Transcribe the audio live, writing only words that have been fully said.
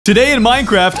Today in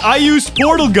Minecraft, I used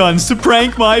portal guns to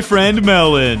prank my friend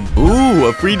Melon. Ooh,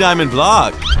 a free diamond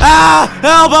block. Ah!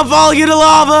 Help! I'm falling into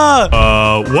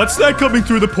lava! What's that coming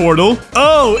through the portal?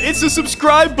 Oh, it's a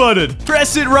subscribe button.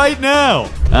 Press it right now.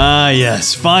 Ah,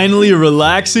 yes. Finally a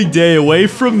relaxing day away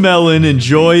from Melon,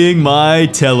 enjoying my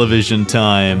television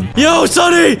time. Yo,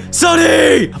 Sonny!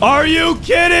 Sonny! Are you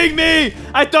kidding me?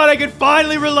 I thought I could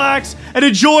finally relax and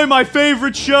enjoy my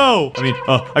favorite show.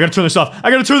 I gotta turn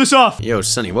this off. Yo,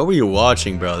 Sonny, what were you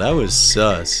watching, bro? That was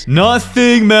sus.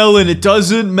 Nothing, Melon. It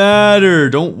doesn't matter.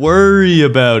 Don't worry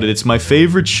about it. It's my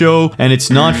favorite show, and it's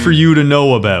not for you to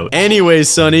know about. Anyways,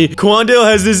 Sonny, Quandale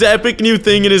has this epic new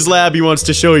thing in his lab he wants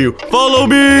to show you. Follow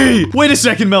me! Wait a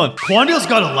second, Melon. Quandale's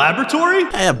got a laboratory?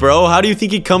 Yeah, bro. How do you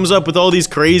think he comes up with all these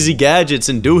crazy gadgets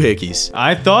and doohickeys?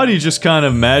 I thought he just kind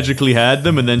of magically had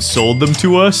them and then sold them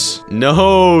to us.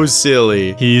 No,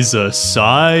 silly. He's a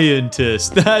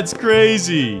scientist. That's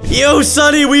crazy. Yo,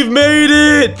 Sonny, we've made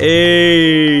it!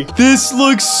 Hey. This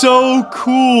looks so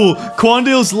cool.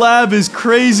 Quandale's lab is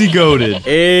crazy goated.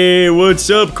 Hey,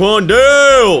 what's up,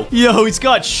 Quandale? Yo, he's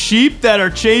got sheep that are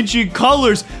changing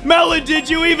colors. Melon, did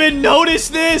you even notice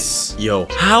this? Yo,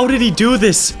 how did he do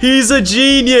this? He's a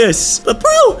genius. But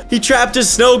bro, he trapped a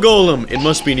snow golem. It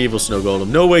must be an evil snow golem.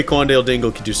 No way Quandale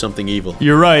Dingle could do something evil.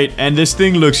 You're right, and this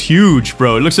thing looks huge,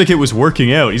 bro. It looks like it was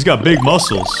working out. He's got big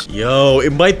muscles. Yo,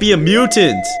 it might be a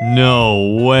mutant.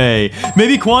 No way.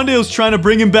 Maybe Quandale's trying to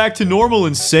bring him back to normal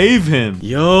and save him.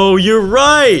 Yo, you're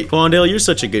right. Quandale, you're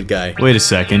such a good guy. Wait a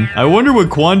second. I wonder what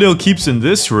Quandale keeps in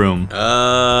this room.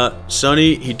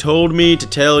 Sonny, he told me to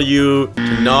tell you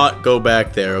to not go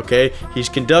back there, okay? He's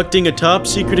conducting a top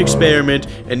secret experiment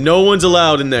and no one's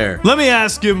allowed in there. Let me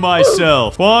ask him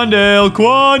myself.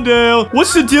 Quandale,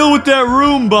 what's the deal with that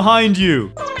room behind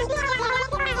you?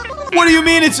 What do you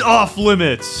mean it's off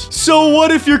limits? So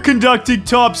what if you're conducting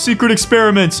top secret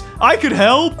experiments? I could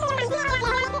help.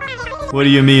 What do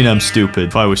you mean I'm stupid?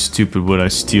 If I was stupid, would I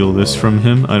steal this from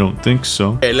him? I don't think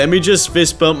so. Hey, let me just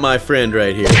fist bump my friend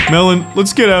right here. Melon,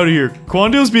 let's get out of here.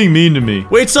 Quandale's being mean to me.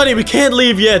 Wait, Sonny, we can't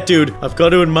leave yet, dude. I've got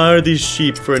to admire these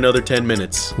sheep for another 10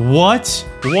 minutes. What?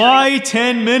 Why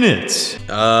 10 minutes?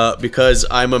 Because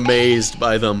I'm amazed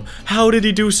by them. How did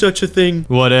he do such a thing?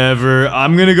 Whatever.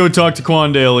 I'm gonna go talk to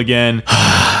Quandale again.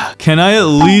 Can I at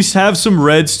least have some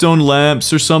redstone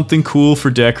lamps or something cool for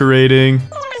decorating?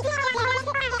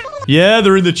 Yeah,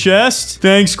 they're in the chest.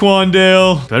 Thanks,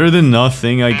 Quandale. Better than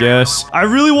nothing, I guess. I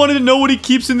really wanted to know what he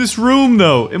keeps in this room,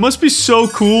 though. It must be so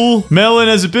cool. Melon,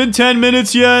 has it been 10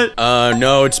 minutes yet?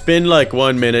 No, it's been like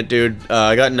 1 minute, dude.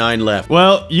 I got 9 left.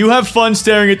 Well, you have fun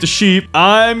staring at the sheep.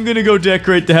 I'm gonna go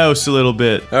decorate the house a little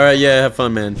bit. All right, yeah, have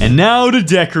fun, man. And now to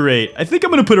decorate. I think I'm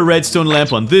gonna put a redstone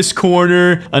lamp on this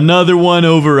corner, another one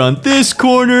over on this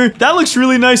corner. That looks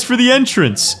really nice for the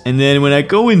entrance. And then when I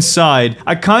go inside,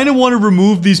 I kind of want to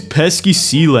remove these pesky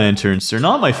sea lanterns. They're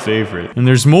not my favorite. And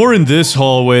there's more in this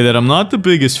hallway that I'm not the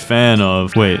biggest fan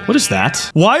of. Wait, what is that?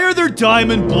 Why are there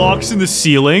diamond blocks in the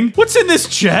ceiling? What's in this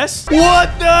chest?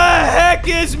 What the heck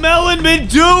is Melon been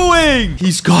doing?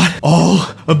 He's got all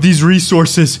of these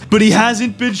resources, but he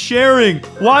hasn't been sharing.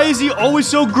 Why is he always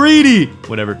so greedy?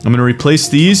 Whatever. I'm gonna replace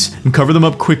these and cover them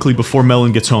up quickly before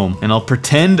Melon gets home. And I'll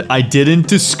pretend I didn't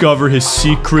discover his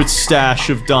secret stash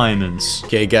of diamonds.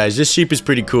 Okay, guys, this sheep is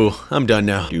pretty cool. I'm done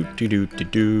now.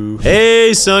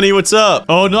 Hey, Sonny, what's up?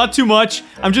 Oh, not too much.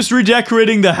 I'm just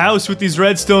redecorating the house with these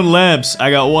redstone lamps.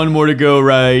 I got one more to go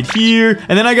right here,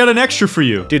 and then I got an extra for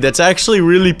you. Dude, that's actually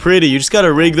really pretty. You just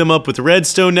gotta rig them up with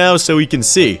redstone now so we can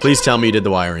see. Please tell me you did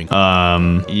the wiring.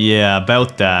 Yeah,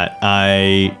 about that.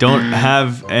 I don't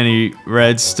have any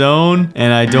redstone,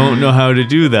 and I don't know how to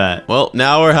do that. Well,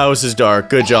 now our house is dark.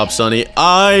 Good job, Sonny.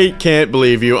 I can't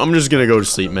believe you. I'm just gonna go to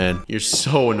sleep, man. You're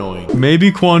so annoying.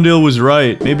 Maybe Quandale was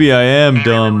right. Maybe I am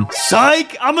dumb.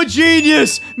 Psych! I'm a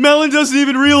genius! Melon doesn't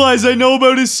even realize I know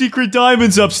about his secret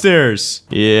diamonds upstairs.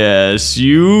 Yes,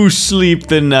 you sleep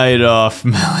the night off,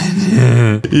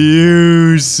 Melon.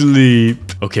 You sleep.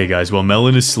 Okay, guys, while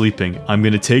Melon is sleeping, I'm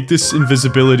gonna take this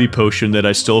invisibility potion that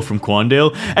I stole from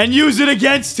Quandale and use it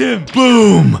against him.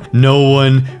 Boom! No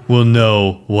one will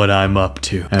know what I'm up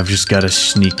to. I've just gotta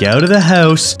sneak out of the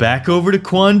house, back over to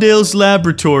Quandale's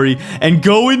laboratory, and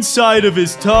go inside of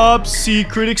his top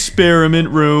secret experiment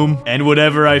room. And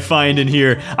whatever I find in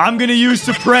here, I'm gonna use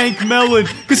to prank Melon,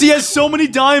 because he has so many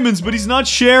diamonds, but he's not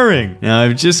sharing. Now,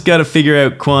 I've just gotta figure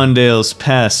out Quandale's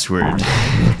password.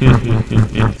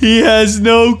 He has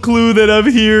no clue that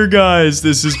I'm here, guys.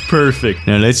 This is perfect.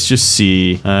 Now, let's just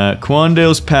see.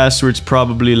 Quandale's password's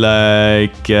probably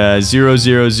like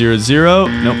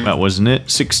 0000. Nope, that wasn't it.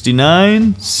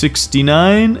 69.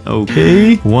 69.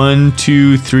 Okay. 1,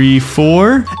 2, 3,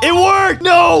 4. It worked!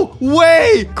 No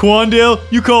way! Quandale,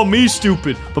 you call me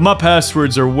stupid, but my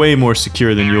passwords are way more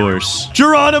secure than yours.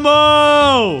 Geronimo!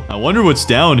 I wonder what's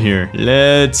down here.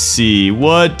 Let's see.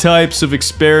 What types of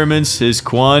experiments is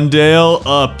Quandale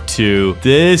up to?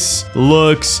 This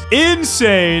looks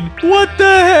insane. What the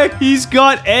heck? He's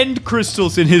got end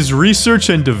crystals in his research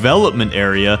and development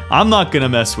area. I'm not gonna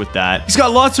mess with that. He's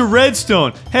got lots of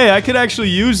redstone. Hey, I could actually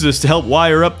use this to help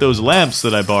wire up those lamps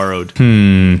that I borrowed.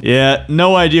 Yeah,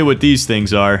 no idea what these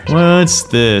things are. What's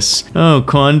this? Oh,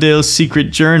 Quandale's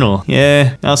secret journal.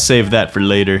 Yeah, I'll save that for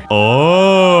later.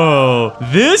 Oh,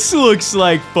 this looks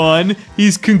like fun.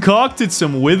 He's concocted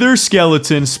some wither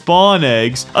skeleton spawn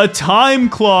eggs, a time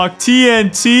clock,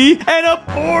 TNT, and a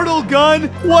portal gun.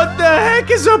 What the heck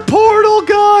is a portal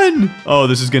gun? Oh,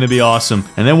 this is gonna be awesome.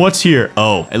 And then what's here?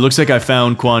 Oh, it looks like I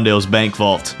found Quandale's bank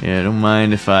vault. Yeah, don't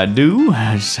mind if I do.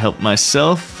 I just help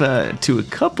myself to a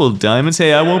couple diamonds.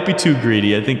 Hey, I won't be too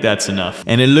greedy. I think that's enough.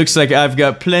 And it looks like I've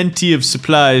got plenty of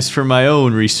supplies for my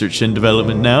own research and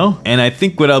development now. And I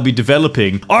think what I'll be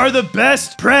developing are the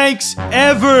best pranks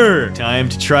ever. Time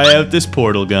to try out this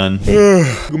portal gun.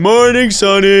 Good morning,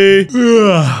 Sonny.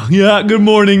 Yeah, good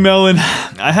morning, Melon.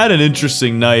 I had an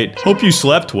interesting night. Hope you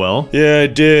slept well. Yeah, I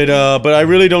did, but I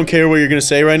really don't care what you're gonna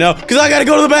say right now, because I gotta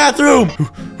go to the bathroom!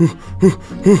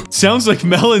 Sounds like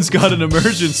Melon's got an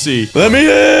emergency. Let me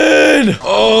in!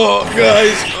 Oh,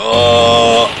 guys.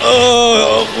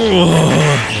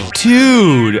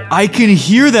 Dude, I can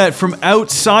hear that from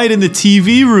outside in the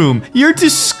TV room. You're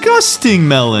disgusting,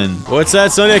 Melon. What's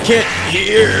that, Sonny? I can't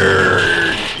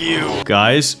hear you.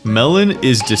 Guys, Melon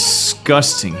is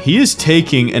disgusting. He is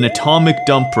taking an atomic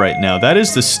dump right now. That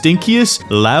is the stinkiest,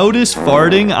 loudest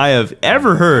farting I have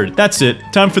ever heard. That's it.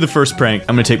 Time for the first prank.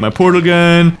 I'm gonna take my portal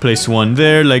gun, place one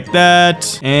there like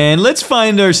that, and let's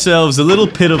find ourselves a little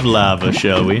pit of lava,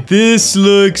 shall we? This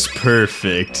looks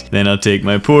perfect. Then I'll take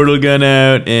my portal gun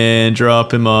out and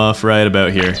drop him off right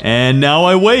about here. And now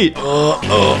I wait.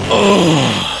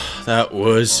 That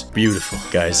was beautiful.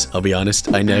 Guys, I'll be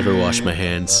honest, I never wash my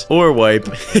hands. Or wipe.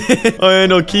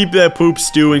 And I'll keep that poop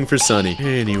stewing for Sonny.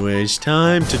 Anyways,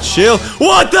 time to chill.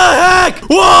 What the heck?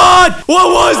 What?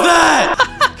 What was that?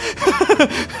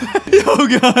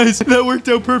 Yo, guys, that worked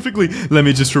out perfectly. Let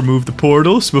me just remove the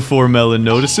portals before Melon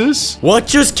notices. What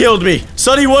just killed me?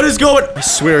 Sonny, what is going? I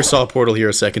swear I saw a portal here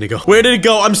a second ago. Where did it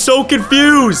go? I'm so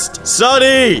confused.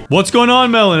 Sonny! What's going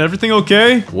on, Melon? Everything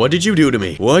okay? What did you do to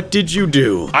me? What did you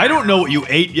do? I don't know what you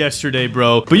ate yesterday,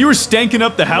 bro, but you were stanking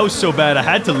up the house so bad I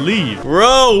had to leave.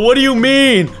 Bro, what do you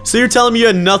mean? So you're telling me you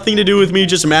had nothing to do with me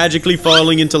just magically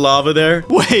falling into lava there?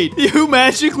 Wait, you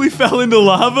magically fell into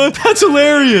lava? That's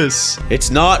hilarious.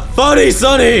 It's not funny,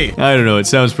 Sonny! I don't know, it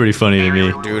sounds pretty funny to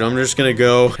me. Dude, I'm just gonna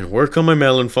go and work on my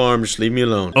melon farm. Just leave me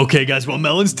alone. Okay, guys, while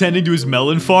Melon's tending to his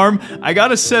melon farm, I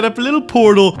gotta set up a little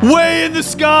portal way in the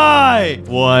sky.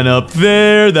 One up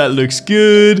there, that looks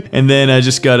good. And then I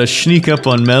just gotta sneak up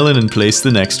on Melon and place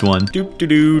the next one.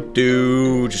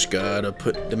 Doop-de-doo-doo. Just gotta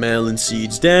put the melon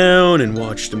seeds down and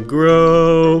watch them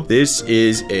grow. This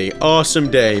is a awesome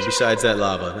day, besides that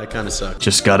lava. That kind of sucks.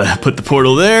 Just gotta put the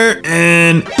portal there,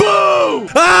 and boom!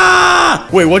 Ah!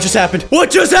 Wait, what just happened? What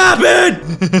just happened?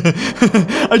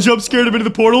 I jump scared him into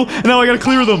the portal, and now I gotta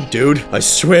clear them. Dude, I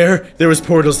swear there was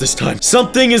portals this time.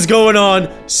 Something is going on.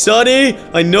 Sonny,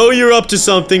 I know you're up to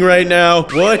something right now.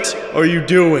 What are you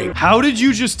doing? How did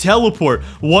you just teleport?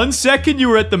 1 second you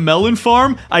were at the melon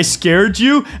farm, I scared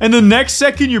you, and the next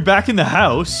second you're back in the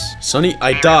house. Sonny,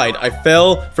 I died. I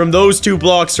fell from those 2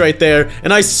 blocks right there,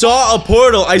 and I saw a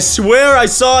portal. I swear I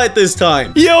saw it this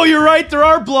time. Yo, you're right, there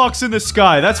are blocks in the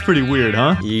sky. That's pretty weird,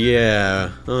 huh? Yeah,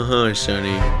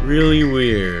 Sonny. Really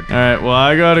weird. Alright, well,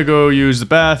 I gotta go use the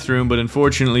bathroom, but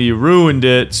unfortunately you ruined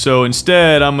it, so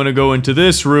instead I'm gonna go into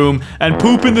this room and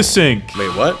poop in the sink.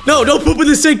 Wait, what? No, don't poop in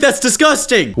the sink. That's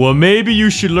disgusting. Well, maybe you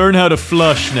should learn how to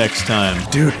flush next time.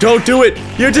 Dude, don't do it.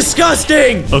 You're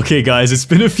disgusting. Okay, guys, it's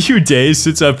been a few days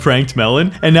since I've pranked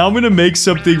Melon, and now I'm gonna make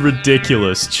something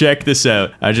ridiculous. Check this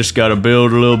out. I just gotta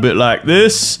build a little bit like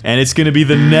this, and it's gonna be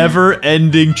the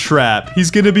never-ending trap.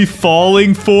 He's gonna be falling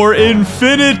falling for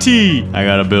infinity. I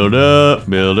gotta build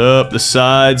up the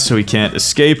sides so he can't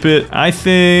escape it. I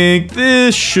think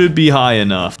this should be high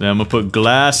enough. Then I'm gonna put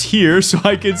glass here so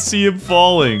I can see him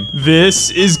falling. This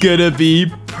is gonna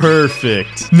be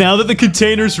perfect. Now that the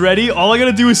container's ready, all I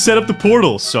gotta do is set up the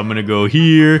portal. So I'm gonna go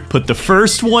here, put the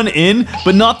first one in,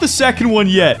 but not the second one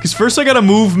yet, because first I gotta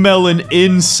move Melon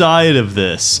inside of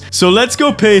this. So let's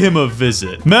go pay him a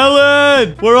visit.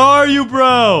 Melon, where are you,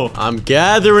 bro? I'm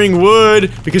gathering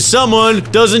wood because someone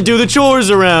doesn't do the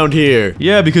chores around here.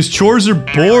 Yeah, because chores are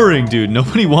boring, dude.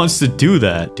 Nobody wants to do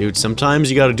that. Dude, sometimes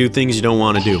you gotta do things you don't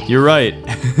want to do. You're right.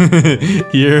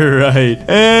 You're right.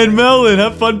 And Melon,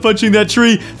 have fun punching that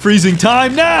tree. Freezing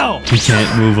time now. He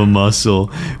can't move a muscle,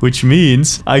 which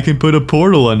means I can put a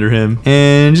portal under him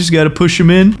and just gotta push him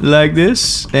in like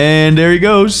this. And there he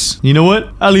goes. You know what?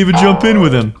 I'll even jump in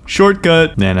with him.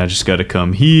 Shortcut. Then I just gotta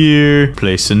come here,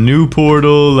 place a new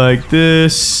portal like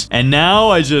this. And now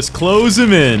I just close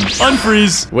him in.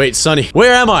 Unfreeze. Wait, Sonny,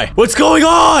 where am I? What's going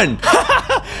on?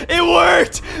 It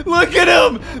worked! Look at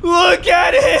him! Look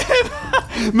at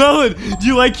him! Melon, do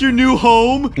you like your new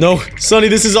home? No, Sonny,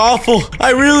 this is awful.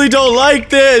 I really don't like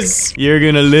this. You're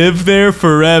gonna live there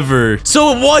forever.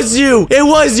 So it was you! It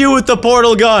was you with the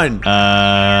portal gun!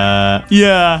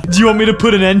 Yeah. Do you want me to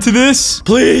put an end to this?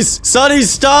 Please! Sonny,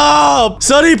 stop!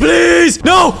 Sonny, please!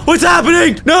 No! What's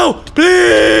happening? No!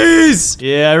 Please!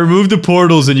 Yeah, I removed the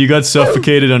portals and you got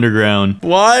suffocated underground.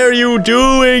 Why are you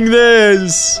doing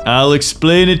this? I'll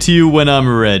explain it to you when I'm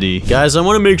ready. Guys, I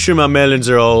want to make sure my melons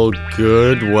are all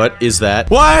good. What is that?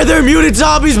 Why are there mutant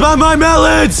zombies by my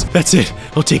melons? That's it.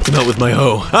 I'll take them out with my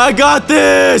hoe. I got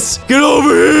this! Get over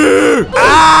here!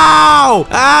 Ow!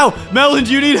 Ow! Melon,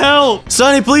 do you need help?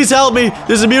 Sonny, please help me.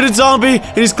 There's a mutant zombie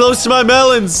and he's close to my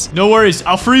melons. No worries.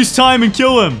 I'll freeze time and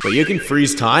kill him. But you can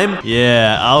freeze time?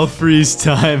 Yeah, I'll freeze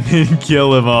time and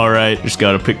kill him, alright. Just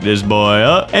gotta pick this boy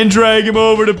up and drag him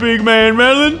over to Big Man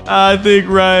Melon. I think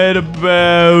right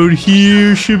about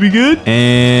here should be good.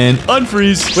 And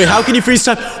unfreeze. Wait, how can you freeze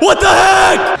time? What the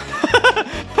heck?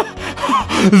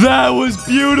 That was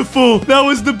beautiful. That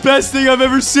was the best thing I've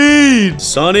ever seen.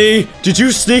 Sonny, did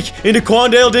you sneak into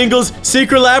Quandale Dingle's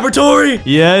secret laboratory?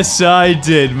 Yes, I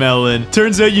did, Melon.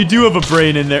 Turns out you do have a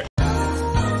brain in there.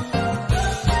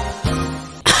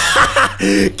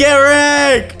 Get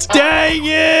wrecked! Dang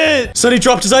it! Sonny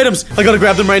dropped his items. I gotta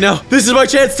grab them right now. This is my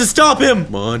chance to stop him.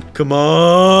 Come on, come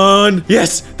on.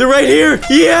 Yes, they're right here.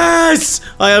 Yes!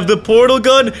 I have the portal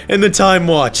gun and the time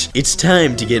watch. It's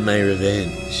time to get my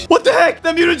revenge. What the heck?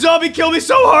 That mutant zombie killed me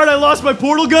so hard I lost my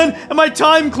portal gun and my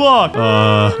time clock.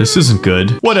 This isn't good.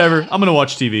 Whatever, I'm gonna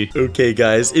watch TV. Okay,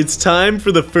 guys, it's time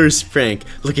for the first prank.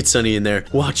 Look at Sonny in there,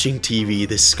 watching TV,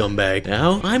 this scumbag.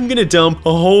 Now, I'm gonna dump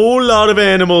a whole lot of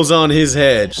animals on his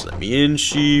head. Just let me in,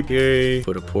 sheep. Okay,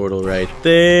 put a portal right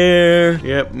there.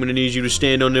 Yep, I'm gonna need you to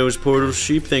stand on those portals,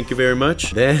 sheep. Thank you very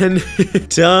much. Then,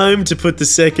 time to put the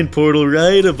second portal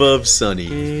right above Sonny.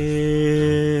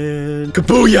 And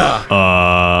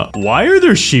kabooyah! Why are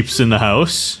there sheeps in the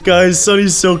house? Guys,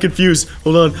 Sonny's so confused.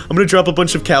 Hold on, I'm gonna drop a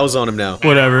bunch of cows on him now.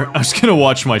 Whatever, I was gonna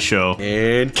watch my show.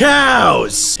 And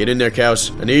cows! Get in there,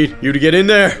 cows. I need you to get in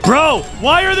there. Bro,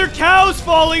 why are there cows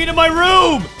falling into my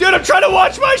room? Dude, I'm trying to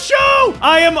watch my show!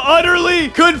 I am utterly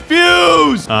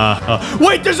confused!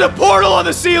 Wait, there's a portal on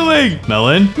the ceiling!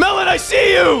 Melon? Melon, I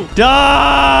see you!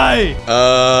 Die!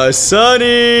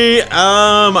 Sonny,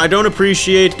 I don't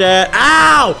appreciate that.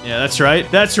 Ow! Yeah, that's right.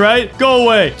 That's right. Go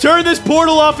away. Turn this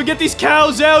portal off and get these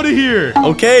cows out of here.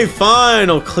 Okay, fine.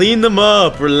 I'll clean them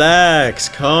up. Relax.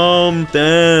 Calm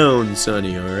down,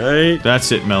 Sonny, all right?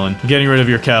 That's it, Melon. I'm getting rid of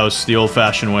your cows the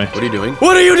old-fashioned way. What are you doing?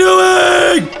 What are you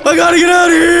doing? I gotta get out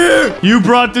of here! You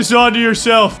brought this onto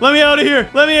yourself. Let me out of here.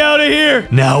 Let me out of here.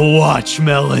 Now watch,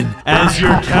 Melon, as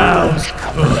your cows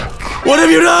cook. What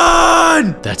have you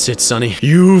done? That's it, Sonny.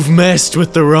 You've messed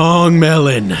with the wrong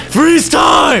melon. Freeze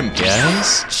time!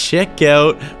 Guys, check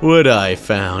out what I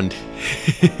found.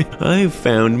 I've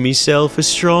found myself a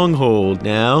stronghold.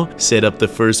 Now, set up the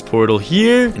first portal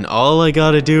here, and all I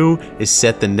gotta do is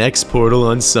set the next portal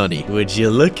on Sonny. Would you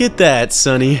look at that,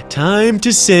 Sonny? Time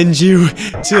to send you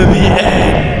to the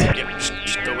end.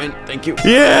 Just go in. Thank you.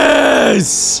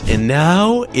 Yes! And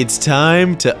now, it's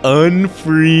time to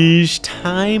unfreeze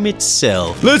time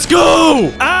itself. Let's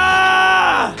go!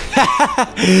 Ah!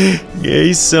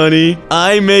 Yay, Sonny.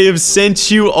 I may have sent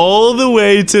you all the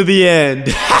way to the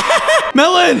end.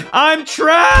 Melon, I'm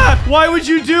trapped. Why would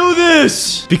you do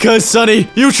this? Because, Sonny,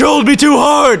 you trolled me too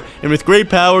hard. And with great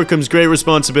power comes great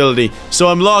responsibility. So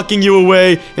I'm locking you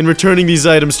away and returning these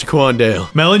items to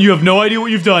Quandale. Melon, you have no idea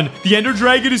what you've done. The Ender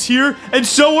Dragon is here, and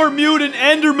so are Mutant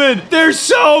Endermen. There's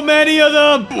so many of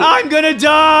them. I'm gonna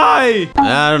die.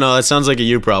 I don't know. That sounds like a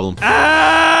you problem.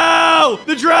 Ow!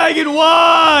 The dragon,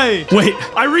 why? Wait,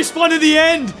 I respawned at the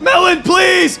end. Melon,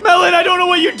 please. Melon, I don't know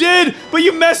what you did, but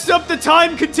you messed up the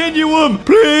time continuum.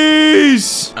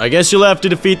 Please. I guess you'll have to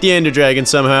defeat the Ender Dragon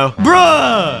somehow.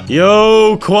 Bruh.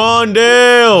 Yo,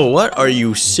 Quandale! What are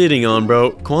you sitting on,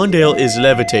 bro? Quandale is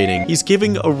levitating. He's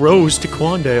giving a rose to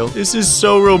Quandale. This is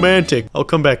so romantic. I'll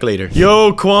come back later.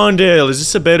 Yo, Quandale, is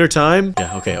this a better time?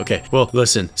 Yeah, okay. Well,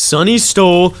 listen. Sonny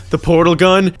stole the portal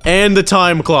gun and the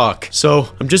time clock. So,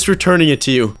 I'm just returning it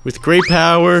to you. With great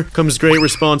power comes great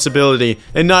responsibility.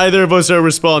 And neither of us are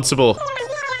responsible.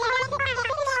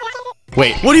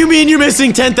 Wait, what do you mean you're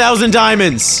missing 10,000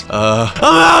 diamonds? I'm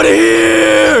out of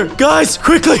here! Guys,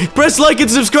 quickly, press like and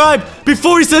subscribe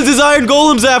before he sends his iron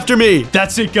golems after me.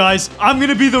 That's it, guys. I'm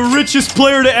gonna be the richest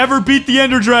player to ever beat the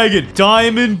Ender Dragon.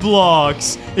 Diamond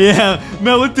blocks. Yeah,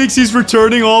 Melon thinks he's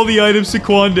returning all the items to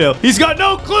Quandale. He's got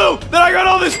no clue that I got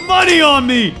all this money on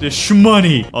me. This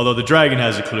shmoney. Although the dragon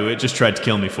has a clue. It just tried to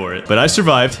kill me for it. But I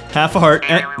survived. Half a heart.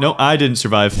 No, I didn't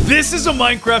survive. This is a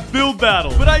Minecraft build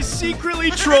battle. But I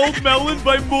secretly trolled Melon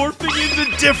by morphing into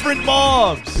different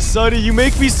mobs. Sonny, you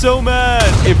make me so mad.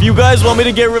 If you guys want me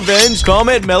to get revenge,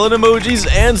 comment melon emojis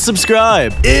and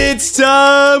subscribe. It's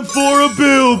time for a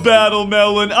build battle,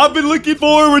 Melon. I've been looking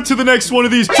forward to the next one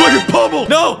of these so I can pummel.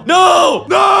 No!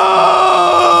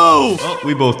 Oh,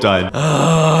 we both died.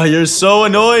 You're so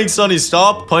annoying, Sonny.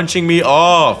 Stop punching me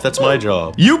off. That's my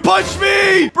job. You punched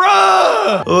me,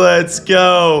 bruh. Let's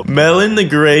go. Melon the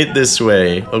Great this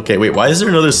way. Okay, wait, why is there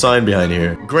another sign behind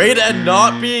here? Great at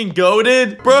not being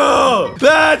goated? Bro!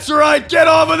 That's right. Get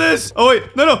off of this. Oh, wait.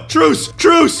 No. Truce.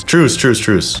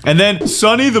 Truce. And then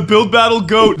Sonny, the build battle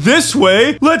goat this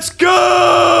way. Let's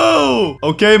go.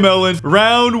 Okay, Melon.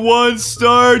 Round 1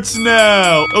 starts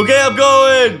now. Okay, I'm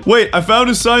going. Wait, I found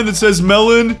a sign that says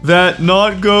Melon, that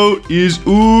not goat is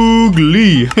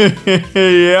ugly.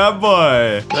 Yeah,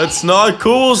 boy. That's not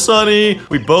cool, Sonny.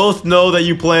 We both know that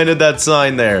you planted that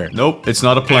sign there. Nope, it's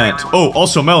not a plant. Oh,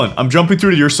 also, Melon, I'm jumping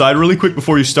through to your side really quick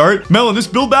before you start. Melon, this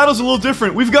build battle's a little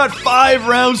different. We've got 5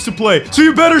 rounds to play, so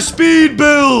you better speed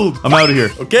build. I'm out of here.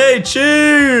 Okay,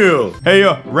 chill. Hey,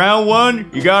 round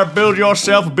 1, you gotta build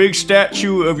yourself a big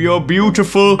statue of your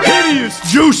beautiful, hideous,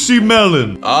 juicy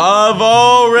melon. I've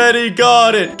already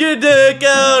got it. Get the heck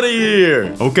out of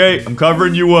here. Okay, I'm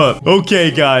covering you up.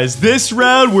 Okay, guys, this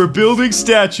round we're building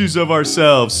statues of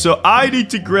ourselves. So I need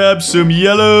to grab some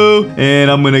yellow and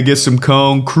I'm gonna get some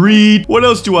concrete. What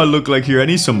else do I look like here? I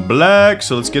need some black,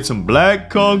 so let's get some black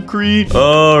concrete.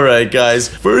 All right, guys.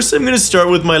 First, I'm gonna start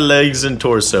with my legs and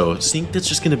torso. I think that's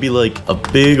just gonna be like a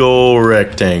big old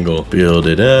rectangle. Build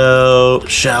it out.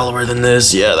 Shallower than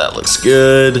this. Yeah, that looks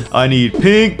good. I need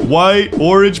pink, white,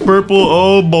 orange, purple.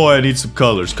 Oh boy, I need some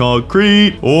colors.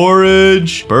 Concrete,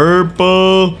 orange,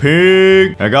 purple,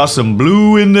 pink. I got some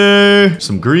blue in there,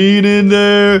 some green in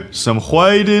there, some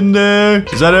white in there.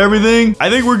 Is that everything? I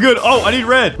think we're good. Oh, I need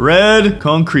red. Red,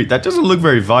 concrete. That doesn't look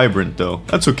very vibrant though.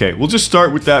 That's okay. We'll just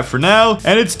start with that for now.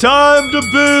 And it's time to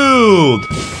build.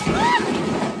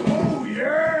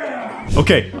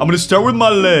 Okay, I'm gonna start with my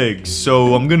legs.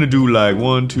 So I'm gonna do like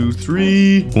 1, 2,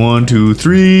 3. 1, 2,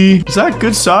 3. Is that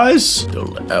good size?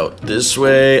 Go out this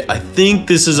way. I think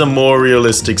this is a more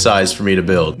realistic size for me to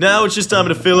build. Now it's just time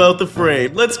to fill out the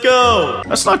frame. Let's go.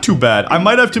 That's not too bad. I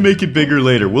might have to make it bigger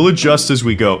later. We'll adjust as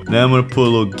we go. Now I'm gonna put a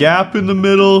little gap in the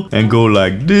middle and go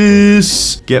like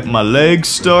this. Get my legs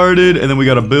started. And then we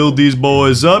gotta build these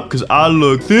boys up because I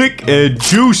look thick and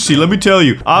juicy. Let me tell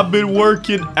you, I've been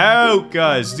working out,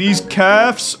 guys. These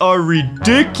calves are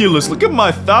ridiculous. Look at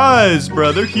my thighs,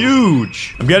 bro. They're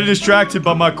huge. I'm getting distracted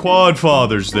by my quad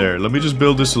fathers there. Let me just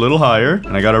build this a little higher.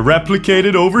 And I gotta replicate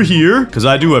it over here because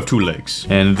I do have 2 legs.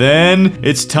 And then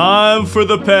it's time for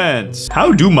the pants.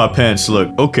 How do my pants look?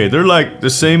 Okay, they're like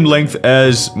the same length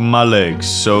as my legs.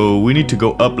 So we need to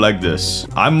go up like this.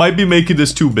 I might be making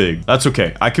this too big. That's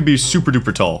okay. I could be super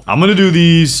duper tall. I'm gonna do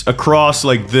these across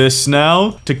like this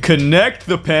now to connect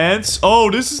the pants.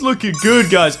 Oh, this is looking good,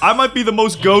 guys. I might might be the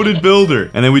most goated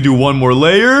builder. And then we do one more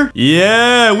layer.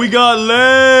 Yeah, we got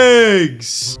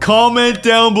legs. Comment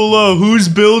down below whose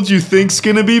build you think's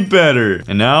gonna be better.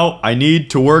 And now I need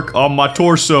to work on my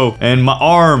torso and my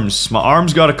arms. My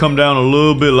arms gotta come down a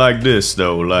little bit like this,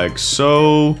 though. Like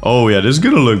so. Oh, yeah, this is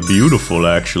gonna look beautiful,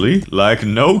 actually. Like,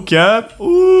 no cap.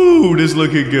 Ooh, this is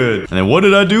looking good. And then what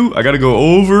did I do? I gotta go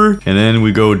over, and then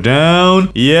we go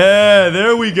down. Yeah,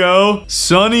 there we go.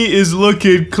 Sunny is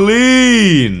looking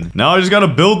clean. Now I just gotta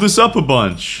build this up a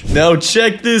bunch. Now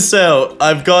check this out.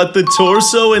 I've got the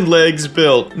torso and legs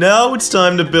built. Now it's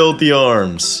time to build the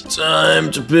arms.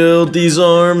 Time to build these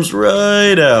arms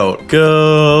right out.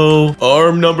 Go.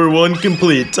 Arm number 1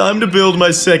 complete. Time to build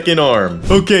my second arm.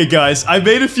 Okay, guys, I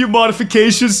made a few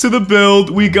modifications to the build.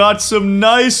 We got some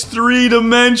nice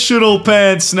 3-dimensional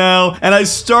pants now, and I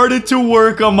started to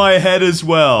work on my head as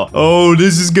well. Oh,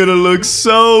 this is gonna look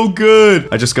so good.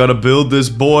 I just gotta build this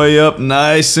boy up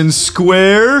nice and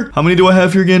square. How many do I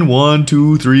have here again? 1,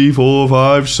 2, 3, 4,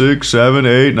 5, 6, 7,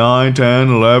 8, 9, 10,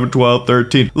 11, 12,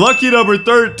 13. Lucky number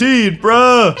 13,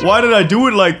 bruh. Why did I do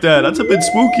it like that? That's a bit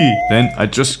spooky. Then I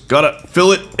just gotta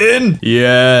fill it in.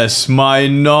 Yes, my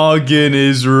noggin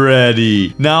is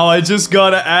ready. Now I just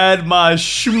gotta add my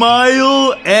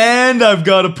smile, and I've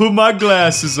gotta put my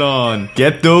glasses on.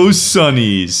 Get those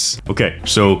sunnies. Okay,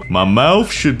 so my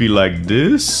mouth should be like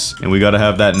this, and we gotta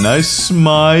have that nice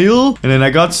smile. And then I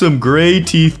got some gray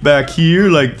teeth back here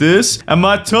like this, and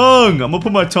my tongue. I'm gonna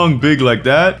put my tongue big like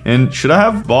that. And should I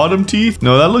have bottom teeth?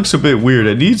 No, that looks a bit weird.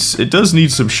 It does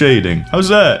need some shading. How's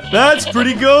that? That's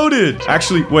pretty goated.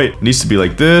 Actually, wait, it needs to be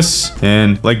like this,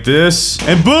 and like this,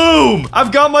 and boom!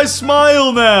 I've got my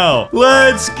smile now.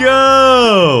 Let's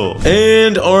go.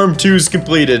 And arm 2's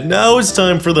completed. Now it's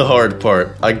time for the hard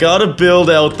part. I gotta build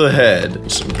out the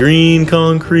head. Some green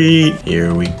concrete.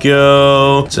 Here we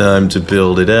go. Time to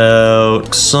build it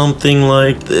out. Something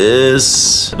like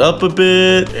this. It up a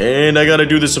bit. And I gotta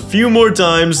do this a few more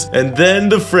times, and then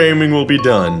the framing will be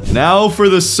done. Now for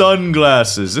the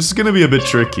sunglasses. This is gonna be a bit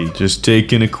tricky. Just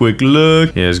taking a quick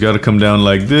look. Yeah, it's gotta come down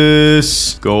like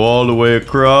this. Go all the way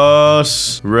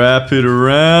across. Wrap it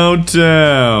around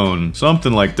town.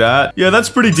 Something like that. Yeah, that's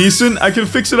pretty decent. I can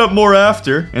fix it up more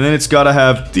after. And then it's gotta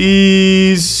have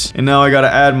these. And now I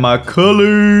gotta add my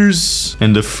colors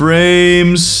and the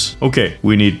frames. Okay,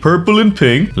 we need purple and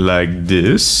pink like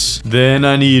this. Then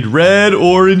I need red,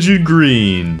 orange, and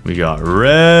green. We got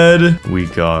red. We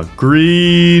got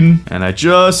green. And I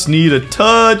just need a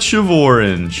touch of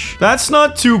orange. That's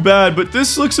not too bad, but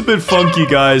this looks a bit funky,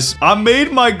 guys. I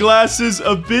made my glasses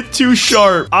a bit too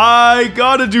sharp. I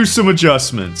gotta do some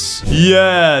adjustments.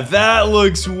 Yeah, that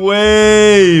looks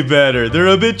way better. They're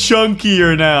a bit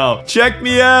chunkier now. Check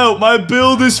me out. My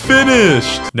build is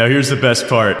finished. Now here's the best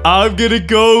part. I'm gonna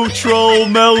go troll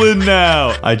Melon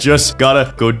now. I just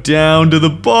gotta go down to the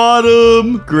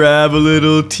bottom, grab a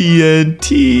little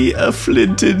TNT, a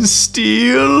flint and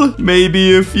steel,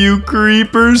 maybe a few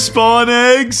creeper spawn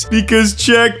eggs, because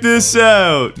check this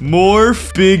out.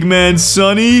 Morph Big Man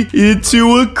Sunny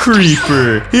into a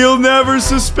creeper. He'll never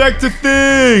suspect a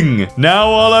thing. Now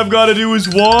all I've got to do is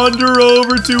wander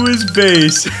over to his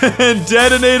base and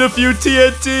detonate a few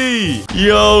TNT.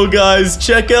 Yo, guys,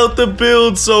 check out the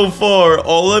build so far.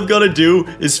 All I've got to do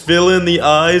is fill in the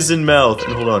eyes and mouth.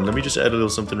 And hold on, let me just add a little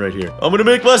something right here. I'm gonna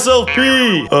make myself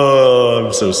pee. Oh,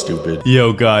 I'm so stupid.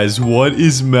 Yo, guys, what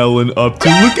is Melon up to?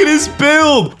 Look at his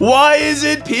build. Why is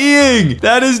it peeing?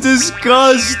 That is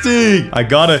disgusting. I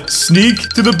gotta sneak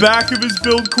to the back of his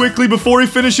build quickly before he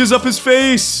finishes up his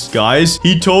face. Guys,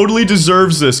 he totally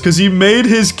deserves this because he made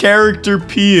his character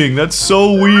peeing. That's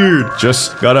so weird.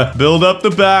 Just gotta build up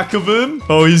the back of him.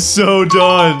 Oh, he's so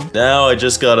done. Now I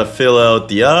just gotta fill out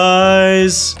the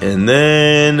eyes, and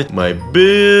then my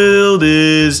build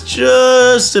is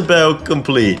just about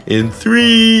complete. In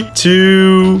 3,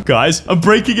 2... Guys, I'm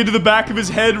breaking into the back of his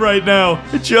head right now.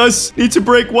 I just need to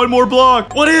break one more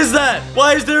block. What is that?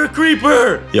 Why is there a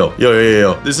creeper? Yo.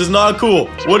 This is not cool.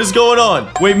 What is going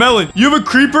on? Wait, Melon, you have a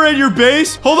creeper at your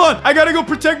base? Hold on, I gotta go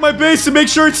protect my base to make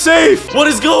sure it's safe. What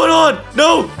is going on?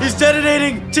 No, he's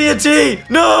detonating TNT.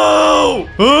 No!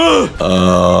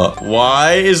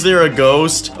 Why is there a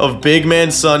ghost of Big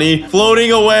Man Sunny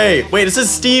floating away? Wait, it says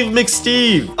Steve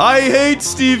McSteve. I hate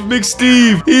Steve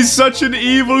McSteve. He's such an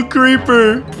evil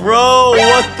creeper. Bro,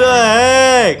 what the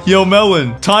heck? Yo,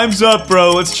 Melon, time's up,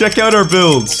 bro. Let's check out our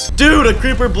builds. Dude, a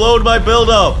creeper blowed my build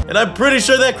up. And I'm pretty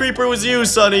sure that creeper was you,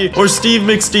 Sunny. Or Steve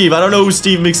McSteve. I don't know who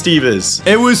Steve McSteve is.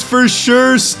 It was for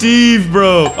sure Steve,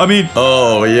 bro. I mean...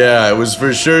 Oh, yeah. It was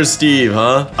for sure Steve,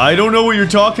 huh? I don't know what you're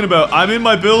talking about. I'm in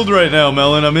my build right now,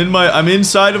 Melon. I'm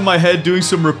inside of my head doing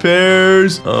some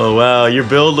repairs. Oh, wow. Your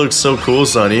build looks so cool,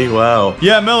 Sonny. Wow.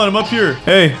 Yeah, Melon, I'm up here.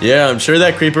 Hey. Yeah, I'm sure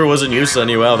that creeper wasn't you,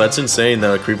 Sonny. Wow, that's insane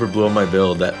that a creeper blew up my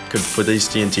build. That could put these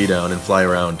TNT down and fly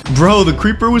around. Bro, the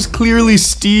creeper was clearly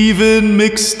Steven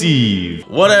McSteve.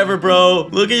 Whatever, bro.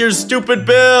 Look at your stupid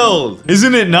build.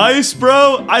 Isn't it nice,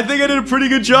 bro? I think I did a pretty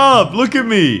good job. Look at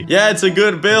me. Yeah, it's a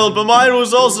good build, but mine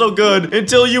was also good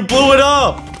until you blew it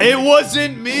up. It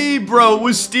wasn't me, bro. It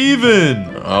was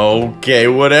Steven. Okay,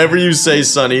 whatever you say,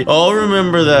 Sonny. I'll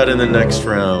remember that in the next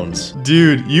round.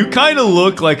 Dude, you kind of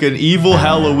look like an evil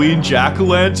Halloween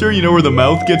jack-o'-lantern, you know, where the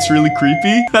mouth gets really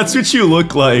creepy? That's what you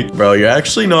look like. Bro, you're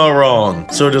actually not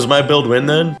wrong. So does my build win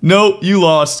then? No, you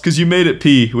lost, because you made it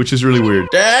pee, which is really weird.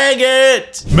 Dang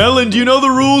it! Melon, do you know the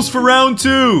rules for round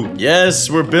 2? Yes,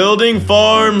 we're building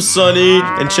farms, Sonny.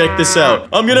 And check this out.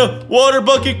 I'm gonna water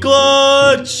bucket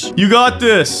clutch! You got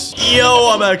this.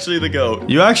 Yo, I'm actually the GOAT.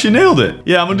 You actually nailed it.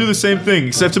 Yeah, I'm gonna do the same thing,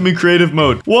 except I'm in creative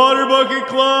mode. Water bucket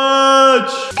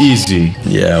clutch! Easy.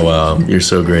 Yeah, wow. You're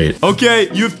so great. Okay,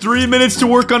 you have 3 minutes to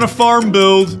work on a farm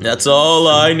build. That's all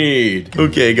I need.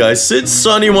 Okay, guys, since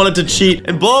Sonny wanted to cheat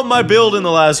and blow up my build in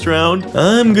the last round,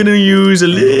 I'm gonna use a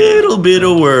little bit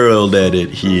of world edit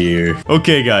here.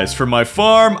 Okay, guys, for my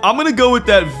farm, I'm gonna go with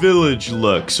that village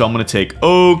look. So I'm gonna take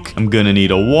oak. I'm gonna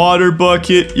need a water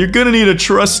bucket. You're gonna need a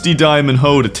trusty diamond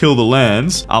hoe to till the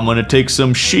lands. I'm gonna take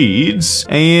some sheets.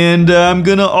 And I'm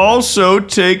gonna also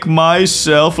take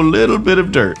myself a little bit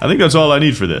of dirt. I think that's all I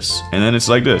need for this. And then it's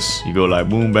like this. You go like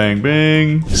boom, bang,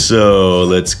 bang. So,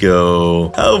 let's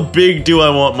go. How big do I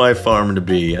want my farm to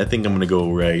be? I think I'm gonna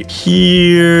go right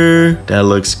here. That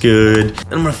looks good.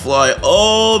 And I'm gonna fly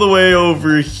all the way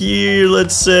over here,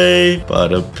 let's say.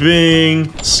 Bada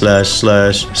bing. /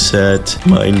 set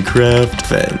Minecraft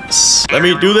fence. Let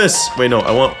me do this. Wait, no,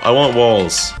 I want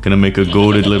walls. Gonna make a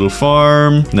goated little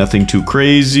farm. Nothing too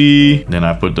crazy. Then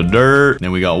I put the dirt.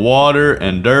 Then we got water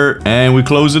and dirt. And we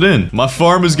close it in. My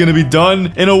farm is gonna be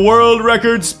done in a world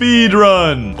record speed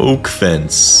run. Oak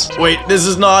fence. Wait, this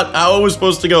is not how it was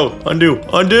supposed to go. Undo.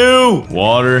 Undo.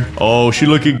 Water. Oh, she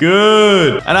looking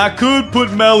good. And I could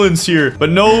put melons here, but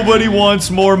nobody wants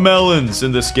more melons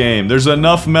in this game. There's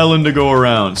enough melon to go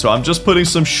around. So I'm just putting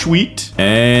some sweet.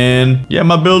 And yeah,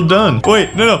 my build done.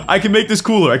 Wait, no. I can make this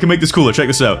cooler. I can make this cooler. Check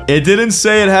this out. It didn't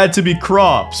say it had to be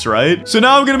crops, right? So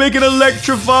now I'm gonna make an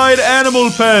electrified animal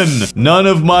pen. None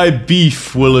of my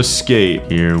beef will escape.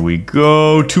 Here we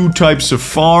go. 2 types of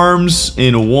farms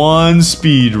in 1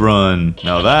 speed run.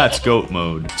 Now that's goat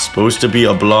mode. Supposed to be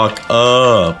a block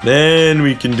up. Then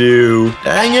we can do...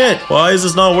 Dang it! Why is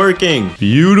this not working?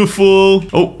 Beautiful.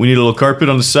 Oh, we need a little carpet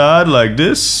on the side like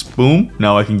this. Boom.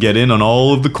 Now I can get in on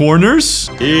all of the corners.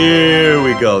 Here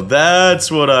we go.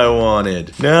 That's what I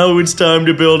wanted. Now it's time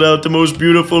to build out the most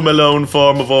beautiful melon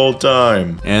farm of all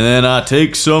time. And then I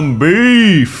take some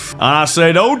beef. And I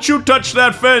say, don't you touch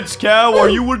that fence, cow, or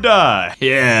you will die.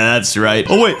 Yeah, that's right.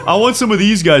 Oh, wait. I want some of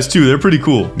these guys, too. They're pretty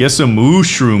cool. Get some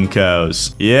mushroom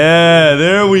cows. Yeah,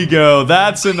 there we go.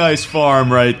 That's a nice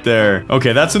farm right there.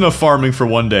 Okay, that's enough farming for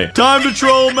one day. Time to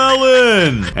troll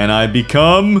melon. And I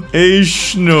become a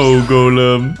snow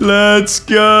golem. Let's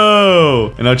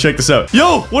go. And now check this out.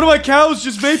 Yo, one of my cows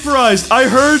just vaporized. I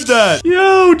heard that.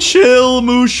 Yo, chill,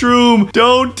 mushroom.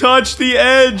 Don't touch the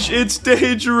edge. It's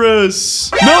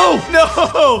dangerous.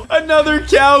 No. Another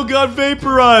cow got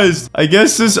vaporized. I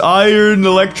guess this iron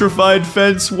electrified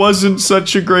fence wasn't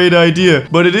such a great idea,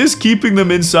 but it is keeping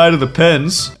them inside of the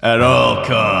pens at all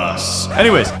costs.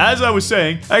 Anyways, as I was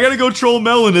saying, I gotta go troll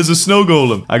melon as a snow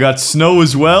golem. I got snow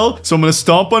as well, so I'm gonna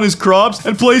stomp on his crops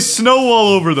and place snow all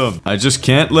over them. I just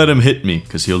can't let him hit me,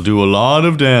 because he'll do a lot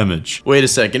of damage. Wait a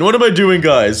second, what am I doing,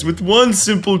 guys? With one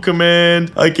simple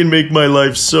command, I can make my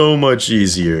life so much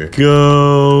easier.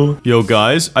 Go. Yo,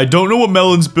 guys, I don't know what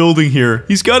Melon's building here.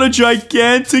 He's got a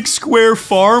gigantic square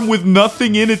farm with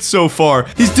nothing in it so far.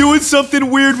 He's doing something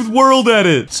weird with world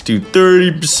edit. Let's do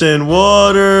 30%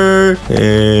 water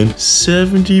and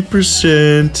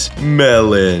 70%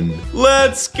 melon.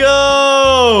 Let's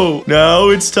go! Now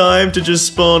it's time to just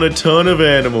spawn a ton of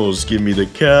animals. Give me the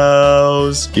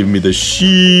cows. Give me the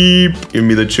sheep. Give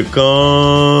me the chicken.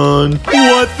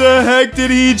 What the heck did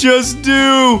he just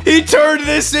do? He turned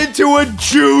this into a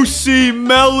juicy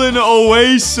melon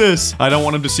oasis. I don't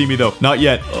want him to see me though. Not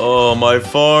yet. Oh, my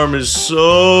farm is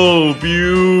so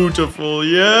beautiful.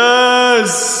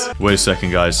 Yes! Wait a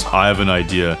second, guys. I have an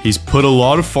idea. He's put a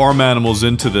lot of farm animals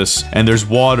into this, and there's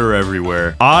water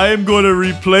everywhere. I'm gonna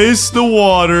replace the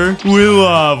water with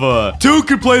lava. 2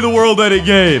 could play the world edit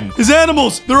game. His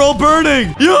animals, they're all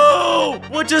burning. Yo!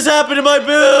 What just happened to my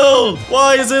build?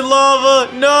 Why is it in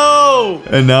lava. No.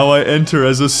 And now I enter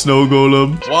as a snow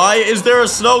golem. Why is there a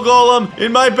snow golem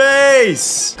in my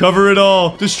base? Cover it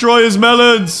all. Destroy his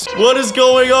melons. What is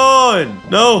going on?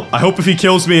 No. I hope if he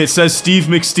kills me, it says Steve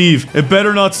McSteve. It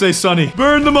better not say Sonny.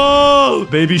 Burn them all.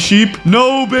 Baby sheep.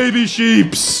 No baby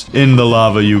sheeps. In the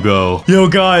lava you go. Yo,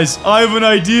 guys, I have an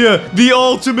idea. The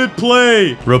ultimate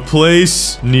play.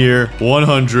 Replace near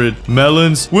 100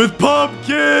 melons with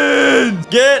pumpkins.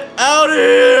 Get out of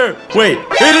here. Wait,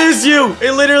 it is you.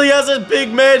 It literally has a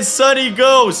big man Sonny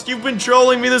ghost. You've been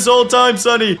trolling me this whole time,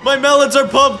 Sonny. My melons are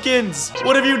pumpkins.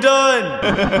 What have you done?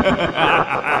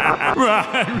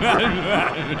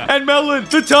 And melon,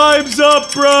 the time's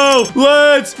up, bro.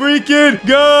 Let's freaking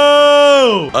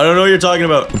go. I don't know what you're talking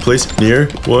about. Replace near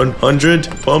 100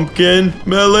 pumpkin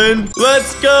melon.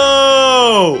 Let's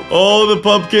go. All the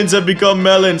pumpkins have become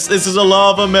melons. This is a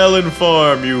lava melon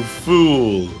farm, you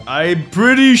fool. I'm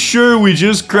pretty sure we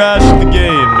just crashed the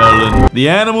game, Melon. The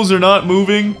animals are not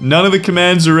moving. None of the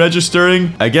commands are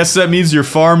registering. I guess that means your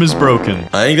farm is broken.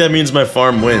 I think that means my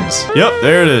farm wins. Yep,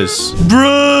 there it is.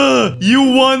 Bruh!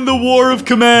 You won the war of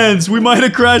commands. We might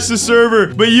have crashed the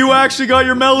server, but you actually got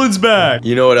your melons back.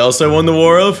 You know what else I won the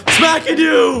war of? Smacking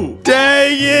you!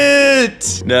 Dang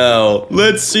it! Now,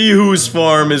 let's see whose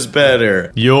farm is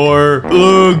better. Your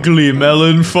ugly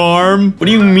melon farm? What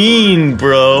do you mean,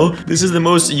 bro? This is the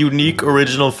most unique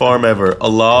original farm ever. A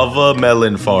lava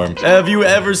melon farm. Have you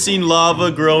ever seen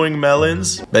lava growing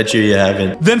melons? Bet you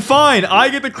haven't. Then fine, I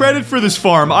get the credit for this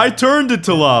farm. I turned it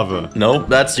to lava. Nope,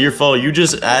 that's your fault. You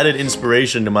just added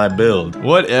inspiration to my build.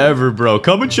 Whatever, bro.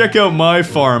 Come and check out my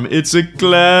farm. It's a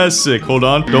classic. Hold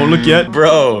on. Don't look yet.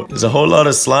 Bro, there's a whole lot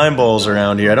of slime balls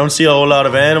around here. I don't see a whole lot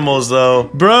of animals, though.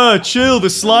 Bruh, chill. The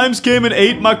slimes came and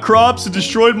ate my crops and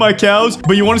destroyed my cows.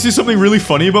 But you want to see something really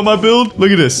funny about my build?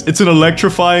 Look at this. It's an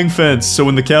electrifying fence. So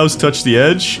when the cows touch the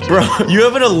edge... Bro, you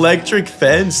have an electric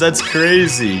fence? That's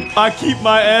crazy. I keep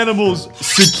my animals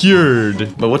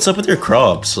secured. But what's up with your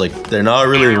crops? Like, they're not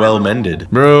really well mended.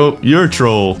 Bro, you're a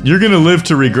troll. You're gonna live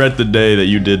to regret the day that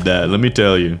you did that. Let me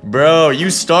tell you. Bro, you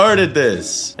started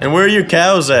this. And where are your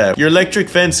cows at? Your electric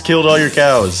fence killed all your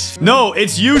cows. No,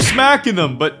 it's you smacking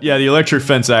them. But yeah, the electric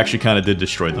fence actually kind of did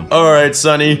destroy them. Alright,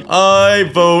 Sonny. I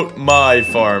vote my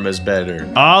farm is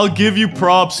better. I'll give you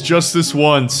props just this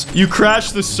once. You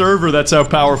crashed the server. That's how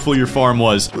powerful your farm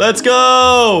was. Let's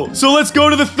go! So let's go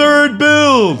to the third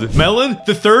build. Melon,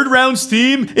 the third round's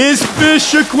theme is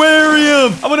Fish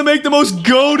Aquarium. I'm gonna make the most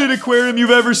goated aquarium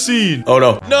you've ever seen. Oh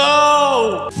no.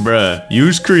 No! Bruh,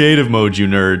 use creative mode, you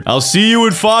nerd. I'll see you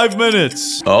in 5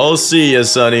 minutes. I'll see ya,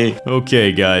 Sonny.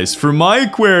 Okay, guys. For my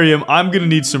aquarium, I'm gonna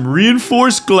need some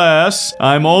reinforced glass.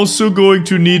 I'm also going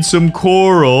to need some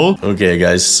coral. Okay,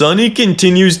 guys. Sonny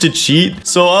continues to cheat,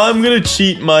 so I'm gonna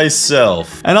cheat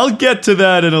myself. And I'll get to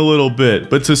that in a little bit.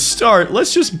 But to start,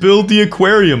 let's just build the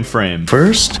aquarium frame.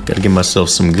 First, gotta give myself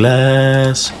some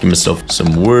glass. Give myself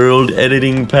some world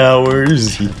editing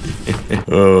powers.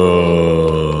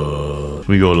 Oh.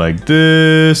 We go like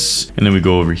this, and then we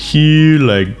go over here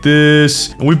like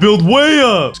this, and we build way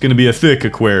up. It's gonna be a thick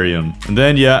aquarium. And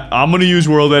then, yeah, I'm gonna use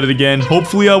world edit again.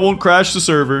 Hopefully I won't crash the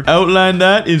server. Outline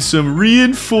that in some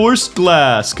reinforced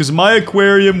glass, because my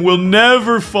aquarium will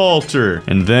never falter.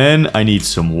 And then I need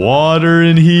some water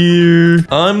in here.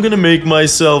 I'm gonna make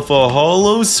myself a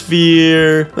hollow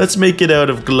sphere. Let's make it out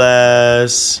of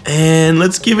glass. And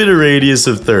let's give it a radius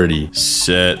of 30.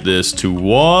 Set this to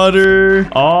water.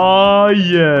 Ah,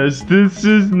 yes, this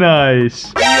is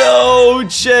nice. Yo,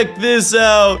 check this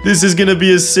out. This is gonna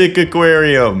be a sick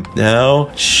aquarium.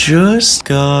 Now, just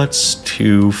got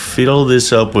to fill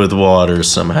this up with water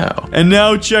somehow. And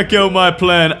now check out my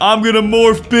plan. I'm gonna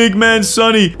morph Big Man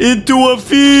Sonny into a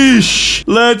fish.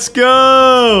 Let's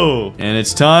go. And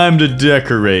it's time to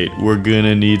decorate. We're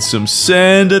gonna need some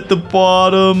sand at the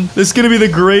bottom. This is gonna be the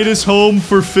greatest home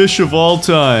for fish of all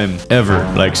time. Ever.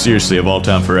 Like, seriously, of all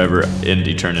time, forever, in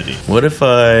eternity. What if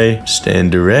I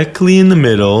stand directly in the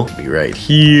middle, be right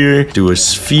here, do a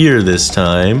sphere this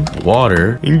time,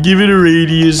 water, and give it a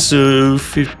radius of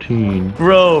 15.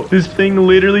 Bro, this thing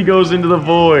literally goes into the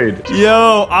void.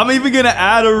 Yo, I'm even gonna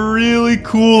add a really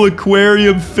cool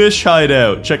aquarium fish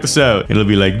hideout. Check this out. It'll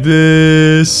be like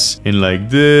this, and like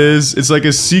this. It's like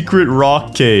a secret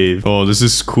rock cave. Oh, this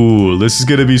is cool. This is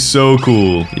gonna be so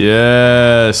cool.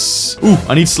 Yes. Ooh,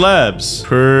 I need slabs.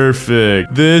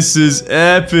 Perfect. This is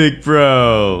epic, bro.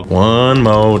 bro. One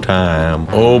more time.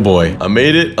 Oh boy, I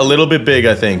made it a little bit big,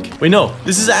 I think. Wait, no,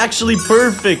 this is actually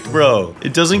perfect, bro.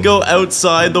 It doesn't go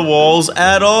outside the walls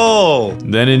at all.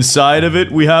 Then inside of it,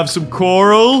 we have some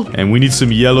coral, and we need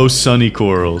some yellow sunny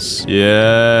corals.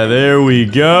 Yeah, there we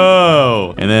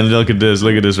go. And then look at this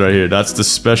right here. That's the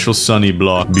special sunny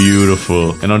block.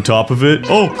 Beautiful. And on top of it,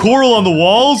 oh, coral on the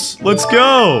walls? Let's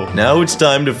go. Now it's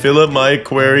time to fill up my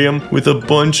aquarium with a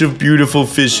bunch of beautiful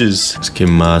fishes. Let's give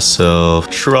myself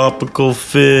tropical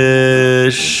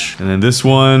fish. And then this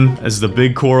one has the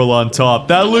big coral on top.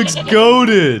 That looks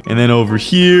goated. And then over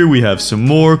here, we have some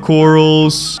more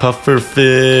corals. Puffer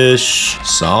fish.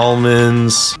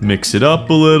 Salmons. Mix it up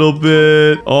a little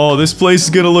bit. Oh, this place is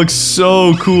gonna look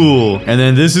so cool. And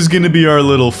then this is gonna be our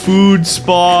little food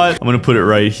spot. I'm gonna put it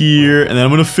right here. And then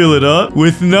I'm gonna fill it up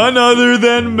with none other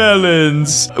than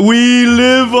melons. We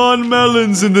live on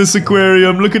melons in this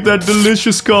aquarium. Look at that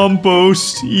delicious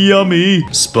compost. Yummy.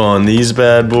 Spawn these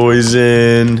bad boys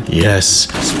in. Yes.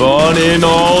 Spawn in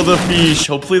all the fish.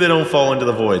 Hopefully they don't fall into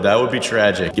the void. That would be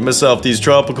tragic. Give myself these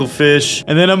tropical fish.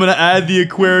 And then I'm gonna add the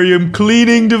aquarium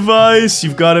cleaning device.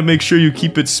 You've got to make sure you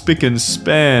keep it spick and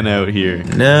span out here.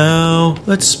 Now,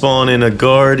 let's spawn in a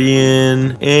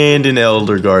guardian and an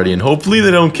elder guardian. Hopefully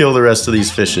they don't kill the rest of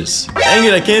these fishes. Dang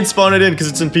it, I can't spawn it in because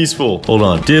it's in peaceful. Hold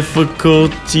on.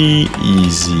 Difficulty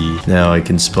easy. Now I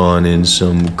can spawn in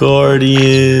some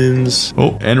guardians.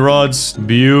 Oh, end rods.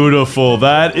 Beautiful.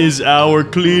 That is our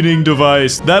cleaning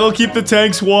device. That'll keep the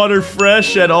tank's water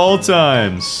fresh at all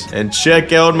times. And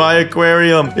check out my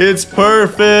aquarium. It's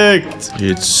perfect.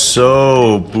 It's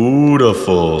so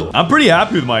beautiful. I'm pretty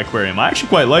happy with my aquarium. I actually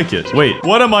quite like it. Wait,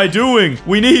 what am I doing?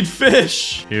 We need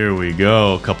fish. Here we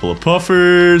go. A couple of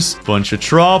puffers, bunch of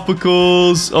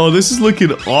tropicals. Oh, this is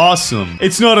looking awesome.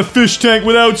 It's not a fish tank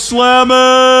without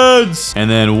slammers. And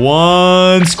then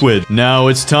one squid. Now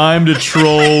it's time to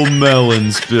troll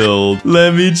Melon's build.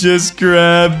 Let me just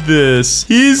grab this.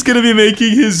 He's gonna be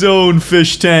making his own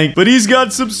fish tank, but he's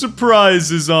got some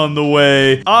surprises on the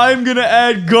way. I'm gonna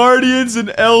add guardians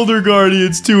and elder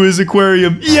guardians to his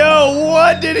aquarium. Yo,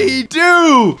 what did he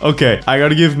do? Okay, I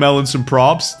gotta give Melon some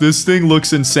props. This thing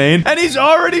looks insane. And he's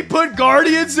already put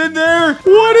guardians in there?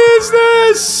 What is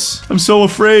this? I'm so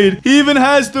afraid. He even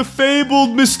has the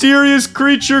fabled mysterious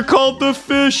creature called the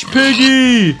fish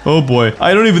piggy. Oh boy,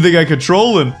 I don't even think I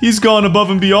control him. He's gone above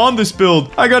and beyond this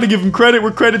build. I gotta give him credit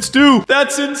where credit's due.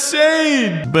 That's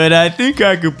insane. But I think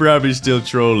I could probably still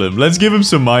troll him. Let's give him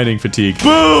some mining fatigue.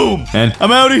 Boom! And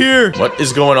I'm out of here. What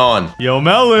is going on? Yo,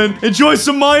 Melon, enjoy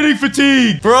some mining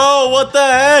fatigue. Bro, what the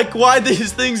heck? Why'd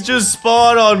these things just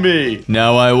spawn on me?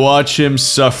 Now I watch him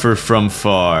suffer from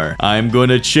far. I'm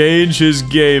gonna change his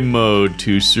game mode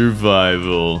to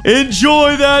survival.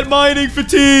 Enjoy that mining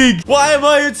fatigue. Why am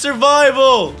I in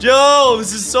survival? Yo,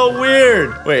 this is so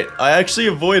weird. Wait, I actually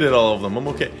avoided all of them. I'm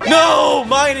okay. No,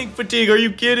 mining fatigue. Are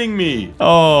you kidding me?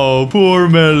 Oh, poor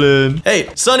Melon. Hey,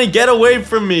 Sonny, get away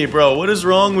from me, bro. What is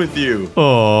wrong with you?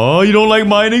 Oh, you don't like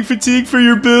mining fatigue for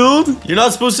your build? You're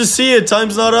not supposed to see it.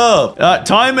 Time's not up.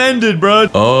 Time ended, bro.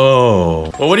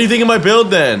 Oh. Well, what do you think of my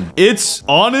build then? It's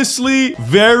honestly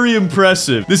very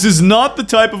impressive. This is not the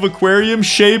type of aquarium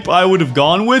shape I would have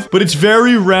gone with, but it's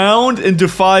very round and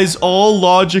defies all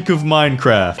logic of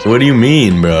Minecraft. What do you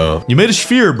mean, bro? You made a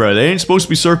sphere, bro. They ain't supposed to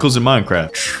be circles in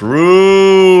Minecraft.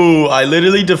 True. I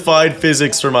literally defied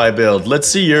physics for my build. Let's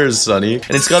see yours, Sonny.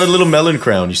 And it's got a little melon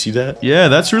crown. You see that? Yeah,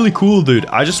 that's really cool, dude.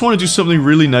 I just want to do something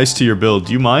really nice to your build.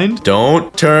 Do you mind?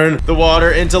 Don't turn the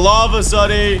water into lava,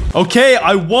 Sonny. Okay,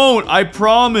 I won't. I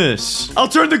promise. I'll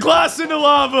turn the glass into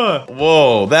lava.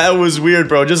 Whoa, that was weird,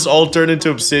 bro. Just all turned into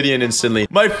obsidian instantly.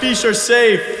 My fish are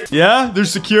safe. Yeah, they're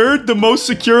secured. The most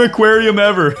secure aquarium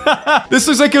ever. This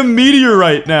looks like a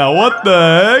meteorite now. What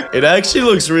the heck? It actually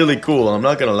looks really cool. I'm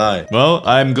not gonna lie. Well,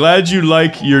 I'm glad you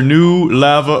like your new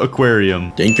lava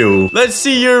aquarium. Thank you. Let's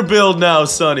see your build now,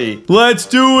 Sonny. Let's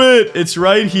do it. It's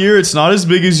right here. It's not as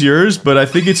big as yours, but I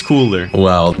think it's cooler.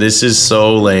 Wow, this is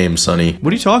so lame, Sonny.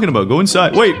 What are you talking about? Go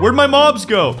inside. Wait, where'd my mobs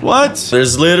go? What?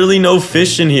 There's literally no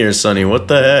fish in here, Sonny. What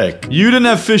the heck? You didn't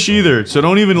have fish either, so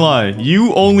don't even lie.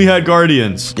 You only had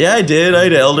guardians. Yeah, I did. I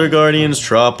had elder guardians,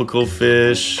 tropical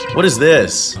fish. What is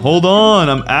this? Hold on.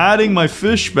 I'm adding my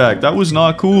fish back. That was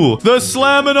not cool. The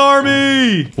Slamming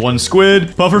Army! One squid,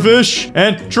 pufferfish,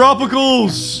 and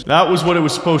tropicals. That was what it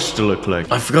was supposed to look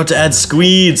like. I forgot to add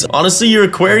squeeds. Honestly, your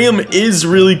aquarium is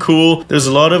really cool. There's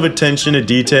a lot of attention to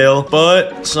detail,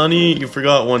 but Sonny, you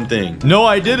forgot one thing. No,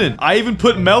 I didn't. I even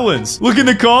put melons. Look in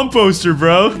the composter,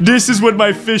 bro. This is what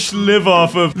my fish live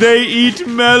off of. They eat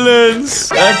melons.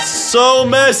 That's so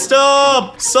messed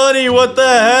up. Sonny, what the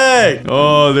heck?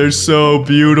 Oh, they're so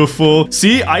beautiful.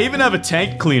 See, I even have a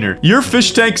tank cleaner. Your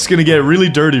fish tank's gonna get really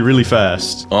dirty really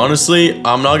fast. Honestly,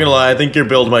 I'm not gonna lie. I think your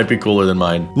build might be cooler than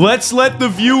mine. Let's let the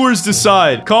viewers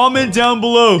decide. Comment down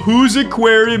below whose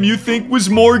aquarium you think was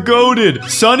more goated,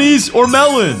 Sonny's or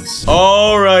Melon's.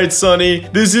 All right, Sonny.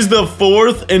 This is the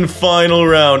 4th and final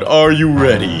round. Are you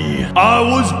ready? I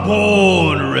was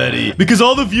born ready. Because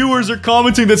all the viewers are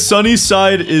commenting that Sonny's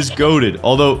side is goated.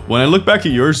 Although, when I look back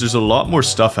at yours, there's a lot more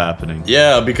stuff happening.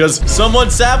 Yeah, because someone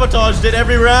sabotaged it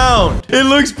every round. It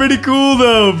looks pretty cool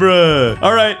though, bruh.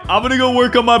 All right, I'm gonna go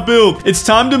work on my build. It's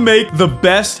time to make the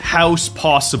best house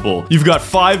possible. You've got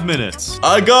 5 minutes.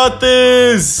 I got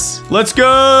this. Let's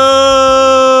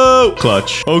go.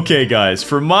 Clutch. Okay, guys,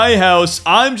 for my house,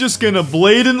 I'm just gonna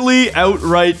blatantly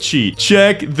outright cheat.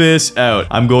 Check this out.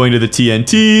 I'm going to the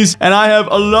TNTs, and I have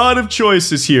a lot of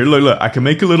choices here. Look, I can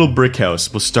make a little brick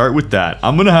house. We'll start with that.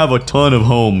 I'm gonna have a ton of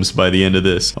homes by the end of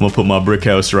this. I'm gonna put my brick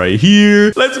house right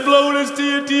here. Let's blow this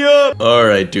TNT up. All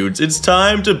right, dudes, it's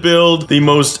time to build the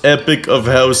most epic of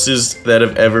houses that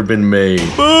have ever been made.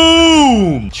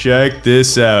 Boom! Check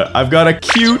this out. I've got a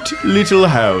cute little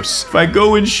house. If I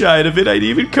go inside of it, it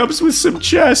even comes with some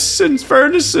chests and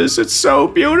furnaces. It's so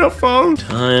beautiful.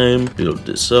 Time, build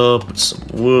this up with some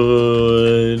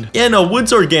wood. Yeah, no,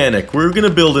 wood's organic. We're gonna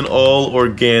build an all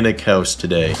organic house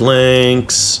today.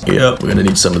 Planks. Yep, we're gonna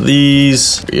need some of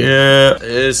these. Yeah,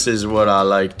 this is what I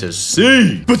like to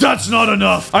see. But that's not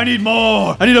enough. I need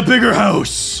more. I need a bigger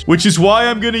house. Which is why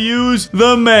I'm gonna use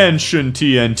the mansion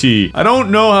TNT. I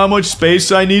don't know how much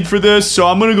space I need for this, so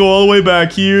I'm gonna go all the way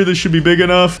back here. This should be big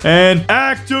enough. And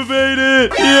activate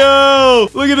it. Yo,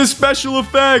 look at the special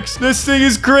effects. This thing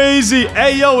is crazy.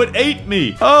 Hey, yo, it ate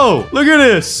me. Oh, look at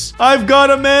this. I've got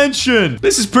a mansion.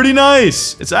 This is pretty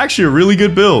nice. It's actually a really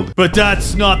good build. But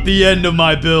that's not the end of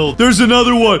my build. There's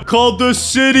another one called the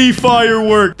city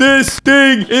firework. This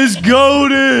thing is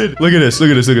goated. Look at this. Look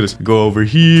at this. Look at this. Go over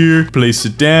here. Place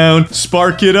it down.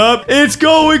 Spark it up. It's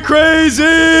going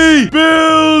crazy.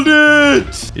 Build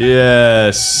it.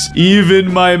 Yes.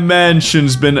 Even my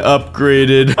mansion's been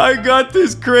upgraded. I got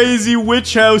this crazy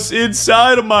witch house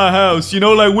inside of my house. You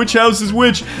know, like which house is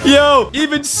which. Yo,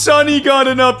 even Sonny got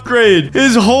an upgrade.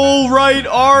 His whole right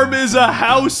arm is a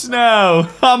house now.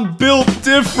 I'm built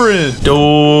different.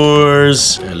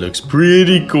 Doors. It looks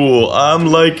pretty cool. I'm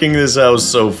liking this house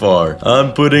so far.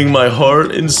 I'm putting my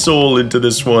heart and soul into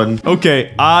this one.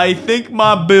 Okay, I think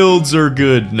my builds are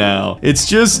good now. It's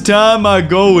just time I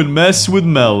go and mess with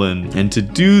Melon. And to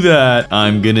do that,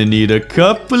 I'm gonna need a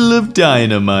couple of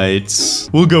dynamites.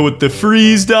 We'll go with the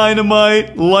freeze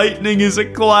dynamite. Lightning is a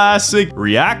classic.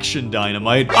 Reaction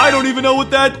dynamite. I don't even know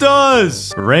what that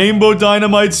does. Rainbow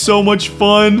dynamite's so much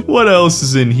fun. What else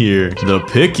is in here? The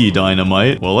picky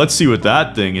dynamite. Well, let's see what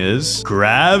that thing is.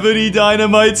 Gravity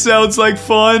dynamite sounds like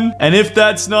fun. And if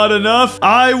that's not enough,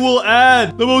 I will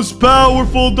add the most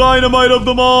powerful dynamite of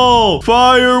them all.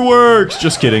 Fireworks.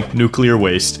 Just kidding. Nuclear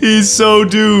waste. He's so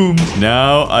doomed.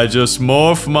 Now I just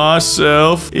morph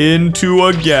myself into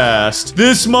a ghast.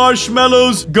 This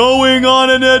marshmallow's going on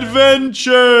an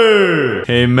adventure.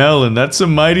 Hey, Melon, that's a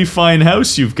mighty fine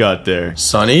house you've got there.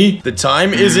 Sonny, the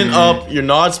time isn't up. You're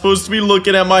not supposed to be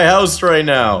looking at my house right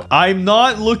now. I'm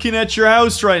not looking at your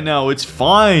house right now. It's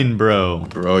fine, bro.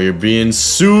 Bro, you're being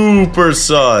super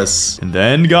sus. And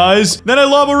then, guys, then I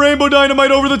lob a rainbow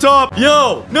dynamite over the top.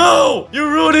 Yo, no!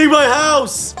 You're ruining my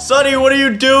house! Sonny, what are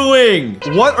you doing?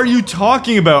 What are you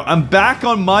talking about? I'm back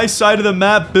on my side of the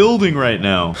map building right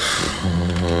now.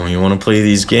 You want to play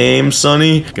these games,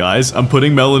 Sonny? Guys, I'm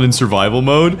putting Melon in survival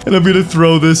mode, and I'm gonna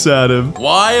throw this at him.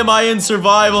 Why am I in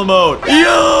survival mode?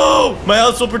 Yo! My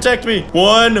house will protect me.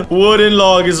 One wooden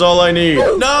log is all I need.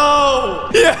 No!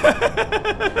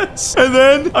 Yes! And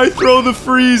then I throw the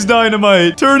freeze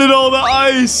dynamite. Turn it all to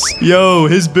ice. Yo,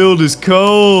 his build is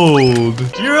cold.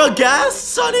 You're a ghast,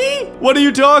 Sonny? What are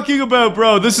you talking about,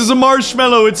 bro? This is a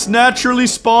marshmallow. It's naturally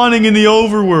spawning in the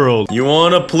overworld. You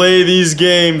want to play these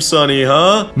games, Sonny,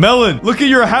 huh? Melon, look at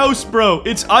your house, bro.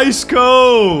 It's ice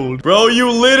cold. Bro, you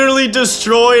literally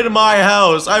destroyed my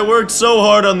house. I worked so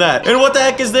hard on that. And what the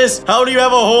heck is this? How do you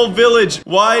have a whole village?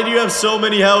 Why do you have so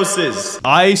many houses?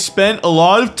 I spent a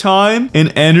lot of time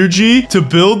and energy to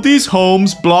build these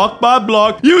homes block by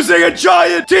block using a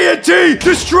giant TNT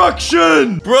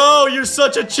destruction. Bro, you're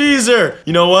such a cheeser.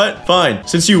 You know what? Fine.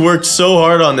 Since you worked so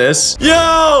hard on this.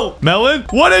 Yo! Melon,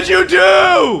 what did you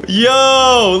do?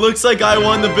 Yo! Looks like I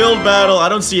won the build battle. I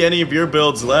don't see any of your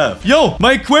builds left. Yo,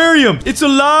 my aquarium. It's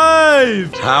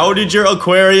alive. How did your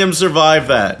aquarium survive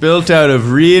that? Built out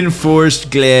of reinforced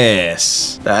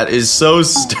glass. That is so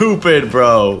stupid,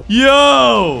 bro.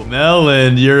 Yo!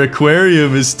 Melon, your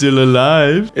aquarium is still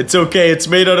alive. It's okay. It's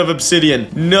made out of obsidian.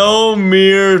 No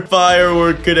mere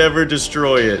firework could ever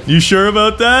destroy it. You sure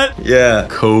about that? Yeah.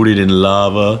 Coated in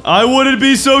lava. I wouldn't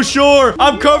be so sure.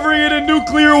 I'm covering it in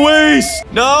nuclear waste.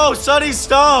 No, Sonny,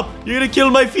 stop. You're gonna kill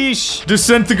my fish.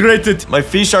 Disintegrated. My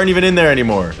fish aren't even in there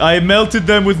anymore. I melted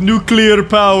them with nuclear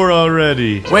power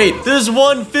already. Wait, there's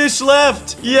one fish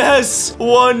left. Yes,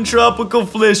 one tropical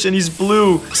fish, and he's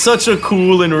blue. Such a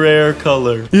cool and rare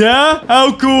color. Yeah?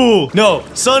 How cool. No,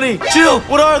 Sonny, chill.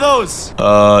 What are those?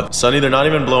 Sonny, they're not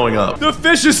even blowing up. The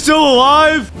fish is still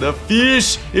alive? The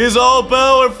fish is all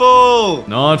powerful.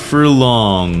 Not for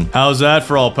long. How's that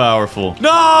for all powerful?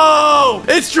 No!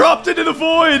 It's dropped into the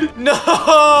void.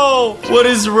 No! What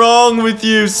is wrong with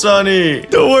you, Sonny?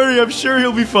 Don't worry, I'm sure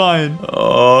he'll be fine.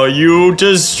 Oh, you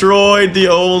destroyed the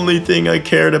only thing I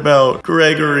cared about,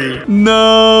 Gregory.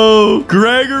 No!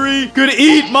 Gregory could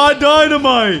eat my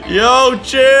dynamite! Yo,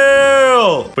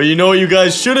 chill! But you know what you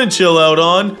guys shouldn't chill out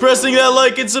on? Pressing that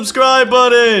like and subscribe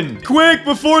button! Quick,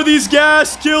 before these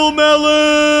gas kill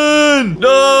Melon!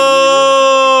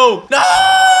 No! No!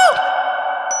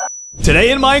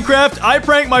 Today in Minecraft, I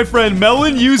prank my friend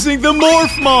Melon using the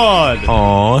Morph mod.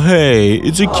 Aw, hey,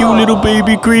 it's a cute little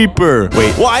baby creeper.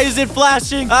 Wait, why is it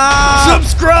flashing? Ah!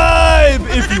 Subscribe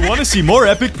if you want to see more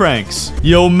epic pranks.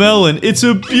 Yo, Melon, it's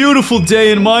a beautiful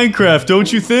day in Minecraft,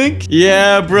 don't you think?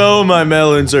 Yeah, bro, my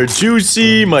melons are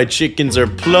juicy, my chickens are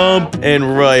plump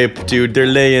and ripe, dude. They're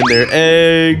laying their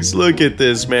eggs. Look at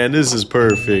this, man. This is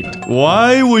perfect.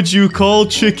 Why would you call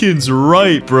chickens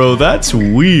ripe, bro? That's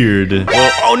weird.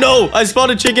 Well, oh no! I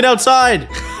spawned a chicken outside.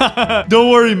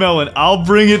 Don't worry, Melon. I'll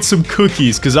bring it some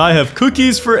cookies, because I have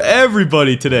cookies for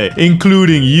everybody today,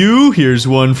 including you. Here's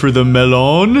one for the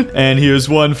melon, and here's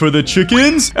one for the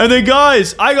chickens. And then,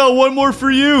 guys, I got one more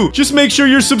for you. Just make sure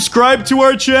you're subscribed to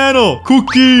our channel.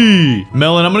 Cookie.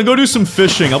 Melon, I'm gonna go do some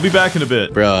fishing. I'll be back in a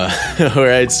bit. Bruh.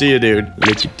 Alright, see you, dude.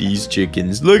 Look at these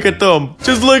chickens. Look at them.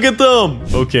 Just look at them.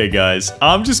 Okay, guys.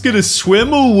 I'm just gonna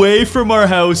swim away from our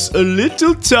house a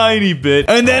little tiny bit,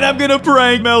 and then I'm gonna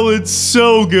prank Melon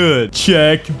so good.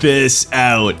 Check this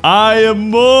out. I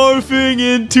am morphing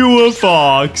into a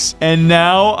fox, and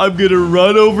now I'm gonna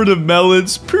run over to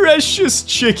Melon's precious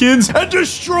chickens and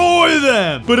destroy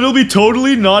them. But it'll be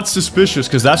totally not suspicious,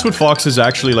 because that's what foxes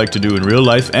actually like to do in real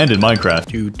life and in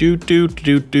Minecraft.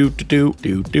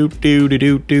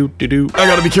 I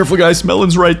gotta be careful, guys.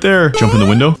 Melon's right there. Jump in the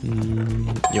window.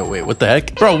 Yo, wait, what the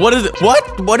heck? Bro, what is it?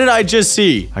 What did I just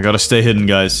see? I gotta stay hidden,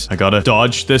 guys. I gotta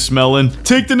dodge this Melon.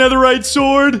 Take the netherite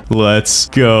sword. Let's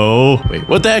go. Wait,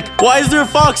 what the heck? Why is there a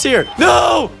fox here?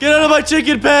 No! Get out of my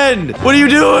chicken pen! What are you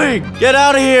doing? Get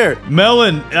out of here!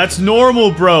 Melon, that's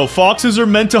normal, bro. Foxes are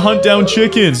meant to hunt down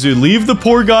chickens, dude. Leave the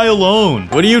poor guy alone.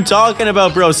 What are you talking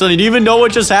about, bro? Sonny, do you even know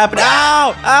what just happened?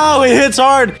 Ow! Ow, it hits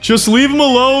hard! Just leave him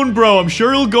alone, bro. I'm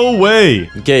sure he'll go away.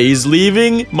 Okay, he's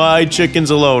leaving my chickens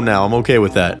alone now. I'm okay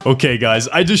with that. Okay, guys.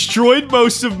 I destroyed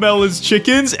most of Melon's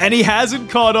chickens, and he hasn't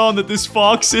caught on that this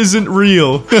fox isn't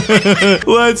real.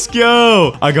 Let's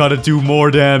go. I gotta do more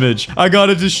damage. I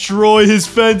gotta destroy his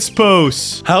fence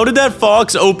posts. How did that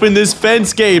fox open this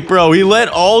fence gate, bro? He let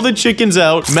all the chickens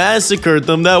out, massacred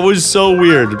them. That was so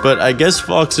weird. But I guess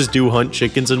foxes do hunt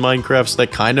chickens in Minecraft, so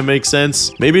that kind of makes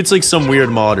sense. Maybe it's like some weird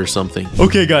mod or something.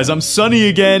 Okay, guys, I'm Sunny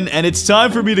again, and it's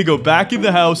time for me to go back in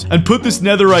the house and put this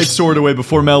netherite sword away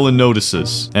before Melon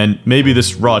notices. And maybe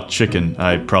this raw chicken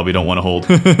I probably don't want to hold.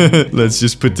 Let's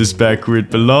just put this back where it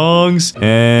belongs.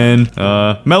 And,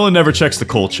 Melon never checks the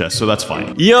coal chest, so that's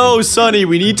fine. Yo, Sonny,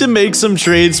 we need to make some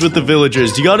trades with the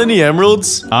villagers. Do you got any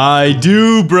emeralds? I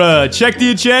do, bruh. Check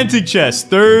the enchanting chest.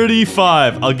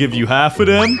 35. I'll give you half of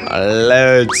them.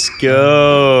 Let's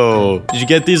go. Did you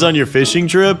get these on your fishing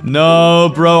trip?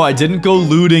 No, bro. I didn't go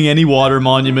looting any water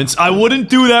monuments. I wouldn't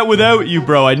do that without you,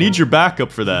 bro. I need your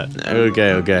backup for that.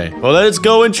 Okay, okay. Well, let's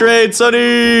go and trade,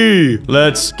 Sonny.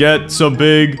 Let's get some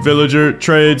big villager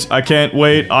trades. I can't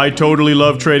wait. I totally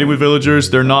love trading with villagers.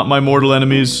 They're not my mortal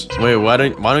enemies. Wait, why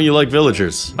don't you like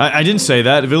villagers? I didn't say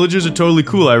that. Villagers are totally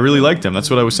cool. I really like them. That's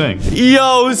what I was saying.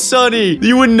 Yo, Sonny,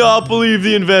 you would not believe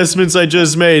the investments I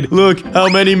just made. Look how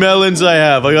many melons I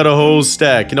have. I got a whole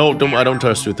stack. No, I don't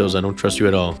trust you with those. I don't trust you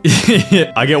at all.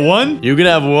 I get one? You can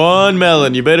have one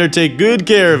melon. You better take good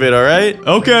care of it, all right?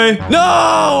 Okay.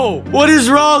 No! What is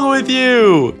wrong with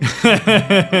you?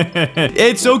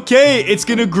 It's okay. It's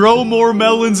gonna grow more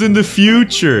melons in the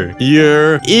future.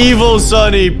 You're evil,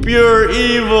 Sonny. Pure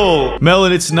evil.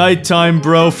 Melon, it's nighttime,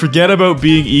 bro. Forget about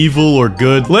being evil or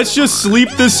good. Let's just sleep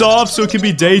this off so it can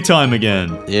be daytime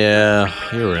again. Yeah,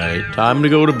 you're right. Time to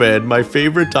go to bed. My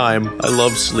favorite time. I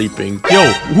love sleeping.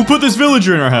 Yo, who put this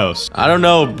villager in our house? I don't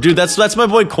know. Dude, that's my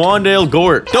boy Quandale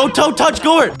Gort. Don't touch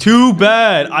Gort. Too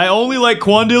bad. I only like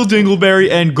Quandale Dingleberry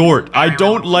and Gort. I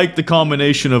don't like the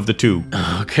combination of the two.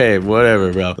 Okay,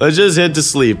 whatever, bro. Let's just head to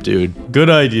sleep, dude. Good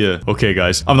idea. Okay,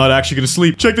 guys. I'm not actually gonna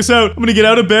sleep. Check this out. I'm gonna get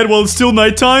out of bed while it's still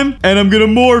nighttime, and I'm gonna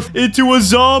morph into a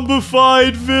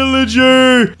zombified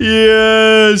villager.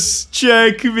 Yes.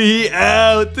 Check me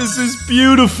out. This is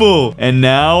beautiful. And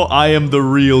now I am the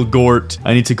real Gort.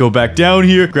 I need to go back down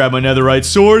here, grab my netherite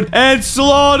sword, and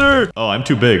slaughter. Oh, I'm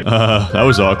too big. That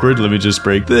was awkward. Let me just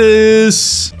break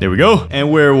this. There we go.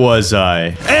 And where was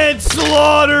I? And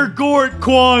slaughter Gort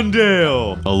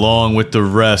Quandale, along with the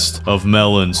rest of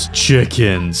Melon's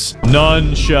chickens.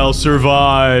 None shall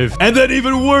survive. And then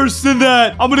even worse than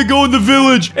that, I'm gonna go in the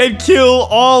village and kill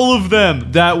all of them.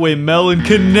 That way Melon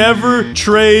can never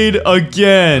trade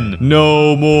again.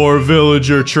 No more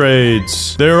villager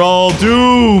trades. They're all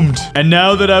doomed. And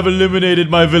now that I've eliminated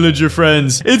my villager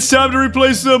friends, it's time to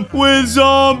replace them with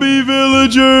zombie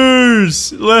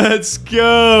villagers. Let's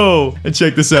go. And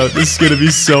check this out. This is gonna be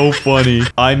so funny.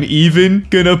 I'm even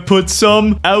gonna put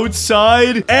some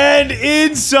outside and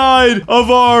inside of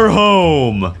our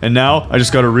home. And now I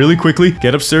just gotta really quickly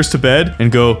get upstairs to bed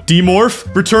and go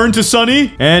demorph, return to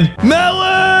Sunny, and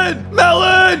Melon!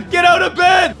 Melon! Get out of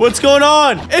bed! What's going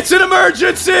on? It's an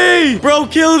emergency! Bro,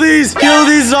 kill these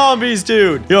zombies,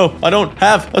 dude. Yo, I don't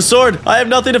have a sword. I have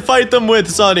nothing to fight them with,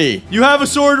 Sonny. You have a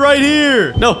sword right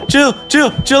here. No, chill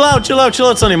out,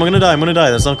 Sonny. I'm gonna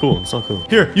die. That's not cool.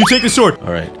 Here, you take the sword.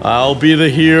 All right. I'll be the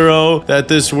hero that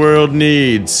this world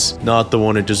needs, not the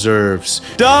one it deserves.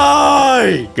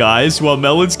 Die! Guys, while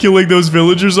Melon's killing those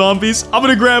villager zombies, I'm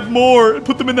gonna grab more and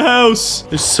put them in the house.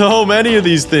 There's so many of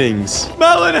these things.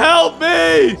 Melon, help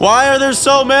me! Why are there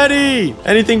so many?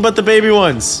 Anything but the baby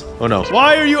ones. Oh no.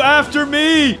 Why are you after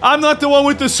me? I'm not the one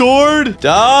with the sword.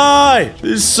 Die!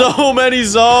 There's so many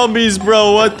zombies,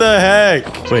 bro. What the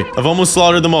heck? Wait, I've almost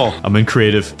slaughtered them all. I'm in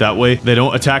creative. That way, they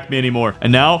don't attack me anymore.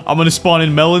 And now, I'm gonna spawn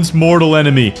in Melon's mortal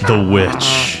enemy, the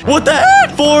witch. What the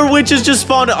heck? 4 witches just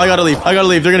spawned. I gotta leave.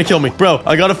 They're gonna kill me. Bro,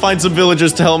 I gotta find some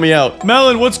villagers to help me out.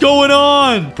 Melon, what's going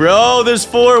on? Bro, there's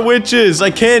 4 witches.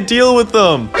 I can't deal with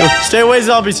them. Stay away,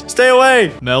 zombies. Stay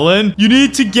away. Melon, you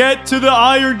need to get to the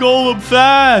iron golem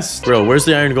fast. Bro, where's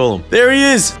the iron golem? There he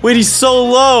is. Wait, he's so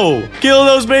low. Kill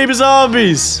those baby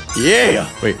zombies. Yeah.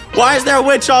 Wait, why is there a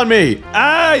witch on me?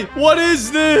 Hey, what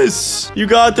is this? You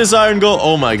got this iron golem.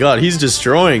 Oh my god, he's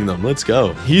destroying them. Let's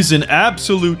go. He's an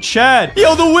absolute Chad.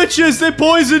 Yo, the witches, they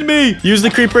poisoned me. Use the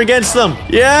creeper against them.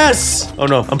 Yes. Oh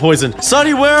no, I'm poisoned.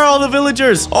 Sonny, where are all the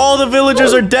villagers? All the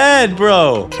villagers are dead,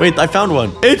 bro. Wait, I found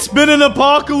one. It's been an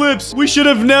apocalypse. We should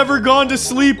have never gone to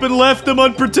sleep and left them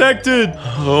unprotected.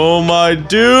 Oh my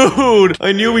dude.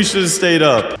 I knew we should have stayed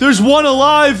up. There's one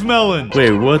alive, Melon.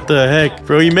 Wait, what the heck?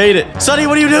 Bro, you made it. Sonny,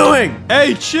 what are you doing?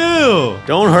 Hey, chill.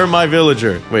 Don't hurt my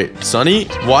villager. Wait, Sonny,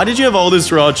 why did you have all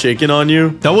this raw chicken on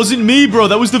you? That wasn't me, bro.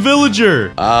 That was the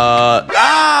villager.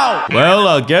 Ow! Well,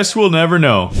 I guess we'll never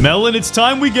know. Melon, it's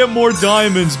time we get more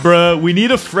diamonds, bruh. We need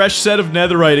a fresh set of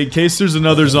netherite in case there's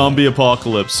another zombie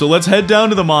apocalypse. So let's head down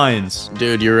to the mines.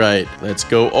 Dude, you're right. Let's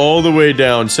go all the way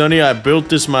down. Sonny, I built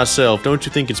this myself. Don't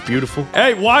you think it's beautiful?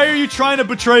 Hey, why are you trying to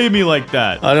betray me like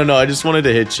that? I don't know. I just wanted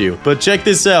to hit you. But check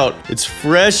this out. It's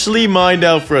freshly mined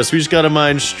out for us. We just gotta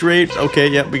mine straight. Okay,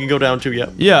 yeah, we can go down too, yeah.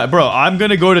 Yeah, bro, I'm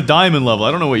gonna go to diamond level.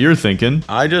 I don't know what you're thinking.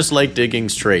 I just like digging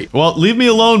straight. Well, leave me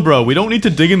alone, bro. We don't need to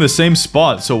dig in the same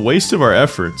spot. It's a waste of our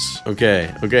efforts.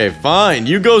 Okay, fine.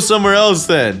 You go somewhere else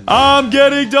then. I'm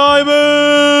getting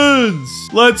diamonds!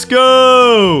 Let's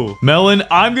go! Melon,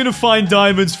 I'm gonna find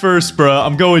diamonds first, bro.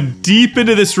 I'm going deep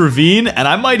into this ravine, and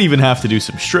I might even have to do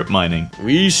some strip mining.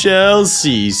 We shall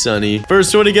see, Sonny.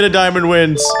 First one to get a diamond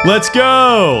wins. Let's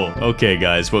go. Okay,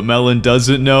 guys, what Melon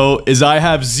doesn't know is I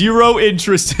have zero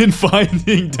interest in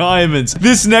finding diamonds.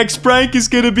 This next prank is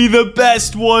gonna be the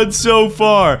best one so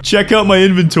far. Check out my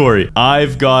inventory.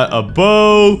 I've got a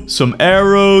bow, some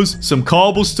arrows, some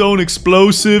cobblestone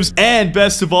explosives, and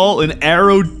best of all, an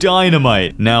arrow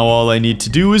dynamite. Now all I need to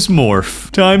do is morph.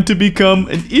 Time to become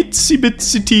an itsy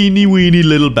bitsy teeny weeny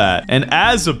little bat. And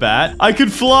as a bat, I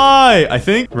could fly, I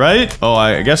think, right? Oh,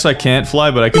 I guess I can't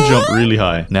fly, but I can jump really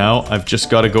high. Now I've just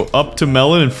got to go up to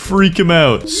Melon and freak him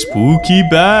out. Spooky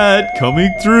bat coming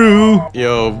through.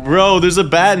 Yo, bro, there's a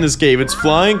bat in this cave. It's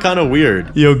flying kind of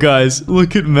weird. Yo, guys,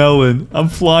 look at Melon. I'm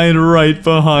flying right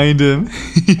behind him.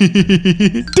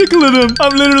 Tickling him.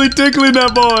 I'm literally tickling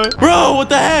that boy. Bro, what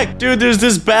the heck? Dude, there's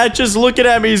this bat just looking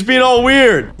at me. He's being all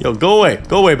weird. Yo, go away.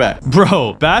 Go away, bat.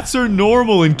 Bro, bats are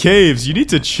normal in caves. You need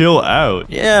to chill out.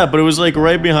 Yeah, but it was like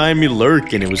right behind me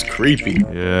lurking. It was creepy.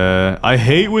 Yeah, I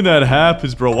hate when that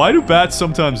happens, bro. Why do bats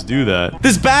sometimes do that?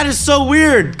 This bat is so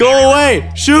weird. Go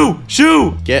away. Shoo,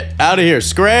 shoo. Get out of here.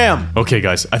 Scram. Okay,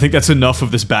 guys, I think that's enough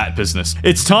of this bat business.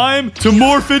 It's time to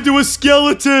morph into a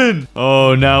skeleton.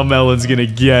 Oh, now Melon's gonna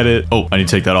get it. Oh, I need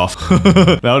to take that off.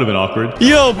 That would have been awkward.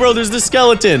 Yo, bro, there's this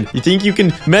skeleton. You think you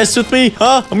can mess with me?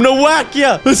 Huh? I'm gonna whack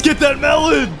ya. Let's get that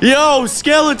melon. Yo,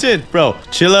 skeleton. Bro,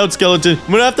 chill out, skeleton.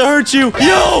 I'm gonna have to hurt you.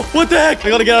 Yo, what the heck? I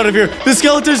gotta get out of here. This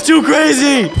skeleton's too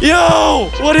crazy. Yo,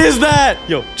 what is that?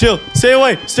 Yo, chill. Stay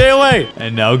away. Stay away.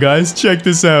 And now, guys, check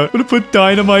this out. I'm gonna put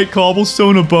dynamite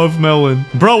cobblestone above Melon.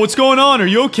 Bro, what's going on? Are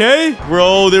you okay?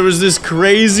 Bro, there was this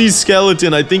crazy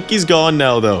skeleton. I think he's gone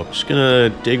now, though. Just gonna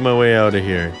dig my way out of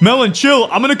here. Melon, chill.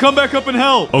 I'm gonna come back up and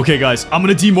help. Okay, guys, I'm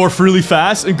gonna demorph really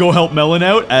fast and go help Melon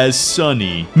out as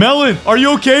Sunny. Melon, are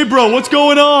you okay, bro? What's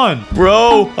going on?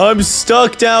 Bro, I'm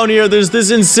stuck down here. There's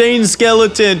this insane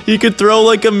skeleton. He could throw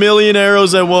like 1,000,000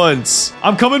 arrows at once.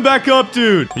 I'm coming back up,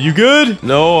 dude. Are you good?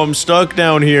 No, I'm stuck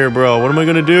down here, bro. What am I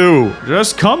gonna do?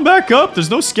 Just come back up. There's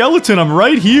no skeleton. I'm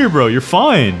right here, bro. You're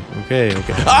fine. Okay,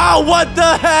 okay. Oh, what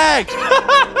the heck?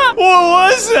 What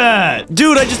was that?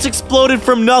 Dude, I just exploded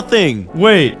from nothing.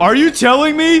 Wait, are you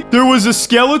telling me there was a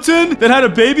skeleton that had a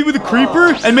baby with a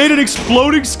creeper and made an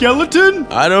exploding skeleton?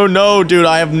 I don't know, dude.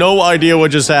 I have no idea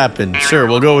what just happened. Sure,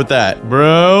 we'll go with that.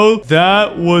 Bro,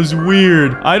 that was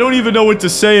weird. I don't even know what to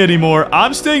say anymore.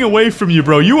 I'm staying away from you,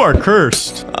 bro. You are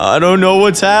cursed. I don't know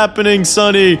what's happening,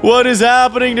 Sonny. What is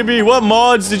happening to me? What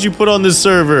mods did you put on this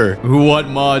server? What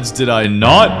mods did I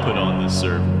not put on this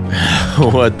server?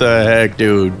 What the heck,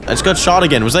 dude? I just got shot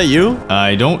again. Was that you?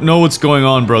 I don't know what's going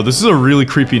on, bro. This is a really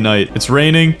creepy night. It's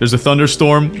raining. There's a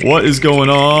thunderstorm. What is going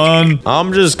on?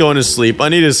 I'm just going to sleep. I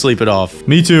need to sleep it off.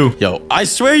 Me too. Yo, I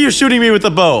swear you're shooting me with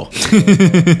a bow.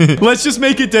 Let's just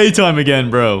make it daytime again,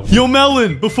 bro. Yo,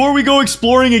 Melon, before we go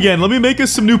exploring again, let me make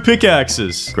us some new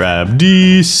pickaxes. Grab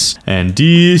these and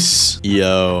these.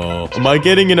 Yo, am I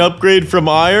getting an upgrade from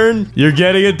iron? You're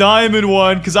getting a diamond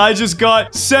one because I just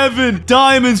got 7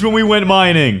 diamonds when we went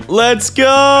mining. Let's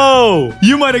go.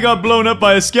 You might have got blown up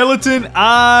by a skeleton.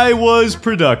 I was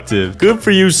productive. Good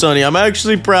for you, Sonny. I'm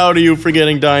actually proud of you for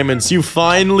getting diamonds. You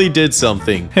finally did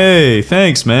something. Hey,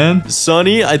 thanks, man.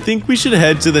 Sonny, I think we should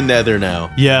head to the nether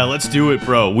now. Yeah, let's do it,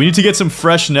 bro. We need to get some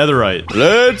fresh netherite.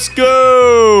 Let's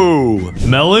go.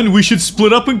 Melon, we should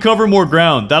split up and cover more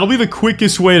ground. That'll be the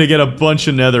quickest way to get a bunch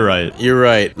of netherite. You're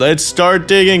right. Let's start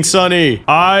digging, Sonny.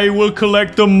 I will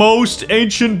collect the most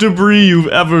ancient debris you've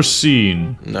ever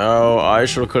seen. No, I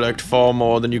shall collect far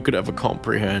more than you could ever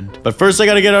comprehend. But first, I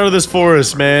gotta get out of this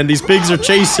forest, man. These pigs are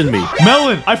chasing me.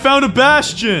 Melon, I found a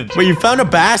bastion. Wait, you found a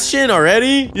bastion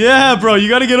already? Yeah, bro, you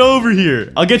gotta get over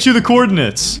here. I'll get you the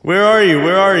coordinates. Where are you?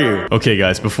 Where are you? Okay,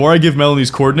 guys, before I give Melon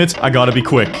these coordinates, I gotta be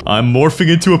quick. I'm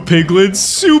morphing into a piglet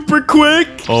super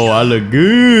quick. Oh, I look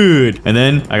good. And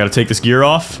then I gotta take this gear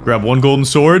off, grab 1 golden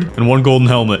sword and 1 golden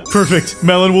helmet. Perfect.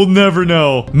 Melon will never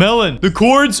know. Melon, the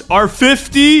chords are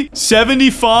 50,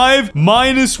 75,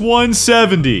 minus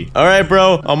 170. All right,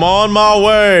 bro. I'm on my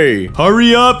way.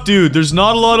 Hurry up, dude. There's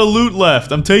not a lot of loot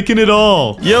left. I'm taking it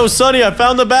all. Yo, Sonny, I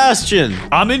found the bastion.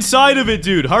 I'm inside of it,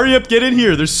 dude. Hurry up, get in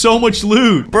here. There's so much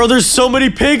loot. Bro, there's so many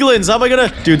piglins. How am I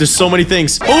gonna... Dude, there's so many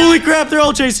things. Holy crap, they're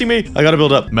all chasing me. I gotta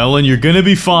build up. Melon, you're gonna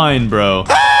be fine, bro.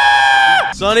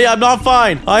 Sonny, I'm not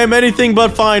fine. I am anything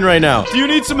but fine right now. Do you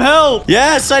need some help?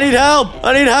 Yes, I need help.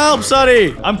 I need help,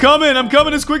 Sonny. I'm coming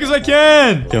as quick as I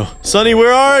can. Yo, Sonny,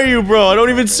 where are you, bro? I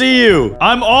don't even see you.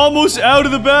 I'm almost out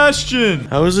of the bastion.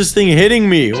 How is this thing hitting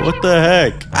me? What the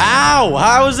heck? Ow!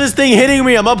 How is this thing hitting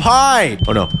me? I'm up high.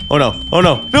 Oh no. Oh no. Oh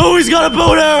no. No, he's got a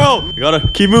bow and arrow. We gotta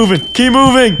keep moving. Keep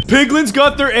moving. Piglins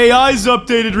got their AIs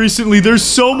updated recently. They're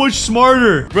so much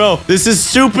smarter. Bro, this is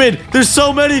stupid. There's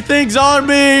so many things on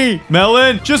me.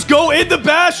 Melon, just go in the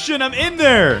bastion. I'm in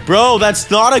there. Bro, that's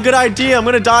not a good idea. I'm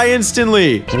gonna die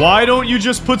instantly. Why don't you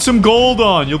just put some gold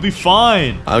on? You'll be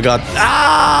fine. I got...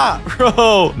 Ah!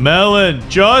 Bro. Melon,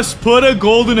 just put a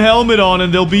golden helmet on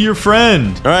and they'll be your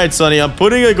friend. All right, Sonny, I'm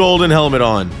putting a golden helmet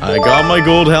on. I got my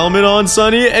gold helmet on,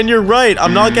 Sonny, and you're right.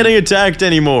 I'm not getting attacked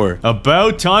anymore.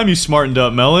 About time you smartened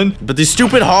up, Melon. But these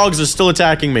stupid hogs are still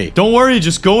attacking me. Don't worry,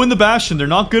 just go in the bastion. They're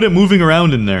not good at moving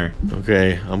around in there.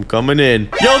 Okay, I'm coming in.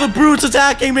 Yo, the brute's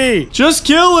attacking me. Just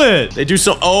kill it. They do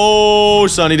so... Oh,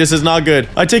 Sonny, this is not good.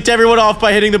 I ticked everyone off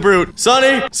by hitting the brute.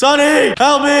 Sonny! Sonny!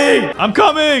 Help me! I'm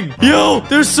coming. Yo,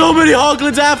 there's so many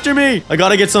hoglins after me. I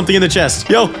gotta get something in the chest.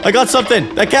 Yo, I got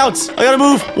something. That counts. I gotta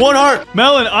move. 1 heart.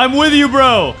 Melon, I'm with you,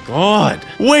 bro. God.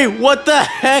 Wait, what the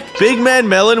heck? Big Man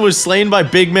Melon was slain by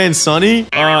Big Man Sonny?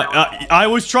 I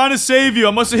was trying to save you.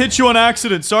 I must have hit you on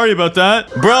accident. Sorry about that.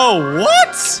 Bro,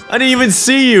 what? I didn't even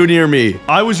see you near me.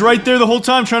 I was right there the whole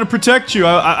time trying to protect you.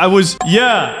 I was...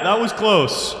 Yeah, that was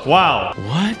close. Wow.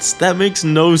 What? That makes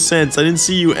no sense. I didn't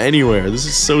see you anywhere. This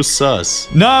is so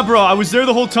sus. Nah, bro. I was there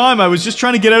the whole time. I was just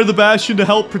trying to get out of the bastion to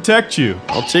help protect you.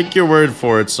 I'll take your word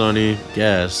for it, Sonny.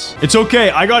 Guess. It's okay.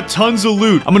 I got tons of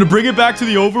loot. I'm gonna bring it back to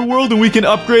the overworld and we can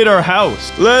upgrade our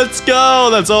house. Let's go.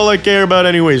 That's all I care about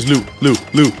anyways. Loot, loot,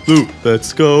 loot, loot.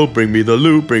 Let's go. Bring me the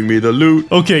loot. Bring me the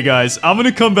loot. Okay, guys. I'm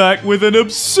gonna come back with an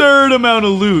absurd amount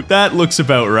of loot. That looks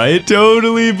about right.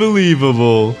 Totally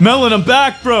believable. Melon, I'm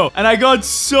back, bro. And I got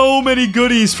so many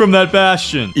goodies from that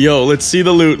bastion. Yo, let's see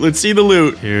the loot. Let's see the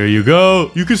loot. Here you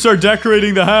go. You can start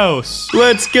decorating the house.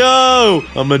 Let's go.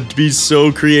 I'm gonna be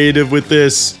so creative with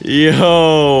this.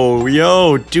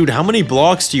 Yo, dude, how many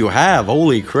blocks do you have?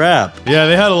 Holy crap. Yeah,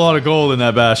 they had a lot of gold in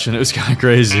that bastion. It was kind of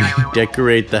crazy.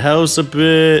 Decorate the house a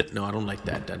bit. No, I don't like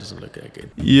that. That doesn't look that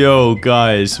good. Yo,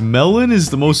 guys, Melon is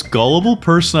the most gullible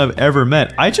person I've ever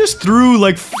met. I just threw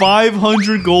like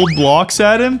 500 gold blocks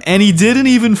at him, and he didn't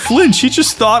even flinch. He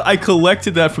just thought I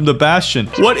collected that from the bastion.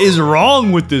 What is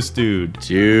wrong with this dude?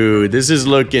 Dude, this is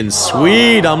looking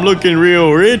sweet. I'm looking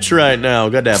real rich right now.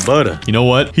 Got that butter. You know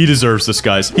what? He deserves this,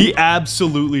 guys. He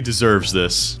absolutely deserves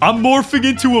this. I'm morphing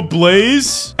into a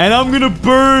blaze, and I'm gonna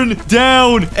burn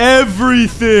down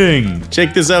everything.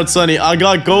 Check this out, Sonny. I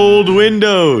got gold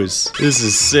windows. This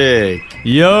is sick.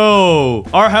 Yo,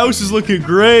 our house is looking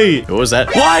great. What was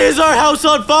that? Why is our house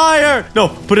on fire? No,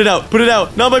 put it out. Put it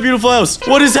out. Not my beautiful house.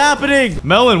 What is happening?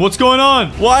 Melon, what's going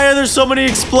on? Why are there so many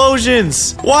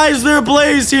explosions? Why is there a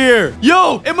blaze here?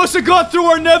 Yo, it must have got through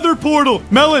our nether portal.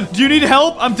 Melon, do you need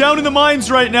help? I'm down in the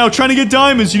mines right now trying to get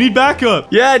diamonds. You need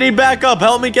backup. Yeah, I need backup.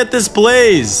 Help me get this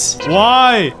blaze.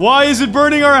 Why? Why is it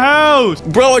burning our house?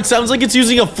 Bro, it sounds like it's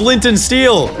using a flint and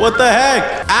steel. What the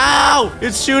heck? Ow!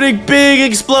 It's shooting big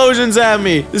explosions at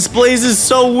me. This blaze is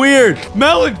so weird.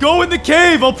 Melon, go in the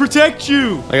cave. I'll protect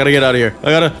you. I gotta get out of here.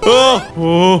 I gotta...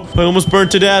 Oh, I almost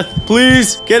burnt to death.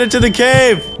 Please, get into the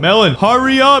cave. Melon,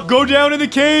 hurry up. Go down in the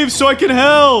cave so I can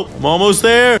help. I'm almost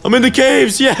there. I'm in the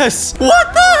caves. Yes.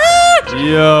 What the heck?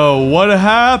 Yo, what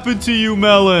happened to you,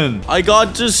 Melon? I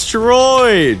got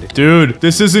destroyed. Dude,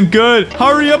 this isn't good.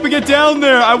 Hurry up and get down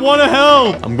there. I want to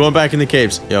help. I'm going back in the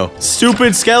caves. Yo,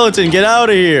 stupid skeleton, get out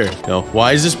of here. Yo,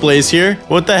 why is this blaze here?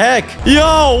 What the heck?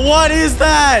 Yo, what is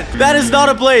that? That is not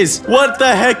a blaze. What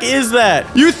the heck is that?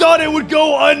 You thought it would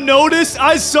go unnoticed?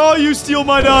 I saw you steal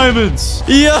my diamonds.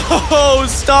 Yo,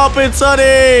 stop it,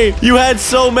 Sonny. You had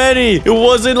so many. It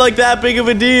wasn't like that big of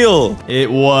a deal. It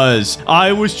was.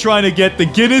 I was trying to get the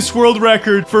Guinness World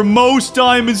Record for most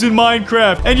diamonds in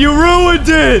Minecraft, and you ruined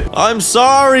it. I'm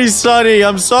sorry, Sonny.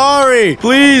 I'm sorry.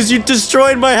 Please, you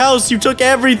destroyed my house. You took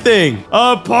everything.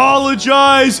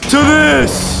 Apologize to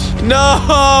this.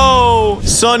 No!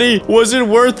 Sonny, was it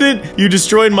worth it? You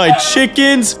destroyed my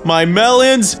chickens, my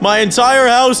melons, my entire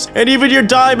house, and even your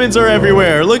diamonds are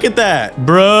everywhere. Look at that.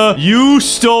 Bruh, you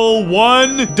stole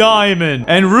 1 diamond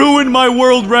and ruined my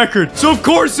world record. So of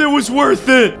course it was worth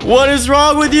it. What is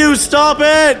wrong with you? Stop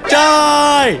it!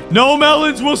 Die! No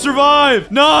melons will survive.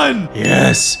 None.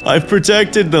 Yes, I've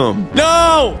protected them.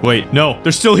 No! Wait, no,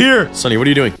 they're still here. Sonny, what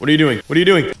are you doing? What are you doing? What are you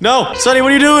doing? No! Sonny,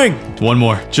 what are you doing? One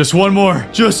more. Just one more.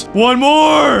 Just One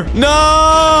more.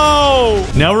 No!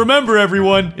 Now remember,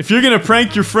 everyone, if you're gonna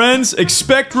prank your friends,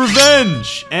 expect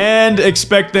revenge. And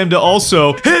expect them to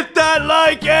also hit that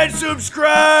like and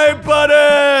subscribe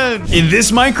button. In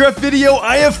this Minecraft video,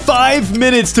 I have 5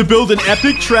 minutes to build an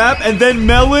epic trap, and then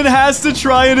Melon has to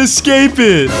try and escape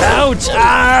it. Ouch!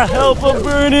 Ah! Help, I'm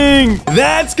burning!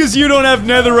 That's because you don't have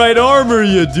netherite armor,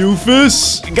 you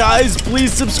doofus. Guys,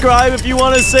 please subscribe if you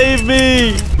want to save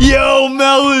me! Yo,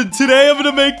 Melon, today I'm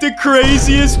gonna make the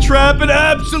craziest trap and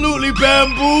absolutely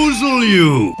bamboozle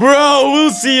you. Bro,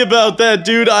 we'll see about that,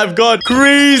 dude. I've got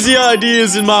crazy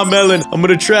ideas in my melon. I'm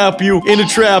gonna trap you in a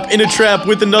trap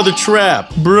with another trap.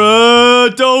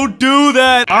 Bruh, don't do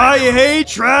that. I hate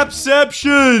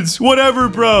trapceptions. Whatever,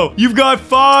 bro. You've got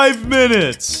 5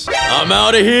 minutes. I'm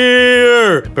out of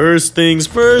here. First things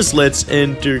first, let's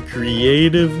enter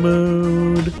creative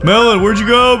mode. Melon, where'd you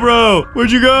go, bro?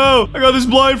 Where'd you go? I got this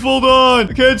blindfold on.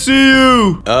 I can't see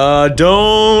you.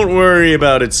 Don't worry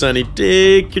about it, Sonny.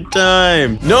 Take your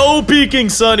time. No peeking,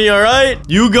 Sonny, all right?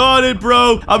 You got it,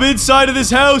 bro. I'm inside of this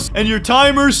house, and your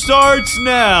timer starts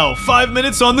now. 5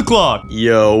 minutes on the clock.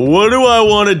 Yo, what do I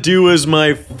want to do as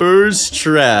my first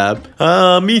trap?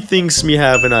 Me thinks me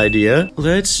have an idea.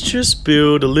 Let's just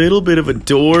build a little bit of a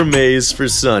door maze for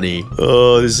Sonny.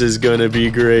 Oh, this is gonna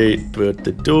be great. Put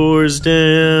the doors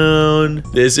down.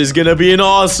 This is gonna be an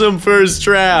awesome first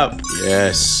trap.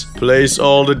 Yes. Place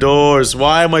all the doors.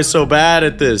 Why am I so bad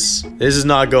at this? This is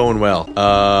not going well.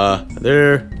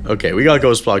 There. Okay, we got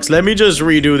ghost blocks. Let me just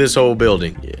redo this whole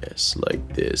building. Yes,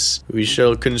 like this. We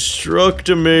shall construct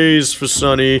a maze for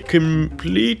Sonny,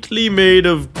 completely made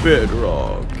of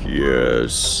bedrock.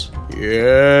 Yes.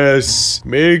 Yes.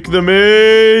 Make the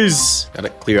maze. Gotta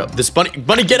clear up this bunny.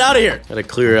 Bunny, get out of here. Gotta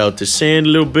clear out the sand a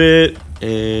little bit.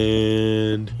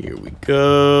 And here we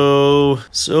go.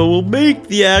 So we'll make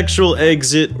the actual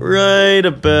exit right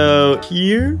about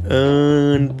here.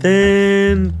 And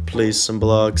then place some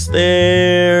blocks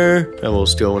there. And we'll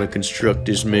still want to construct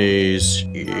this maze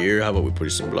here. How about we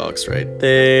put some blocks right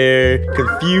there?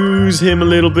 Confuse him a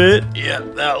little bit. Yeah,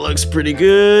 that looks pretty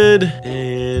good.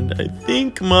 And I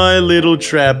think my little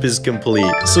trap is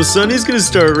complete. So Sonny's gonna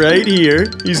start right here.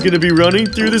 He's gonna be running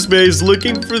through this maze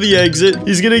looking for the exit.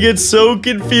 He's gonna get so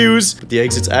confused, but the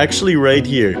exit's actually right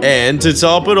here. And to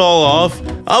top it all off,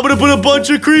 I'm gonna put a bunch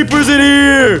of creepers in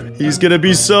here. He's gonna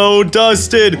be so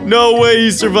dusted. No way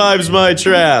he survives my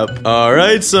trap. All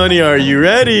right, Sonny, are you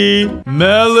ready?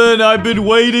 Melon, I've been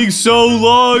waiting so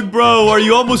long, bro. Are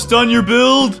you almost done your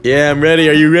build? Yeah, I'm ready.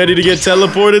 Are you ready to get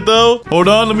teleported, though? Hold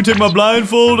on, let me take my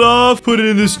blindfold off, put it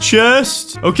in this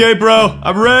chest. Okay, bro,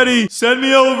 I'm ready. Send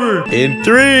me over. In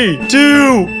 3,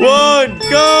 2, 1,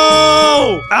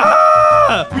 go! Ah!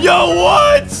 Yo,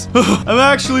 what? I'm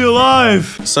actually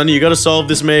alive. Sonny, you gotta solve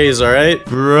this maze, all right?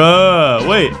 Bruh.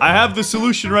 Wait, I have the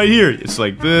solution right here. It's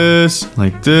like this,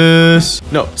 like this.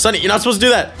 No, Sonny, you're not supposed to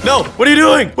do that. No, what are you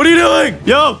doing? What are you doing?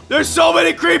 Yo, there's so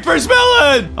many creepers,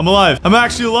 Melon. I'm alive. I'm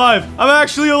actually alive. I'm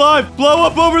actually alive. Blow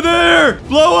up over there.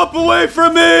 Blow up away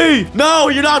from me. No,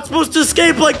 you're not supposed to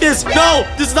escape like this. No,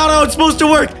 this is not how it's supposed to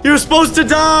work. You're supposed to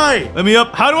die. Let me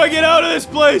up. How do I get out of this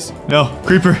place? No,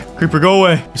 creeper, go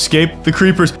away. Escape the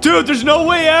creepers. Dude, there's no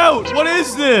way out. What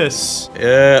is this?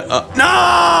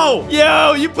 No!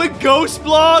 Yo, you put ghost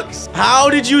blocks? How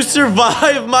did you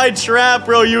survive my trap,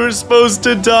 bro? You were supposed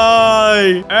to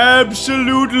die.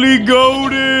 Absolutely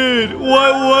goated.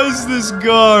 What was this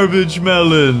garbage,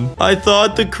 Melon? I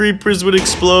thought the creepers would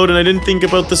explode, and I didn't think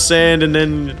about the sand, and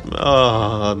then...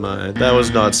 Oh, man. That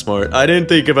was not smart. I didn't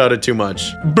think about it too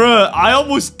much. Bruh, I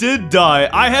almost did die.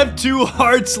 I have 2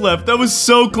 hearts left. That was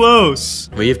so close.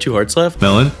 Wait, you have 2 hearts left?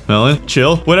 Melon,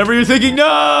 chill. Whatever you're thinking,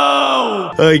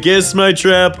 no! I guess my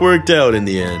trap worked out in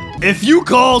the end. If you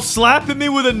call slapping me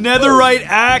with a netherite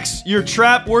axe your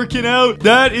trap working out,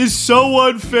 that is so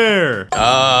unfair.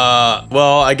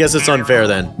 Well, I guess it's unfair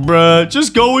then. Bruh,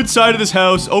 just go inside of this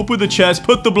house, open the chest,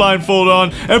 put the blindfold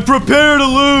on, and prepare to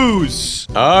lose.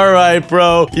 All right,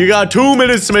 bro. You got 2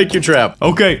 minutes to make your trap.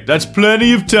 Okay, that's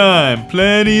plenty of time.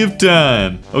 Plenty of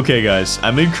time. Okay, guys,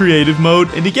 I'm in creative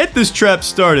mode, and to get this trap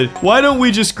started, why don't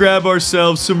we just grab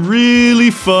ourselves some really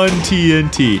fun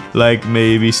TNT? Like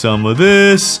maybe some of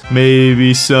this,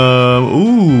 maybe some,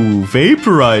 ooh,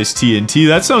 vaporized TNT.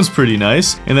 That sounds pretty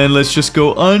nice. And then let's just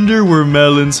go under where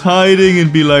Melon's hiding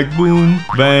and be like, boom,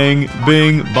 bang,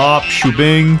 bing, bop,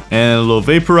 shoo-bing. And a little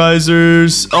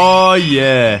vaporizers. Oh,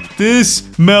 yeah.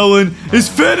 This Melon is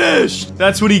finished.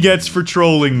 That's what he gets for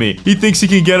trolling me. He thinks he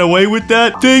can get away with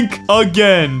that? Think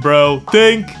again, bro.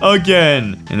 Think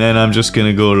again. And then I'm just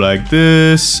gonna go like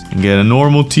this and get a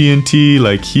normal TNT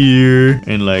like here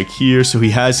and like here. So he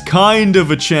has kind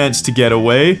of a chance to get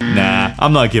away. Nah,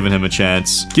 I'm not giving him a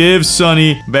chance. Give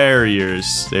Sunny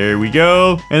barriers. There we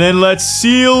go. And then let's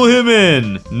seal him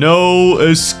in. No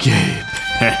escape.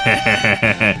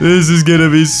 This is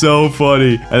gonna be so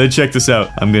funny. And then check this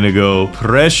out. I'm gonna go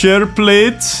pressure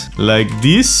plate like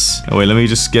this. Oh wait, let me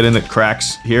just get in the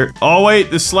cracks here. Oh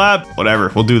wait, the slab.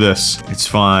 Whatever, we'll do this. It's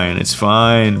fine, it's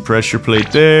fine. Pressure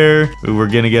plate there. We're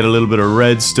gonna get a little bit of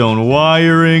redstone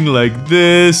wiring like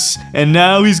this. And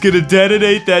now he's gonna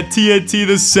detonate that TNT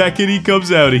the second he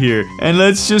comes out of here. And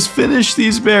let's just finish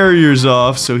these barriers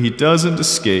off so he doesn't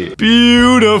escape.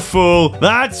 Beautiful.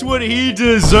 That's what he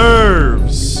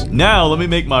deserves. Now, let me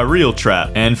make my real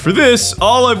trap. And for this,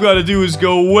 all I've got to do is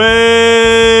go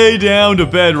way down to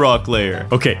bedrock layer.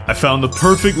 Okay, I found the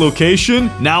perfect location.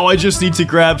 Now I just need to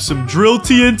grab some drill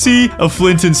TNT, a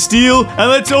flint and steel, and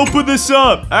let's open this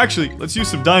up. Actually, let's use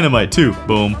some dynamite too.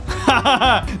 Boom.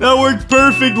 That worked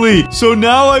perfectly. So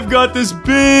now I've got this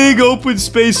big open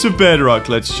space of bedrock.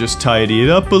 Let's just tidy it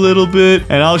up a little bit,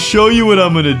 and I'll show you what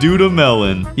I'm going to do to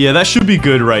Melon. Yeah, that should be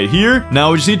good right here.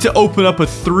 Now we just need to open up a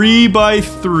 3x3.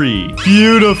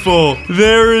 Beautiful.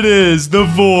 There it is, the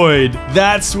void.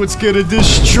 That's what's gonna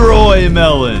destroy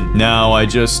Melon. Now I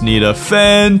just need a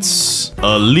fence,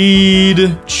 a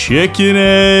lead, chicken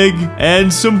egg,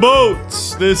 and some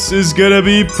boats. This is gonna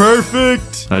be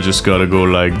perfect. I just gotta go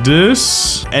like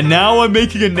this. And now I'm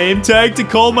making a name tag to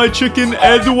call my chicken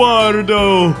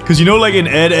Eduardo. Because you know, like in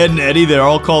Ed, Ed, and Eddie, they're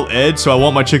all called Ed. So I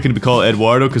want my chicken to be called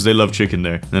Eduardo because they love chicken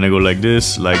there. And then I go like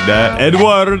this, like that.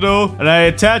 Eduardo. And I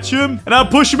attach him. And I'll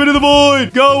push him into the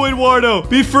void. Go, Eduardo.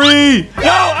 Be free. No,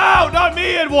 ow, not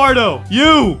me, Eduardo.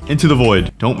 You. Into the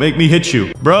void. Don't make me hit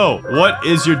you. Bro, what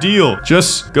is your deal?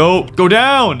 Just go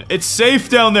down. It's safe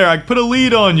down there. I put a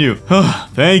lead on you.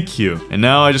 Thank you. And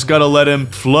now I just gotta let him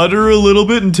flutter a little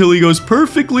bit until he goes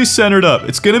perfectly centered up.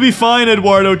 It's gonna be fine,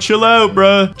 Eduardo. Chill out,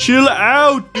 bruh. Chill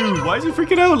out. Dude, why is he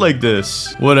freaking out like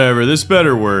this? Whatever, this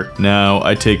better work. Now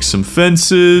I take some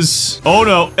fences. Oh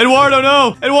no. Eduardo,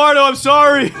 no. Eduardo, I'm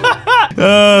sorry.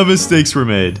 Mistakes were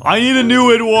made. I need a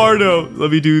new Eduardo.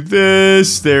 Let me do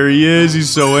this. There he is. He's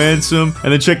so handsome.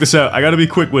 And then check this out. I gotta be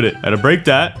quick with it. I gotta break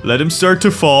that. Let him start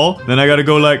to fall. Then I gotta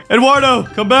go like, Eduardo,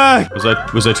 come back.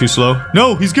 Was I too slow?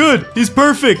 No, he's good. He's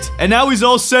perfect. And now he's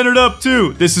all centered up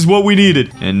too. This is what we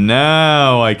needed. And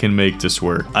now I can make this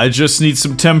work. I just need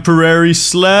some temporary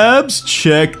slabs.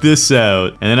 Check this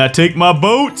out. And then I take my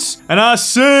boats and I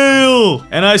sail.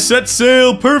 And I set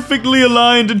sail perfectly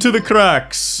aligned into the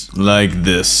cracks. Like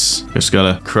this. Just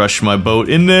gotta crush my boat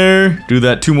in there. Do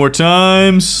that 2 more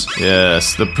times.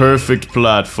 Yes, the perfect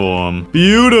platform.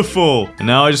 Beautiful. And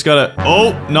now I just gotta,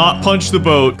 not punch the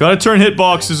boat. Gotta turn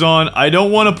hitboxes on. I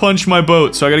don't want to punch my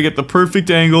boat, so I gotta get the perfect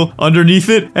angle underneath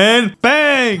it. And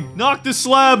bang! Knock the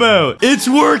slab out. It's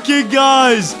working,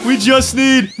 guys. We just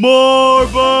need more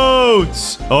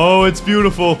boats. Oh, it's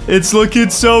beautiful. It's looking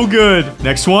so good.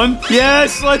 Next one.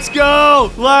 Yes, let's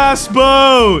go. Last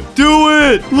boat. Do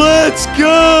it. Let's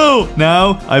go.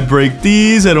 Now, I break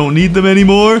these. I don't need them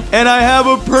anymore. And I have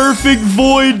a perfect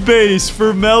void base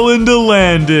for Melon to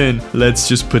land in. Let's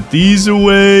just put these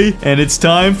away. And it's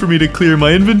time for me to clear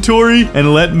my inventory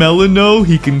and let Melon know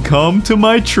he can come to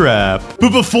my trap.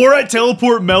 But before I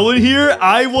teleport Melon here,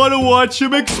 I want to watch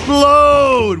him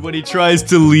explode when he tries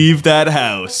to leave that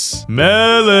house.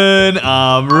 Melon,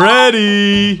 I'm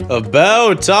ready.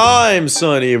 About time,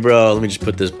 Sonny, bro. Let me just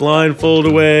put this blindfold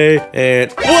away.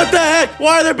 And what the heck?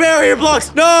 Why are there barrier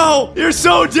blocks? No! You're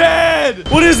so dead!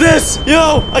 What is this?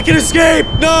 Yo, I can escape!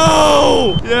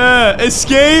 No! Yeah,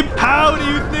 escape? How do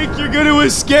you think you're gonna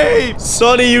escape?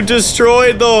 Sonny, you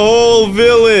destroyed the whole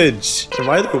village. And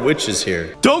why are there witches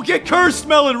here? Don't get cursed,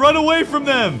 Melon. Run away from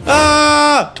them.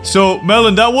 Ah! So,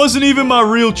 Melon, that wasn't even my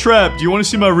real trap. Do you want to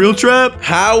see my real trap?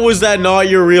 How was that not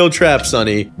your real trap,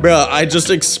 Sonny? Bruh, I just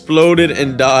exploded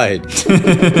and died.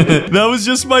 That was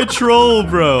just my troll,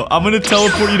 bro. I'm gonna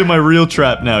teleport you to my real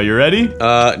trap now. You ready?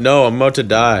 No, I'm about to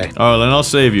die. Alright, then I'll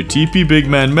save you. TP Big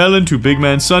Man Melon to Big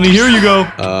Man Sunny. Here you go.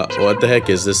 What the heck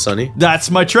is this, Sonny? That's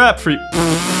my trap for you.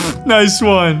 Nice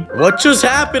one. What just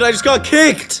happened? I just got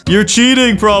kicked. You're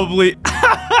cheating, probably.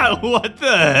 What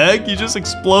the heck? You just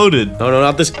exploded. No,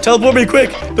 not this. Teleport me quick.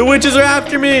 The witches are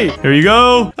after me. Here you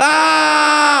go.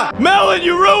 Ah! Melon,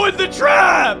 you ruined the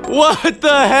trap! What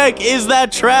the heck is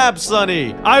that trap,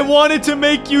 Sonny? I wanted to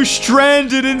make you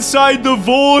stranded inside the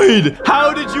void.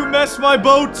 How did you mess my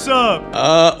boats up?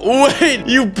 Wait,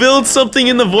 you built something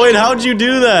in the void. How'd you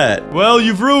do that? Well,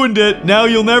 you've ruined it. Now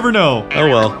you'll never know. Oh,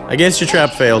 well, I guess your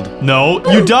trap failed. No,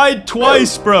 you died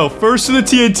twice, bro. First to the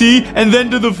TNT and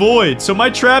then to the void. So my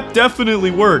trap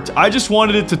definitely worked. I just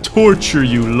wanted it to torture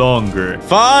you longer.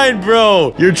 Fine,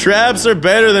 bro. Your traps are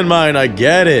better than mine. I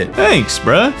get it. Thanks,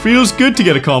 bruh. Feels good to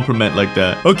get a compliment like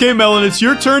that. Okay, Melon, it's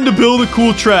your turn to build a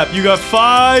cool trap. You got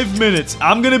 5 minutes.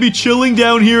 I'm gonna be chilling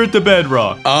down here at the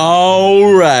bedrock.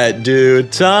 All right,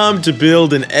 dude. Time to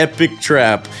build an epic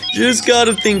trap. Just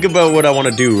gotta think about what I want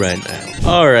to do right now.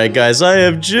 All right, guys. I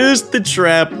have just the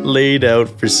trap laid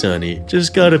out for Sonny.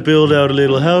 Just gotta build out a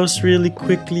little house really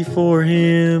quickly for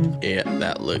him. Yeah,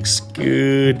 that looks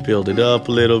good. Build it up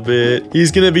a little bit.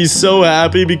 He's gonna be so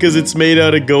happy because it's made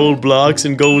out of gold blocks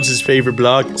and gold's his favorite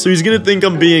block. So he's gonna think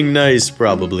I'm being nice,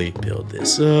 probably. Build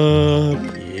this up.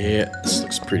 Yeah, this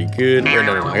looks pretty good. No.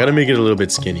 I gotta make it a little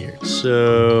bit skinnier.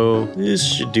 So, this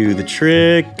should do the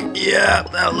trick. Yeah,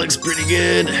 that looks pretty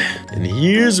good. And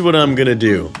here's what I'm gonna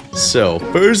do. So,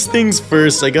 first things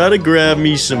first, I gotta grab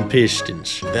me some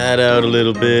pistons. That out a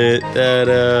little bit. That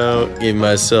out. Give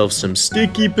myself some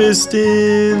sticky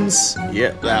pistons.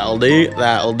 Yep, that'll do.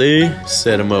 That'll do.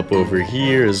 Set them up over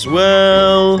here as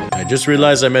well. I just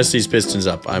realized I messed these pistons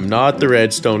up. I'm not the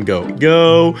redstone goat.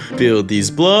 Go. Build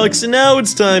these blocks, and now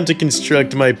it's time to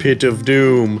construct my pit of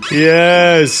doom.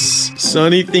 Yes!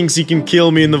 Sonny thinks he can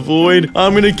kill me in the void.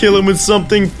 I'm gonna kill him with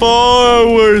something far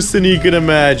worse than he could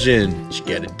imagine. Just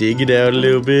gotta dig it out a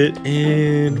little bit.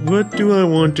 And what do I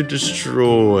want to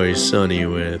destroy Sonny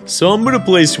with? So I'm gonna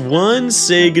place one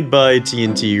say goodbye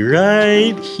TNT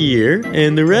right here.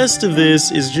 And the rest of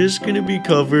this is just gonna be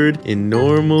covered in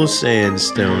normal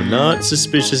sandstone. Not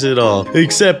suspicious at all.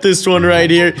 Except this one right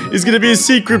here is gonna be a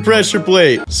secret pressure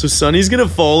plate. So Sonny's gonna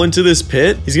fall into this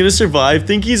pit. He's gonna survive,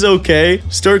 think he's okay,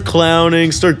 start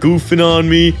clowning, start goofing on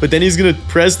me, but then he's gonna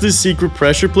press this secret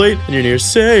pressure plate, and you're near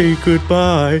say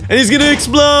goodbye, and he's gonna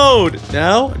explode.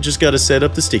 Now, I just gotta set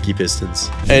up the sticky pistons.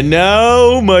 And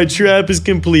now, my trap is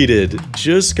completed.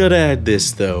 Just gotta add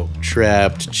this, though.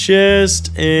 Trapped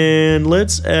chest, and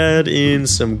let's add in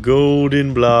some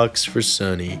golden blocks for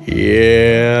Sonny.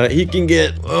 Yeah, he can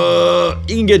get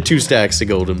 2 stacks of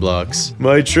golden blocks.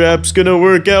 My trap's gonna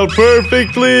work out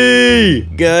perfectly!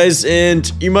 Guys,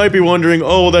 and you might be wondering,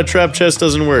 oh, that trap chest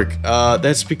doesn't work.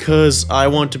 That's because I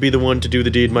want to be the one to do the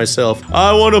deed myself.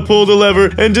 I want to pull the lever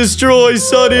and destroy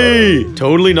Sonny!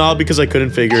 Totally not because I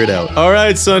couldn't figure it out.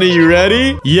 Alright, Sonny, you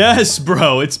ready? Yes,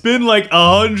 bro. It's been like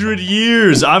 100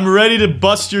 years. I'm ready to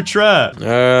bust your trap.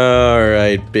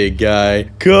 Alright, big guy.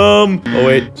 Come. Oh,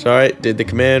 wait. Sorry, did the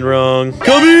command wrong.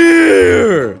 Come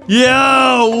here!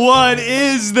 Yo, what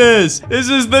is this? This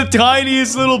is the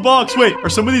tiniest little box. Wait, are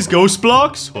some of these ghost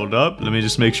blocks? Hold up. Let me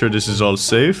just make sure this is all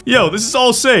safe. Yo, this is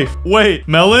all safe. Wait,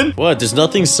 Melon? What? There's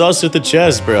nothing sus with the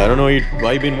chest, bro. I don't know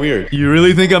why you being weird. You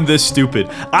really think I'm this stupid?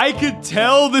 I could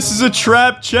tell this is a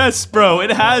trap chest, bro.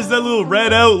 It has that little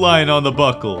red outline on the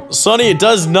buckle. Sonny, it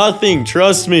does nothing.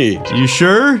 Trust me. You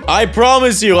sure? I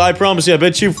promise you. I promise you. I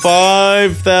bet you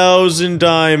 5,000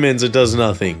 diamonds it does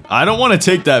nothing. I don't want to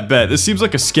take that bet. This seems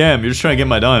like a scam. You're just trying to get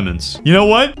my diamonds. You know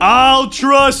what? I'll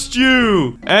trust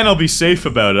you. And I'll be safe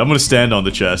about it. I'm gonna stand on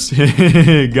the chest.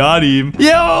 Got him.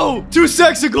 Yo! 2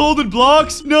 stacks of golden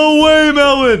blocks? No way,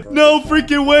 Melon. No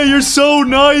freaking way. You're so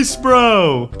nice,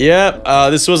 bro. Yeah,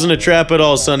 this wasn't a trap at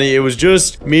all, Sonny. It was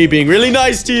just me being really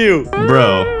nice to you.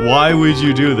 Bro, why would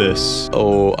you do this?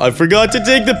 Oh, I forgot to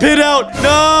take the pit out.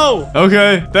 No!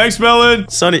 Okay, thanks, Melon.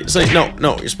 Sonny,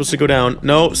 no, you're supposed to go down.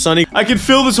 No, Sonny. I can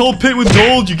fill this whole pit with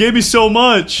gold. You gave me so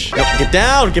much. No, get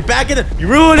down. Get back in the... You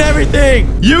ruined everything.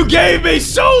 You gave me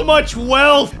so much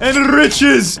wealth and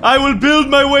riches. I will build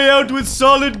my way out with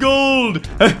solid gold.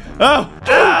 Ow!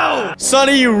 Ow!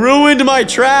 Sonny, you ruined my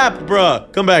trap,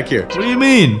 bruh. Come back here. What do you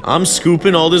mean? I'm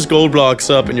scooping all this gold blocks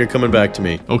up and you're coming back to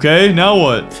me. Okay, now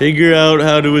what? Figure out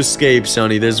how to escape,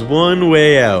 Sonny. There's one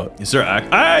way out. Is there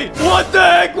Hey! What the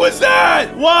heck was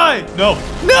that? Why? No.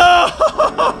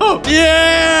 No!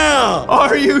 Yeah!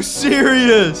 Are you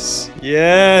serious?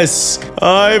 Yes,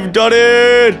 I've done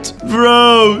it!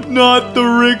 Bro, not the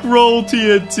Rickroll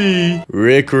TNT.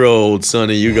 Rickrolled,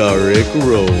 Sonny. You got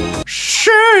Rickrolled.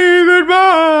 Shit! Say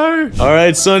goodbye. All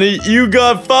right, Sonny, you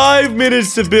got 5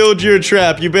 minutes to build your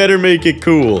trap. You better make it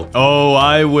cool. Oh,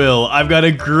 I will. I've got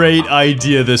a great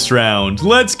idea this round.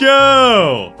 Let's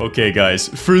go. Okay, guys,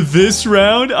 for this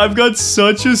round, I've got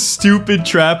such a stupid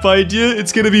trap idea.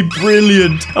 It's gonna be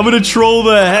brilliant. I'm gonna troll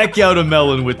the heck out of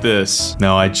Melon with this.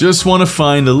 Now, I just want to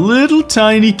find a little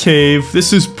tiny cave.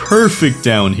 This is perfect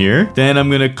down here. Then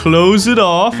I'm gonna close it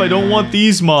off. I don't want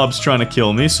these mobs trying to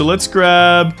kill me. So let's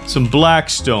grab some black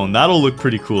stone. That'll look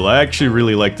pretty cool. I actually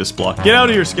really like this block. Get out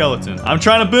of here, skeleton. I'm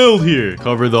trying to build here.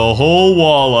 Cover the whole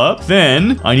wall up.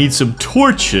 Then I need some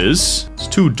torches. It's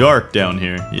too dark down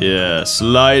here. Yes,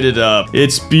 light it up.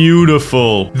 It's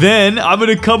beautiful. Then I'm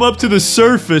gonna come up to the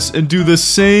surface and do the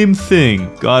same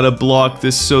thing. Gotta block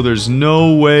this so there's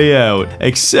no way out.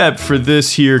 Except for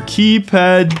this here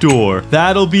keypad door.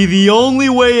 That'll be the only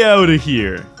way out of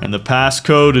here. And the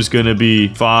passcode is gonna be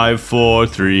 5, 4,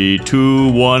 3,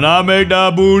 2, 1. I make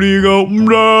that booty go.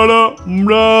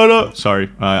 Sorry,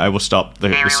 I will stop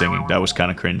the singing. That was kind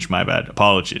of cringe. My bad.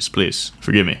 Apologies, please.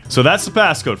 Forgive me. So that's the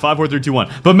passcode. 5, 4, 3, 2, 1.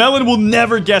 But Melon will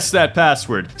never guess that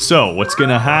password. So what's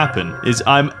gonna happen is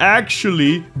I'm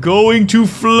actually going to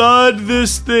flood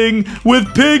this thing with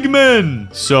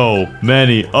pigmen. So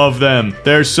many of them.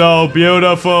 They're so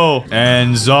beautiful.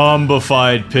 And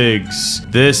zombified pigs.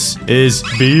 This is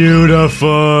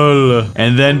beautiful.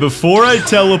 And then before I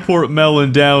teleport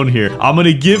Melon down here, I'm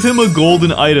gonna give him a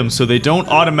golden item so they don't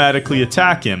automatically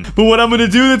attack him. But what I'm gonna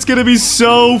do that's gonna be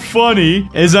so funny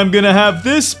is I'm gonna have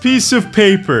this piece of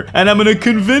paper and I'm gonna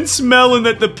convince Melon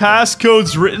that the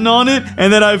passcode's written on it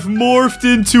and that I've morphed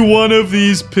into one of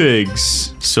these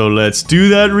pigs. So let's do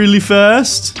that really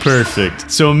fast. Perfect.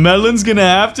 So Melon's gonna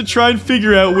have to try and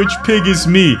figure out which pig is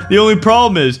me. The only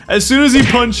problem is, as soon as he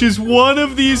punches one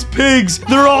of these pigs,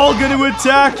 they're all gonna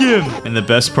attack him. And the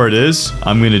best part is,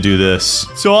 I'm gonna do this.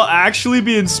 So I'll actually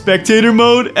be in spectator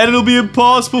mode, and it'll be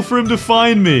impossible for him to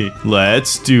find me.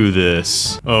 Let's do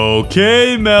this.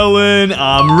 Okay, Melon,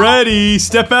 I'm ready.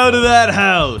 Step out of that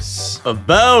house.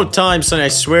 About time, Sonny. I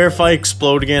swear if I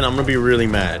explode again, I'm gonna be really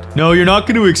mad. No, you're not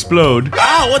gonna explode.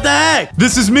 Ow, what the heck?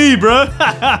 This is me, bruh.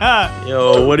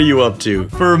 Yo, what are you up to?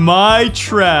 For my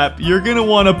trap, you're gonna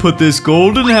want to put this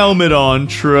golden helmet on.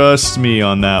 Trust me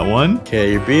on that one.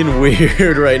 Okay, you're being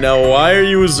weird right now. Why are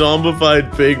you a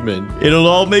zombified pigman? It'll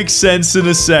all make sense in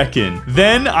a second.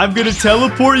 Then I'm gonna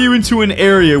teleport you into an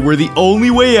area where the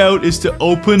only way out is to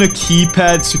open a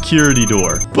keypad security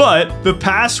door. But the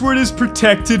password is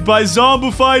protected by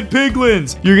zombified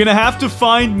piglins. You're gonna have to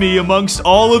find me amongst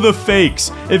all of the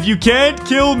fakes. If you can't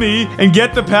kill me and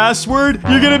get the password,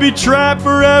 you're gonna be trapped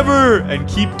forever and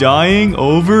keep dying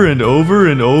over and over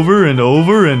and over and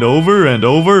over and over and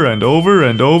over and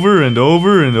over and over and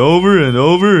over and over and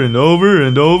over and over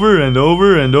and over and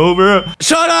over and over.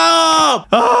 Shut up!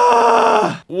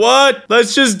 Ah! What?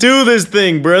 Let's just do this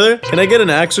thing, brother. Can I get an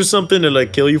axe or something to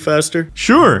like kill you faster?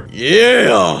 Sure.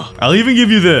 Yeah. I'll even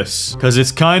give you this because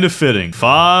it's kind of fitting.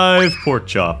 5 pork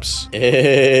chops.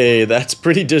 Hey, that's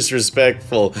pretty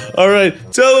disrespectful. All right,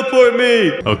 teleport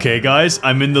me. Okay, guys,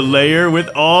 I'm in the lair with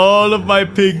all of my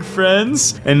pig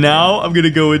friends, and now I'm gonna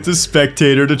go into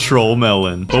spectator to troll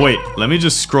Melon. But wait, let me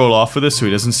just scroll off of this so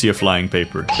he doesn't see a flying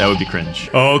paper. That would be cringe.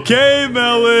 Okay,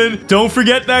 Melon, don't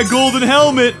forget that golden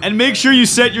helmet, and make sure you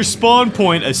set your spawn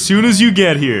point as soon as you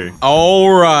get here.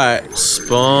 All right,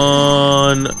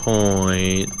 spawn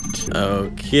point.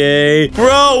 Okay.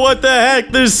 Bro, what the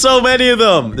heck? There's so many of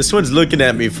them. This one's looking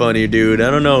at me funny, dude.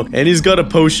 I don't know. And he's got a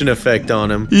potion effect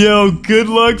on him. Yo, good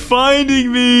luck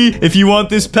finding me. If you want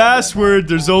this password,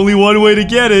 there's only one way to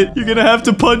get it. You're gonna have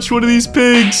to punch one of these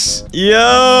pigs.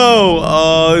 Yo.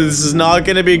 Oh, this is not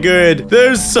gonna be good.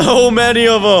 There's so many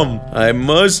of them. I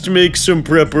must make some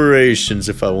preparations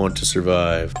if I want to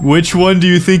survive. Which one do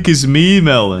you think is me,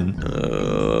 Melon?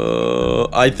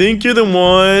 I think you're the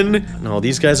one. No,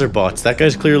 these guys are bots. That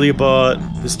guy's clearly a bot.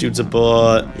 This dude's a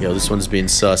bot. Yo, this one's being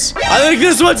sus. I think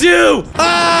this one's you!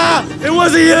 Ah! It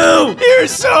wasn't you! You're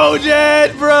so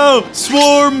dead, bro!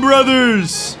 Swarm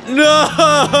Brothers!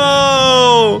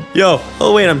 No! Yo,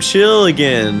 oh wait, I'm chill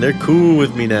again. They're cool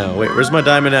with me now. Wait, where's my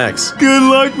diamond axe? Good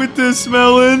luck with this,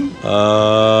 Melon.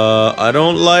 I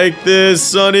don't like this,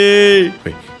 Sonny.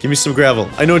 Wait. Give me some gravel.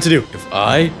 I know what to do. If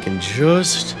I can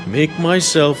just make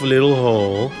myself a little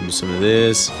hole. Give me some of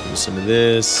this. Give me some of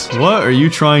this. What are you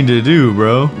trying to do,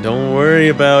 bro? Don't worry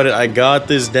about it. I got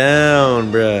this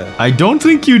down, bruh. I don't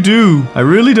think you do. I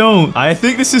really don't. I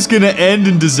think this is gonna end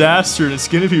in disaster and it's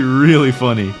gonna be really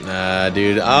funny. Nah,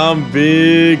 dude. I'm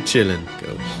big chillin'.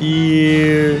 Go.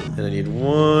 here. And I need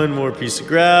one more piece of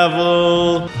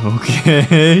gravel.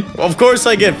 Okay. Of course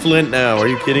I get flint now. Are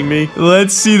you kidding me?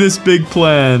 Let's see this big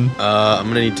plan. I'm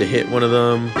gonna need to hit one of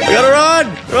them. I gotta run!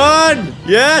 Run!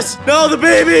 Yes! No, the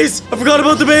babies! I forgot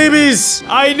about the babies!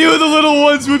 I knew the little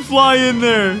ones would fly in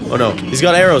there. Oh no, he's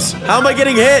got arrows. How am I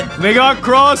getting hit? They got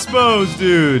crossbows,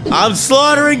 dude. I'm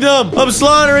slaughtering them! I'm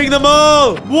slaughtering them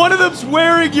all! One of them's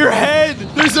wearing your head.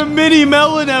 There's a mini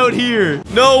melon out here.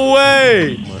 No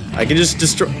way! I can just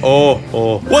destroy.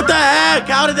 Oh. What the heck?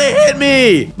 How did they hit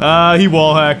me? He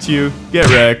wall hacked you. Get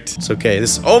wrecked. It's okay.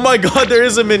 Oh my god, there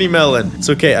is a mini melon. It's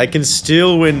okay. I can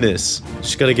still win this.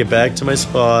 Just gotta get back to my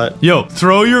spot. Yo,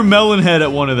 throw your melon head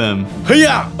at one of them.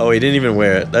 Hiya! Oh, he didn't even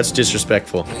wear it. That's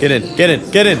disrespectful. Get in. Get in.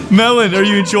 Get in. Melon, are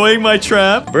you enjoying my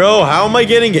trap? Bro, how am I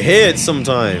getting hit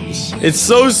sometimes? It's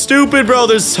so stupid, bro.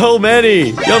 There's so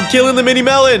many. Yo, I'm killing the mini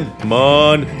melon. Come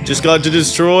on. Just got to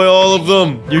destroy all of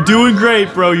them. You're doing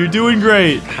great, bro. You're doing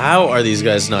great. How are these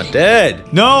guys not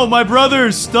dead? No, my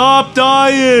brother, stop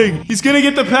dying. He's gonna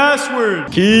get the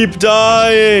password. Keep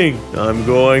dying. I'm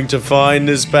going to find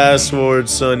this password,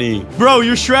 Sonny. Bro,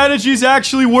 your strategy's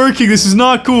actually working. This is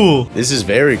not cool. This is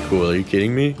very cool. Are you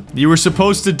kidding me? You were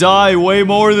supposed to die way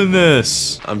more than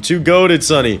this. I'm too goated,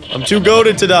 Sonny. I'm too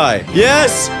goated to die.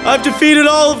 Yes! I've defeated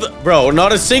all of them. Bro,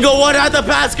 not a single one had the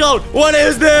passcode. What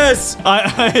is this?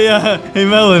 Hey,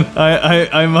 Melon,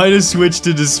 I might have switched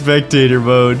to spectator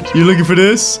mode. You looking for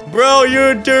this? Bro,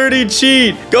 you're a dirty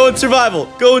cheat. Go in survival.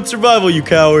 Go in survival, you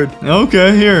coward.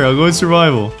 Okay, here, I'll go in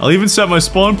survival. I'll even set my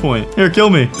spawn point. Here, kill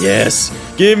me. Yes.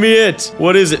 Give me it.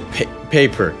 What is it?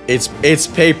 Paper. It's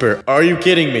paper. Are you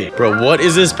kidding me? Bro, what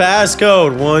is this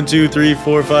passcode? 1, 2, 3,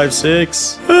 4, 5,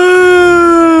 6.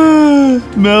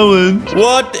 Melon.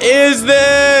 What is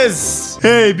this?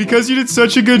 Hey, because you did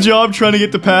such a good job trying to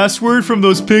get the password from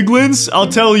those piglins, I'll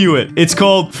tell you it. It's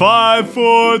called 5,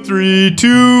 4, 3,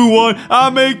 2, 1. I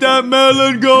make that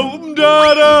melon go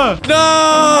da-da.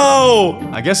 No!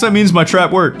 I guess that means my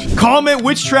trap worked. Comment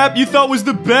which trap you thought was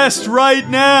the best right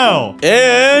now.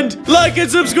 And like and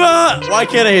subscribe. Why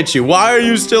can't I hit you? Why are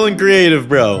you still in creative,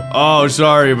 bro? Oh,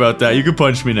 sorry about that. You can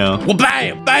punch me now. Well,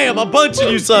 bam, bam, I'm punching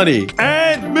you, Sonny.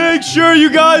 And make sure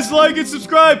you guys like and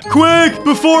subscribe quick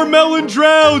before Melon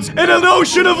drowns in an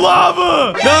ocean of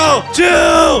lava. No,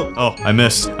 chill. Oh, I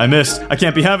missed. I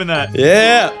can't be having that.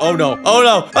 Yeah. Oh no.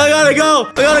 I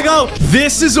gotta go.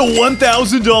 This is a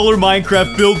 $1,000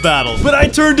 Minecraft build battle, but I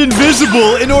turned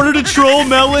invisible in order to troll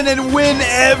Melon and win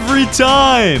every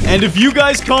time. And if you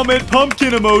guys comment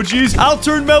pumpkin emojis, I'll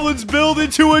turn Melon's build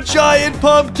into a giant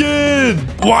pumpkin.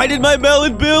 Why did my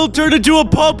melon build turn into a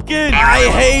pumpkin? I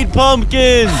hate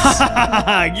pumpkins.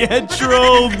 Get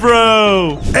trolled,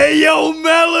 bro. Hey, yo,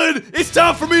 Melon, it's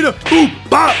time for me to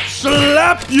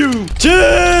slap you.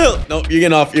 Chill. Nope, you're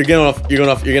getting off. Nope,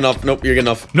 you're getting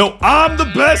off. No, I'm the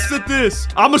best at this.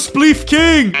 I'm a spleef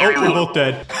king. Oh, we're both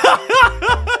dead.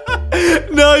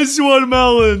 Nice one,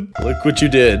 Melon. Look what you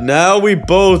did. Now we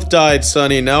both died,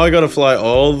 Sonny. Now I gotta fly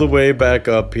all the way back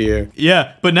up here.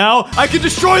 Yeah, but now I can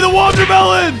destroy the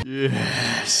watermelon.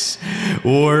 Yes,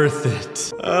 worth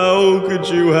it. How could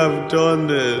you have done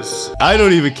this? I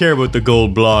don't even care about the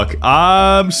gold block.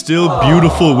 I'm still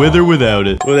beautiful with or without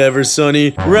it. Whatever,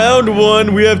 Sonny. Round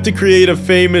 1, we have to create a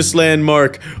famous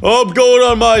landmark. Oh, I'm going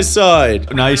on my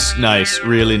side. Nice,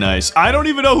 really nice. I don't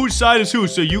even know whose side is who,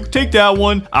 so you take that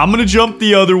one. I'm gonna jump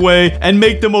the other way and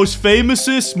make the most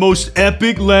famousest, most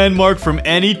epic landmark from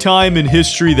any time in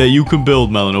history that you can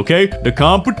build, Melon, okay? The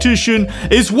competition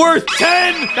is worth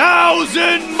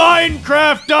 10,000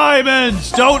 Minecraft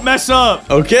diamonds. Don't mess up.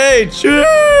 Okay, chill.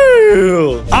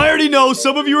 I already know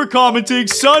some of you are commenting,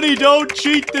 Sonny, don't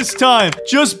cheat this time.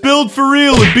 Just build for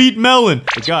real and beat Melon.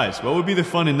 But guys, what would be the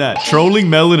fun in that? Trolling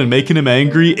Melon and making him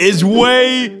angry is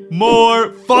way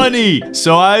more funny.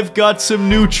 So I've got some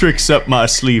new tricks up my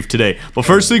sleeve today. But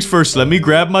first things first, let me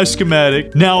grab my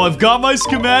schematic. Now I've got my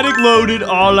schematic loaded.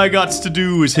 All I got to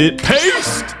do is hit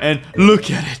paste and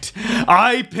look at it.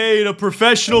 I paid a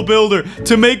professional builder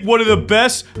to make one of the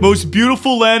best, most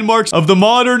beautiful landmarks of the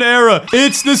modern era.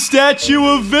 It's the Statue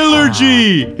of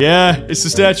Villergy. Yeah, it's the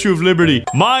Statue of Liberty.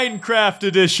 Minecraft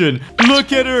edition.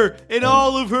 Look at her in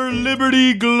all of her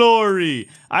liberty glory.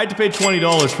 I had to pay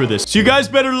 $20 for this. So you guys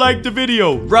better like the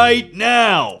video right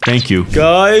now. Thank you.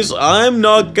 Guys, I'm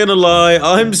not gonna lie.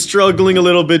 I'm struggling a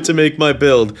little bit to make my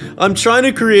build. I'm trying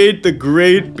to create the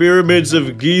Great Pyramids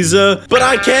of Giza, but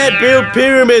I can't build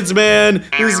pyramids, man.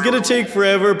 This is gonna take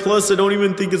forever. Plus, I don't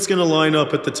even think it's gonna line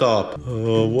up at the top.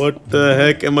 Oh, what the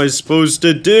heck am I supposed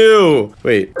to do?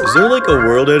 Wait, is there like a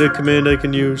world edit command I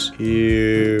can use?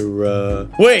 Here,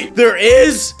 wait, there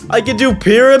is? I can do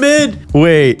pyramid?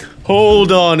 Wait.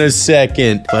 Hold on a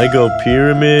second. If I go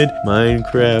pyramid,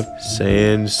 Minecraft,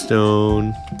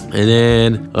 sandstone, and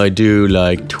then I do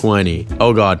like 20.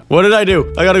 Oh God, what did I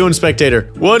do? I gotta go in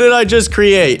spectator. What did I just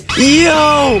create?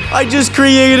 Yo, I just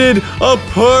created a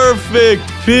perfect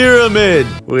pyramid.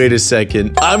 Wait a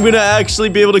second. I'm gonna actually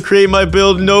be able to create my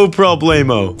build, no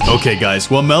problemo. Okay,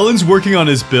 guys, while Melon's working on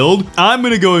his build, I'm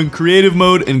gonna go in creative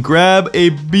mode and grab a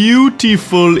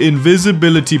beautiful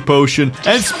invisibility potion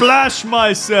and splash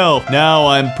myself. Now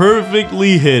I'm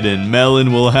perfectly hidden.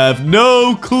 Melon will have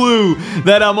no clue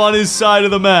that I'm on his side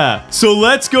of the map. So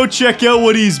let's go check out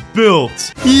what he's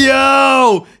built.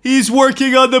 Yo! He's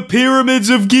working on the pyramids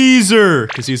of Geezer.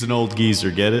 Because he's an old geezer,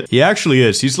 get it? He actually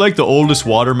is. He's like the oldest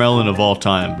watermelon of all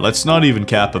time. Let's not even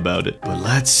cap about it. But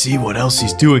let's see what else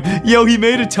he's doing. Yo, he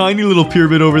made a tiny little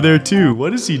pyramid over there too.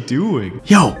 What is he doing?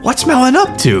 Yo, what's Melon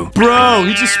up to? Bro,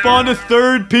 he just spawned a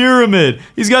third pyramid.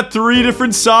 He's got 3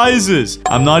 different sizes.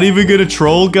 I'm not even gonna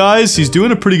troll, guys. He's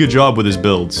doing a pretty good job with his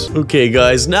builds. Okay,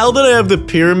 guys, now that I have the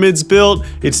pyramids built,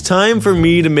 it's time for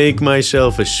me to make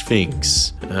myself a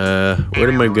sphinx. What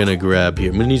am I gonna grab here?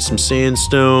 I'm gonna need some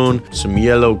sandstone, some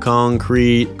yellow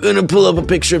concrete. Gonna pull up a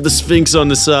picture of the sphinx on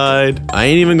the side. I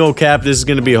ain't even gonna cap, this is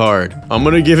gonna be hard. I'm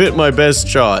gonna give it my best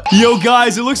shot. Yo,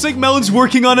 guys, it looks like Melon's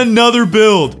working on another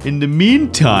build. In the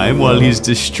meantime, while he's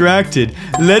distracted,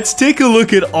 let's take a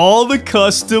look at all the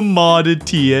custom modded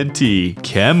TNT.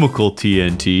 Chemical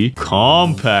TNT,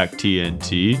 compact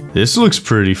TNT. This looks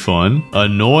pretty fun.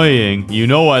 Annoying. You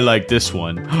know I like this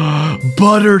one.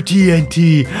 Butter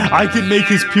TNT. I can make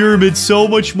his pyramid so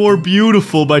much more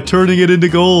beautiful by turning it into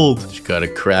gold. Just gotta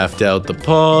craft out the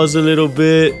paws a little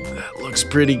bit. That looks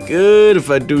pretty good if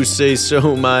I do say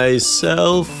so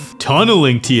myself.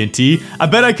 Tunneling TNT. I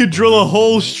bet I could drill a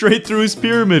hole straight through his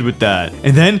pyramid with that.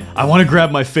 And then I want to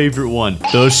grab my favorite one.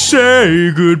 The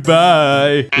say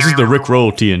goodbye. This is the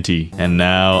Rickroll TNT. And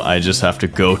now I just have to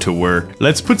go to work.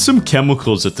 Let's put some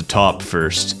chemicals at the top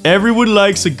first. Everyone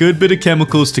likes a good bit of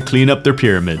chemicals to clean up their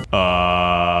pyramid.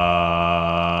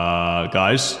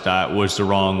 Guys, that was the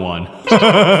wrong one.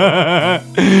 I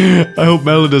hope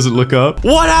Melon doesn't look up.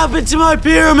 What happened to my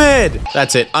pyramid?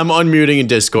 That's it. I'm unmuting in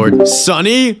Discord.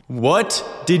 Sonny, what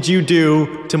did you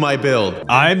do to my build?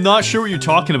 I'm not sure what you're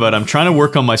talking about. I'm trying to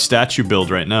work on my statue build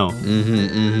right now.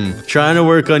 Trying to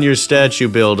work on your statue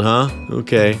build, huh?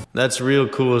 Okay. That's real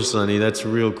cool, Sonny. That's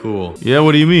real cool. Yeah,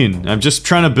 what do you mean? I'm just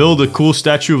trying to build a cool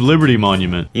Statue of Liberty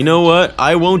monument. You know what?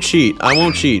 I won't cheat. I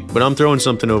won't cheat, but I'm throwing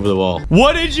something over the wall.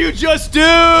 What did you just do?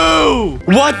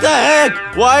 What the heck?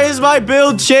 Why is my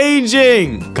build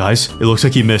changing? Guys, it looks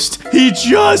like he missed. He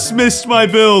just missed my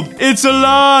build. It's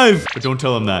alive. But don't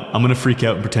tell him that. I'm gonna freak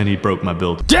out and pretend he broke my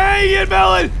build. Dang it,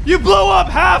 Melon! You blew up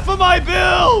half of my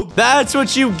build! That's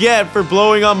what you get for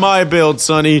blowing up my build,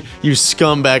 Sonny. You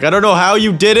scumbag. I don't know how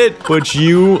you did it, but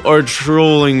you are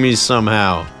trolling me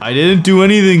somehow. I didn't do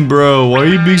anything, bro. Why are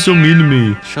you being so mean to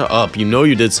me? Shut up. You know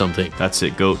you did something. That's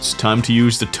it, goats. Time to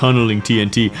use the tunneling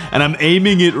TNT. And I'm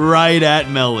aiming it right at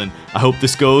Melon. I hope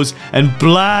this goes and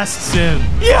blasts him.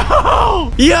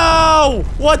 Yo! Yo!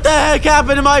 What the heck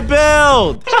happened to my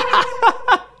build?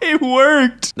 It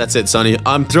worked. That's it, Sonny.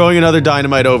 I'm throwing another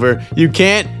dynamite over. You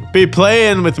can't be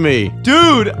playing with me.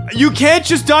 Dude, you can't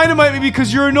just dynamite me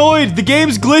because you're annoyed. The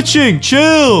game's glitching.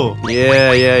 Chill.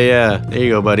 Yeah. There you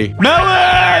go, buddy.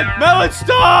 Melon! Melon,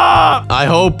 stop! I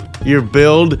hope your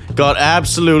build got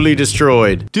absolutely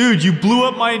destroyed. Dude, you blew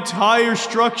up my entire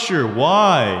structure.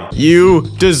 Why? You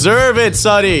deserve it,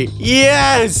 Sonny.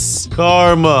 Yes!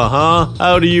 Karma, huh?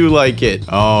 How do you like it?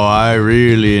 Oh, I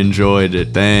really enjoyed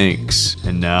it. Thanks.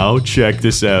 And now, check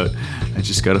this out. I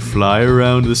just gotta fly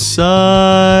around the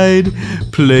side,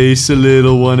 place a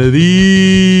little one of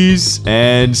these,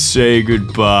 and say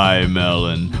goodbye,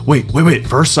 Melon. Wait.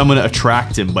 First, I'm gonna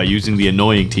attract him by using the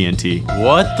annoying TNT.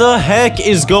 What the heck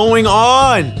is going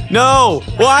on? No!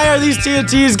 Why are these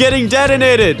TNTs getting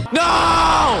detonated?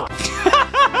 No!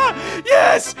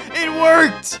 Yes! It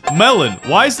worked! Melon,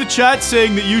 why is the chat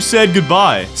saying that you said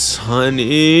goodbye?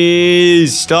 Sonny,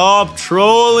 stop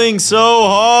trolling so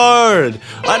hard.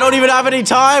 I don't even have any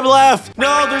time left.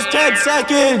 No, there's 10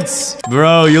 seconds.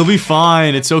 Bro, you'll be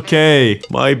fine. It's okay.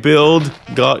 My build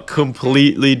got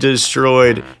completely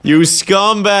destroyed. You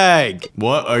scumbag.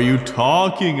 What are you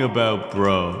talking about,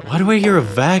 bro? Why do I hear a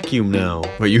vacuum now?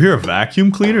 Wait, you hear a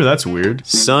vacuum cleaner? That's weird.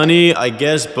 Sonny, I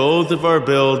guess both of our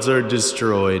builds are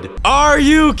destroyed. Are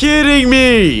you kidding? kidding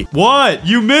me? What?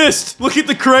 You missed. Look at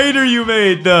the crater you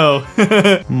made, though.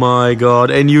 My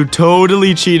god, and you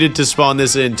totally cheated to spawn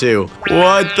this in too.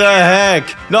 What the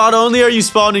heck? Not only are you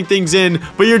spawning things in,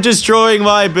 but you're destroying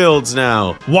my builds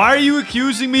now. Why are you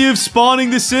accusing me of spawning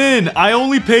this in? I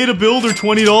only paid a builder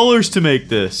 $20 to make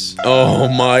this. Oh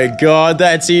my god,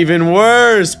 that's even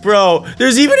worse, bro.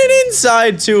 There's even an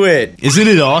inside to it. Isn't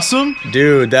it awesome?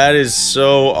 Dude, that is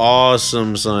so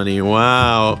awesome, Sonny.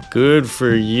 Wow. Good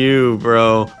for you,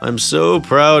 bro. I'm so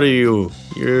proud of you.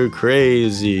 You're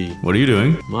crazy. What are you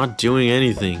doing? I'm not doing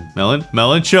anything.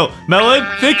 Melon, chill. Melon,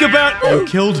 think about... You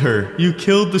killed her. You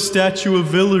killed the statue of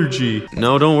Villergy.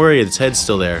 No, don't worry. Its head's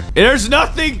still there. There's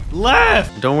nothing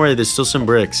left. Don't worry. There's still some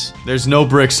bricks. There's no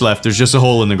bricks left. There's just a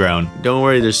hole in the ground. Don't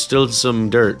worry. There's still some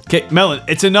dirt. Okay, Melon,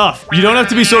 it's enough. You don't have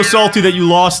to be so salty that you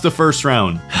lost the first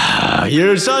round.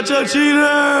 You're such a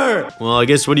cheater! Well, I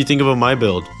guess what do you think about my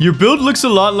build? Your build looks a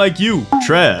lot like you.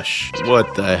 Trash.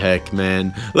 What the heck,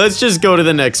 man? Let's just go to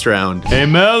the next round. Hey,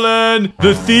 Melon,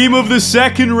 the theme of the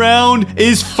second round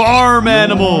is farm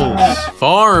animals.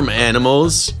 Farm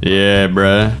animals? Yeah,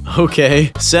 bruh.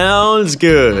 Okay, sounds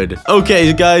good.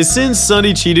 Okay, guys, since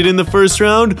Sonny cheated in the first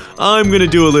round, I'm gonna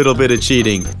do a little bit of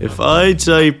cheating. If I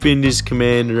type in this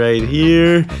command right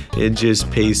here and just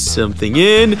paste something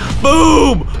in,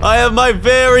 boom! I have my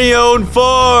very own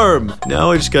farm.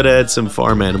 Now I just gotta add some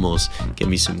farm animals. Give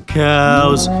me some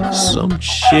cows, some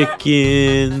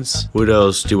chickens. What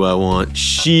else do I want?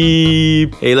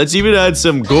 Sheep. Hey, let's even add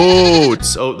some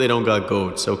goats. Oh, they don't got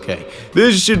goats. Okay,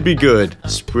 this should be good.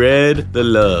 Spread the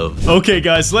love. Okay,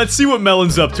 guys, let's see what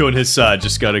Melon's up to on his side.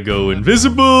 Just gotta go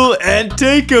invisible and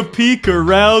take a peek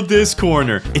around this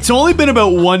corner. It's only been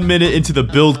about 1 minute into the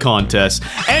build contest,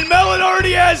 and Melon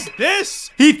already has this.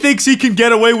 He thinks he can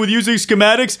get away with using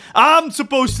schematics. I'm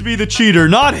supposed to be the cheater,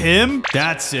 not him.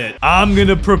 That's it. I'm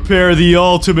gonna prepare the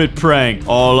ultimate prank.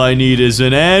 All I need is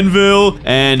an anvil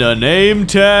and a name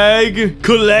tag.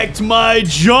 Collect my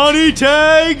Johnny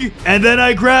tag. And then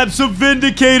I grab some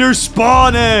Vindicator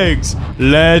spawn eggs.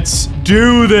 Let's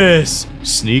do this.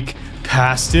 Sneak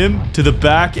past him to the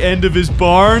back end of his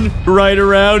barn. Right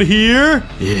around here.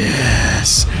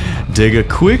 Yes. Dig a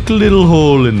quick little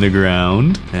hole in the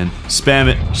ground and spam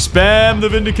it. Spam the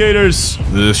Vindicators.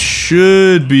 This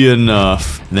should be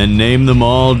enough. Then name them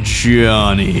all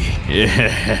Johnny.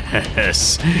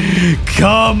 Yes.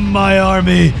 Come, my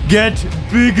army. Get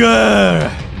bigger.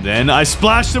 Then I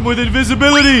splash them with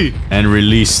invisibility and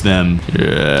release them.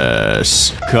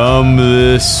 Yes. Come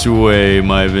this way,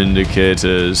 my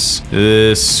Vindicators.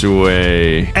 This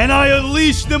way. And I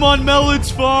unleash them on Melon's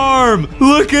farm.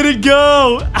 Look at it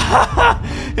go.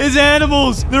 His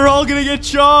animals, they're all gonna get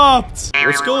chopped.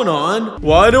 What's going on?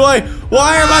 Why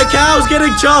are my cows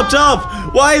getting chopped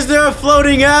up? Why is there a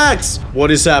floating axe? What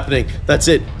is happening? That's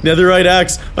it. Netherite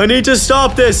axe. I need to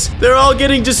stop this. They're all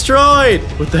getting destroyed.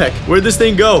 What the heck? Where'd this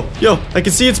thing go? Yo, I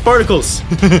can see its particles.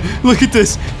 Look at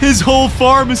this. His whole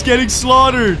farm is getting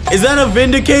slaughtered. Is that a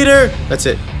Vindicator? That's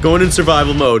it. Going in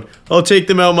survival mode. I'll take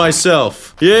them out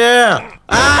myself. Yeah.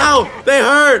 Ow! They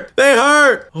hurt! They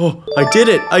hurt! Oh, I did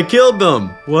it. I killed them.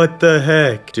 What the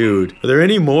heck? Dude, are there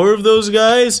any more of those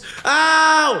guys?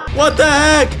 Ow! What the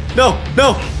heck? No,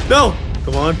 no, no.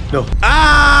 Come on. No.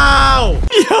 Ow!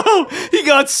 Yo, he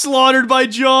got slaughtered by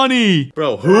Johnny.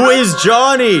 Bro, who is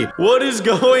Johnny? What is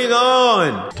going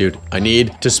on? Dude, I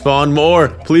need to spawn more.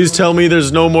 Please tell me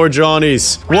there's no more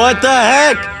Johnnies. What the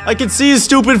heck? I can see his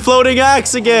stupid floating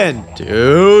axe again.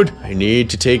 Dude, I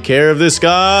need to take care of this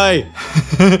guy.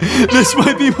 This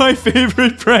might be my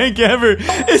favorite prank ever.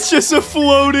 It's just a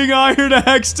floating iron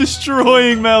axe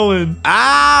destroying Melon.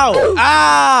 Ow!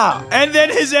 Ah! And then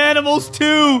his animals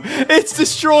too. It's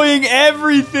destroying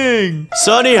everything.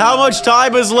 Sonny, how much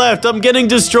time is left? I'm getting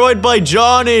destroyed by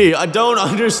Johnny. I don't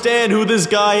understand who this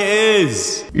guy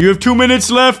is. You have 2 minutes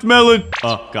left, Melon.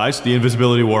 Guys, the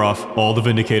invisibility wore off. All the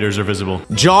Vindicators are visible.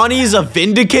 Johnny's a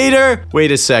Vindicator?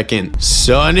 Wait a second.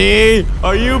 Sonny,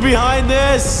 are you behind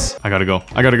this? I gotta go.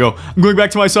 I gotta go. I'm going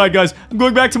back to my side, guys. I'm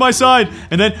going back to my side.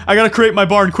 And then I gotta create my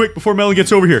barn quick before Melon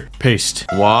gets over here. Paste.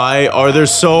 Why are there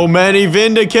so many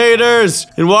Vindicators?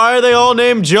 And why are they all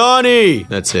named Johnny?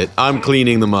 That's it. I'm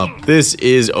cleaning them up. This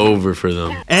is over for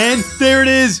them. And there it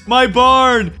is. My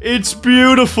barn. It's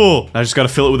beautiful. I just gotta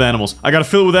fill it with animals. I gotta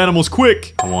fill it with animals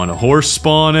quick. I want a horse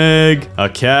spawn egg, a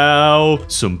cow,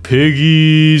 some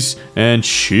piggies, and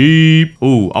sheep.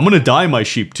 Ooh, I'm gonna dye my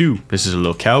sheep too. This is a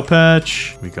little cow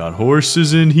patch. We got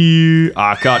horses in here.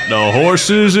 I got the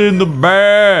horses in the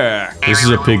back. This is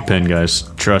a pig pen, guys.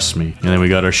 Trust me. And then we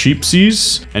got our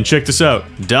sheepsies. And check this out.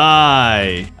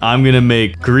 Dye. I'm gonna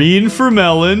make green for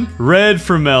Melon, red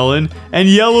for Melon, and and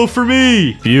yellow for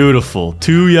me. Beautiful.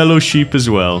 2 yellow sheep as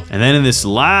well. And then in this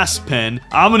last pen,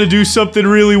 I'm gonna do something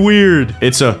really weird.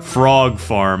 It's a frog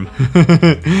farm.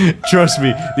 Trust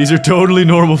me, these are totally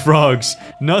normal frogs.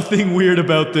 Nothing weird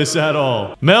about this at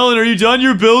all. Melon, are you done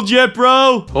your build yet,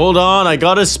 bro? Hold on, I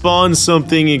gotta spawn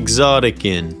something exotic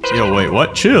in. Yo, wait,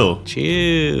 what? Chill.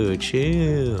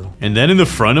 Chill. And then in the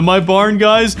front of my barn,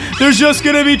 guys, there's just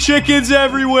gonna be chickens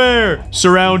everywhere.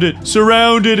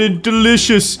 Surrounded and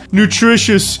delicious,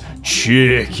 nutritious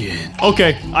chicken.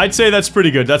 Okay, I'd say that's pretty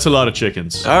good. That's a lot of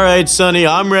chickens. All right, Sonny,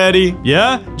 I'm ready.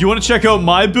 Yeah? Do you want to check out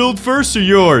my build first or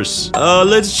yours?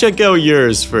 Let's check out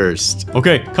yours first.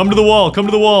 Okay, come to the wall. Come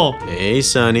to the wall. Hey,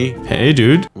 Sonny. Hey,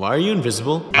 dude. Why are you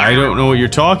invisible? I don't know what you're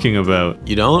talking about.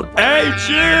 You don't? Hey,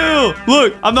 chill!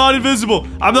 Look, I'm not invisible.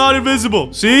 I'm not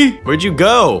invisible. See? Where'd you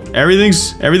go?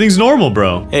 Everything's normal,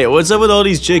 bro. Hey, what's up with all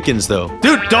these chickens, though?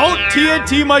 Dude, don't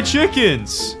TNT my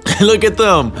chickens. Look at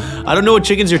them. I don't know what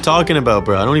chickens you're talking about,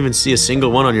 bro. I don't even see a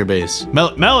single one on your base.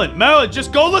 Melon,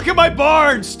 just go look at my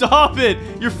barn. Stop it.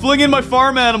 You're flinging my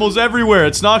farm animals everywhere.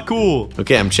 It's not cool.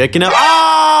 Okay, I'm checking out.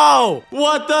 Oh!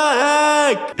 What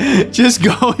the heck? Just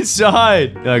go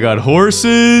inside. I got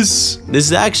horses. This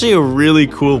is actually a really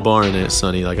cool barn,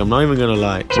 Sonny. Like, I'm not even gonna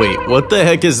lie. Wait, what the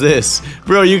heck is this?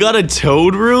 Bro, you got a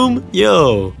toad room?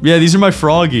 Yo. Yeah, these are my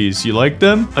froggies. You like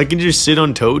them? I can just sit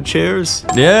on toad chairs?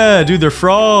 Yeah, dude, they're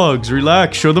frogs.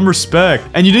 Relax, show them respect.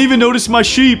 And you didn't even notice my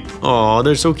sheep. Aw,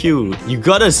 they're so cute. You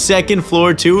got a second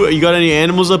floor too? You got any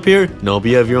animals up here? Nope,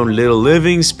 you have your own little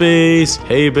living space,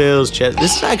 hay bales, chest.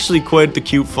 This is actually quite the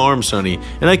cute farm, Sonny.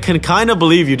 And I can kind of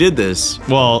believe you did this.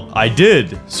 Well, I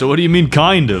did. So what do you mean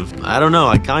kind of? I don't know,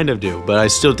 I kind of do. But I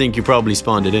still think you probably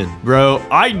spawned it in. Bro,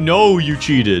 I know you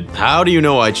cheated. How do you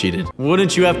know I cheated?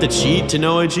 Wouldn't you have to cheat to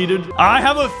know I cheated? I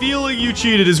have a feeling you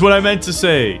cheated is what I meant to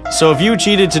say. So if you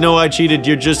cheated to know I cheated,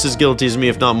 you're just as guilty as me,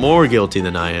 if not more guilty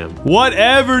than I am.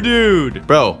 Whatever, dude.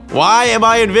 Bro, why am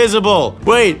I invisible?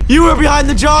 Wait, you were behind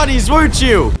the Johnnies, weren't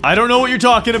you? I don't know what you're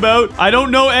talking about. I don't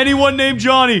know anyone named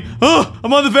Johnny. Oh,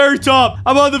 I'm on the very top.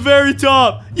 I'm on the very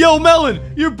top. Yo, Melon,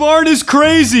 your barn is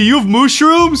crazy. You have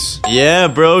mushrooms? Yeah,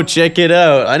 bro, check it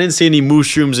out. I didn't see any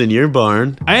mushrooms in your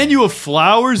barn. And you have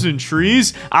flowers and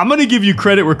trees? I'm gonna give you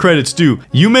credit where credit's due.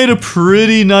 You made a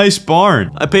pretty nice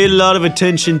barn. I paid a lot of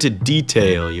attention to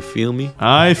detail, you feel me?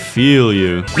 I feel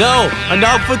you. No,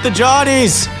 enough with the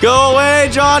Johnnies! Go away,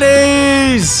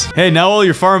 Johnnies! Hey, now all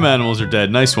your farm animals are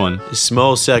dead. Nice one. A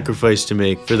small sacrifice to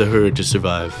make for the herd to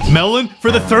survive. Melon,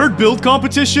 for the third build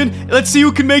competition, let's see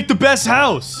who can make the best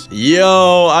house.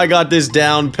 Yo, I got this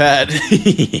down pat.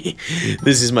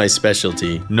 This is my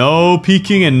specialty. No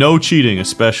peeking and no cheating,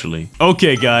 especially.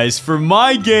 Okay, guys, for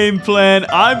my game plan,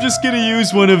 I'm just gonna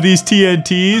use one of these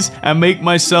TNTs and make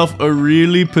myself a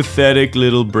really pathetic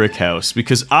little brick house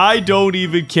because I don't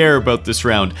even care about this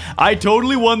round. I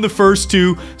totally won the first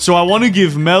two, so I want to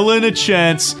give Melon a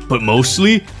chance, but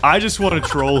mostly, I just want to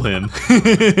troll him.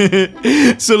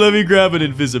 So let me grab an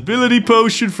invisibility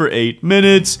potion for 8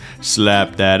 minutes,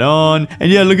 slap that on,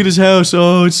 and yeah, look at his house.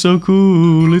 Oh, it's so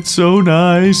cool. It's so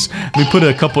nice. Let me put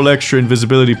a couple extra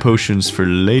invisibility potions for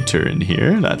later in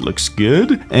here. That looks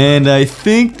good. And I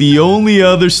think the only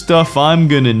other stuff I'm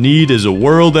gonna need is a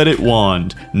world edit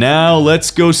wand. Now,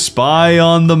 let's go spy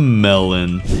on the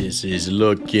melon. This is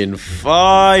looking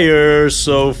fire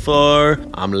so far.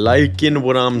 I'm liking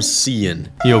what I'm seeing.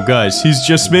 Yo, guys, he's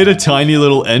just made a tiny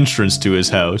little entrance to his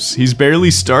house. He's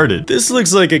barely started. This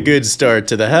looks like a good start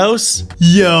to the house.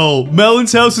 Yo,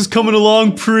 Melon's house is coming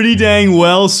along pretty dang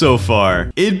well so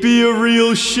far. It'd be a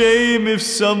real shame if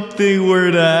something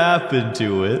were to happen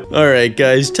to it. Alright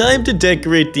guys, time to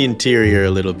decorate the interior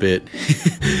a little bit.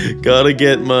 Gotta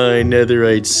get my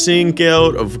netherite sink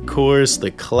out, of course,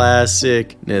 the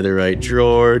classic netherite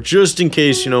drawer, just in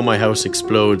case, you know, my house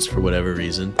explodes for whatever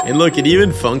reason. And look, it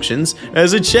even functions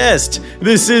as a chest.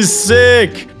 This is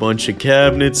sick! Bunch of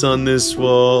cabinets on this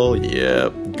wall,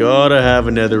 yep. Gotta have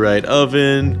a netherite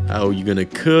oven. How are you gonna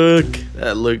cook?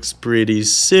 That looks pretty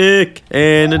sick.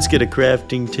 And let's get a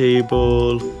crafting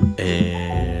table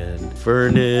and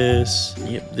furnace.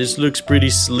 Yep, this looks pretty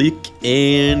sleek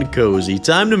and cozy.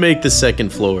 Time to make the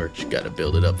second floor. Just gotta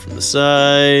build it up from the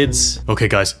sides. Okay,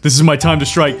 guys, this is my time to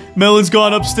strike. Melon's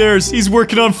gone upstairs. He's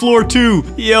working on floor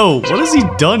 2. Yo, what has he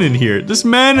done in here? This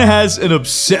man has an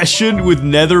obsession with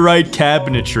netherite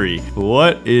cabinetry.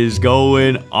 What is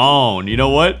going on? You know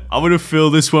what? I'm gonna fill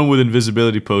this one with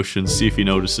invisibility potions, see if he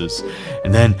notices.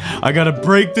 And then I gotta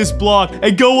break this block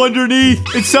and go underneath.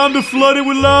 It's time to flood it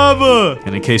with lava.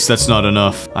 And in case that's not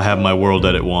enough, I have my world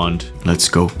edit wand. Let's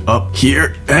go up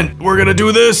here and we're gonna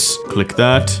do this. Click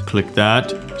that,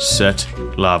 set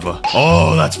lava.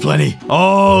 Oh, that's plenty.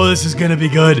 Oh, this is gonna be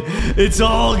good. It's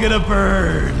all gonna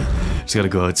burn. Just gotta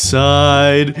go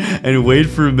outside and wait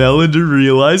for Melon to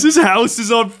realize his house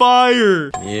is on fire.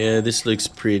 Yeah, this looks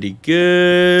pretty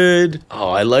good.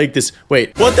 Oh, I like this.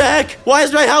 Wait, what the heck? Why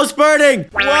is my house burning?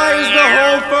 Why is the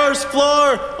whole first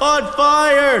floor on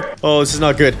fire? Oh, this is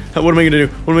not good. What am I gonna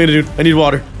do? What am I gonna do? I need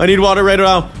water. I need water right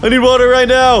now. I need water right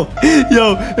now.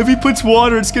 Yo, if he puts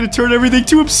water, it's gonna turn everything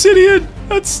to obsidian.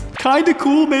 That's kind of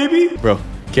cool, maybe. Bro,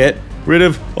 get rid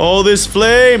of all this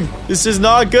flame. This is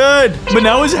not good. But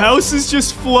now his house is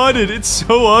just flooded. It's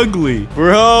so ugly.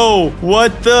 Bro,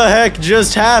 what the heck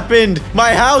just happened?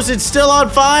 My house is still on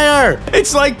fire.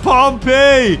 It's like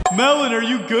Pompeii. Melon, are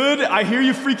you good? I hear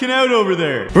you freaking out over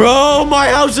there. Bro, my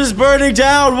house is burning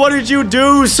down. What did you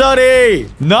do, Sonny?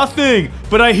 Nothing.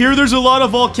 But I hear there's a lot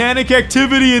of volcanic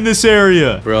activity in this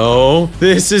area. Bro,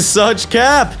 this is such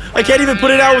cap. I can't even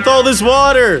put it out with all this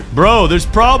water. Bro, there's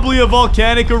probably a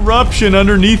volcanic eruption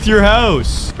underneath your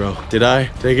house. Bro, did I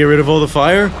get rid of all the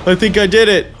fire? I think I did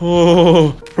it.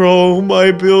 Oh, bro,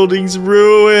 my building's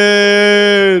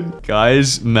ruined.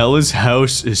 Guys, Melon's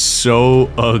house is so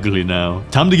ugly now.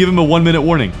 Time to give him a 1-minute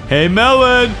warning. Hey,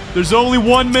 Melon, there's only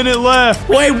 1 minute left.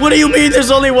 Wait, what do you mean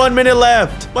there's only 1 minute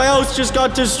left? My house just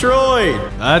got destroyed.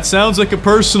 That sounds like a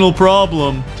personal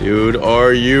problem. Dude,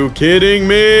 are you kidding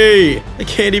me? I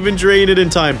can't even drain it in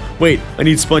time. Wait, I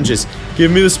need sponges. Give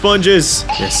me the sponges.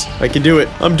 Yes, I can do it.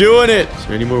 I'm doing it. Is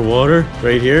there any more water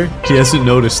right here? He hasn't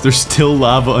noticed. There's still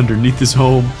lava underneath his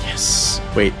home. Yes.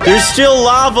 Wait, there's still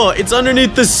lava. It's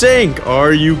underneath the sink.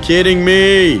 Are you kidding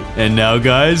me? And now,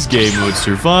 guys, game mode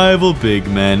survival. Big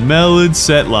man Melon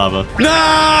set lava.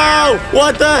 No!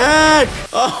 What the heck?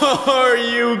 Are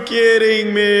you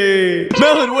kidding me?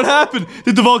 Melon, what happened?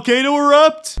 Did the volcano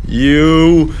erupt?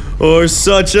 You are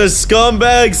such a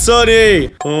scumbag,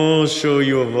 Sonny. I'll show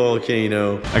you a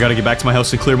volcano. I gotta get back to my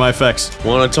house and clear my effects.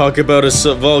 Want to talk about a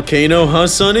volcano, huh,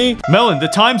 Sonny? Melon, the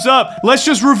time's up. Let's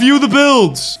just review the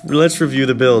builds. Let's review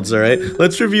the builds, all right?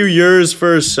 Let's review yours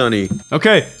first, Sonny.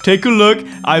 Okay, take a look.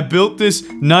 I built this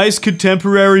nice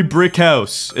contemporary brick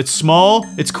house. It's small,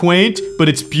 it's quaint, but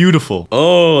it's beautiful.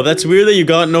 Oh, that's weird that you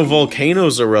got no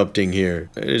volcanoes erupting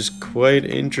here. That is quite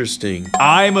interesting.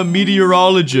 I'm a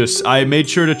meteorologist. I made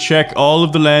sure to check all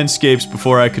of the landscapes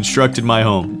before I constructed my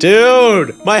home.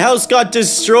 Dude, my house got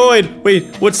destroyed.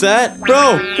 Wait, what's that?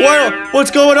 Bro,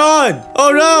 what's going on?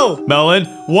 Oh no! Melon,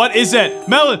 what is it?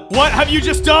 Melon, what have you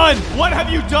just done? What have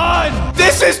you done?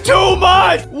 This is too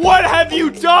much! What have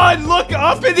you done? Look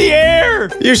up in the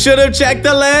air! You should have checked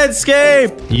the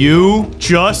landscape! You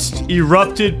just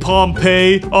erupted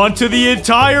Pompeii onto the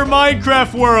entire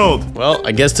Minecraft world! Well,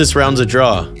 I guess this round's a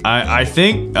draw. I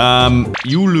think,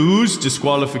 you lose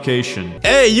disqualification.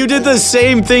 Hey, you did the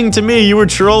same thing to me. You were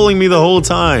trolling me the whole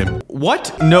time.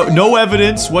 What? No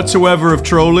evidence whatsoever of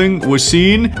trolling was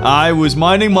seen. I was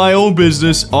minding my own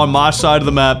business on my side of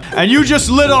the map, and you just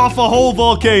lit off a whole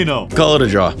volcano. Call it a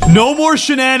draw. No more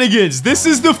shenanigans. This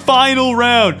is the final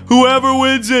round. Whoever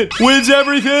wins it wins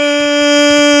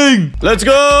everything. Let's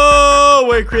go.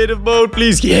 Wait, creative mode,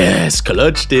 please. Yes,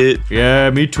 clutched it. Yeah,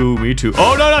 me too, me too.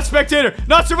 Oh, no, not spectator.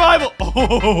 Not survival.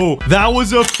 Oh, that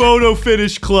was a photo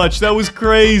finish clutch. That was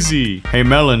crazy. Hey,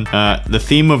 Melon, the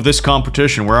theme of this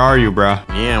competition, where are you, bruh?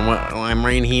 Yeah, well, I'm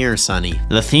right here, Sonny.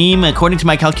 The theme, according to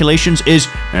my calculations, is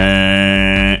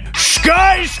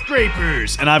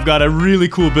skyscrapers. And I've got a really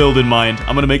cool build in mind.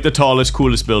 I'm gonna make the tallest,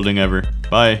 coolest building ever.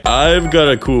 Bye. I've got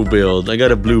a cool build. I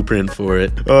got a blueprint for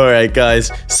it. Alright,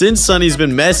 guys. Since Sonny's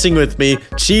been messing with me,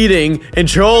 cheating, and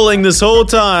trolling this whole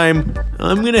time,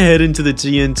 I'm gonna head into the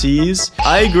TNTs.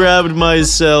 I grabbed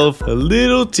myself a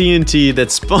little TNT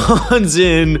that spawns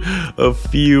in a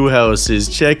few houses.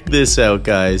 Check this out,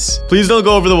 guys. Please don't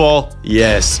go over the wall.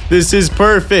 Yes, this is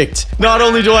perfect. Not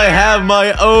only do I have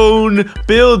my own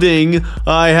building,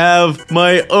 I have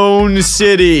my own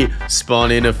city.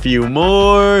 Spawn in a few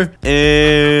more,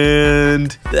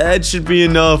 and that should be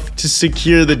enough to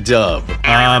secure the dub.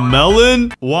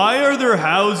 Melon, why are there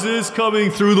houses coming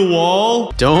through the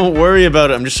wall? Don't worry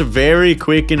about it. I'm just a very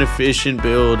quick and efficient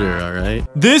builder, all right?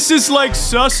 This is like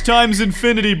sus times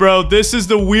infinity, bro. This is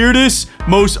the weirdest,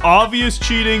 most obvious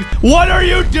cheating. What are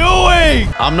you doing?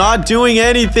 I'm not doing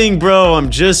anything, bro. I'm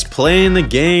just playing the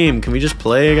game. Can we just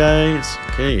play, guys?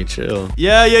 Okay, chill.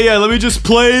 Yeah. Let me just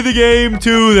play the game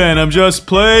too then. I'm just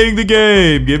playing the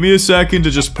game. Give me a second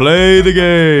to just play the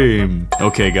game.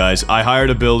 Okay, guys. I hired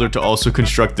a builder to also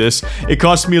construct this. It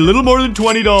cost me a little more than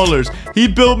 $20. He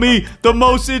built me the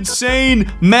most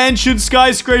insane mansion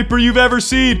skyscraper you've ever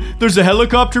seen. There's a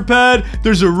helicopter pad.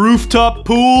 There's a rooftop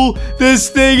pool. This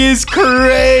thing is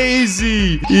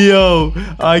crazy. Yo,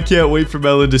 I can't wait for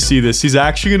Melon to see this. He's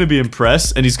actually going to be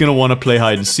impressed, and he's going to want to play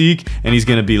hide and seek, and he's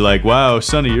going to be like, wow,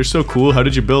 Sonny, you're so cool. How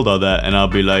did you build all that? And I'll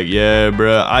be like, yeah,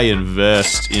 bruh, I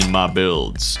invest in my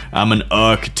builds. I'm an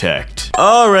architect.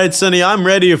 All right, Sonny, I'm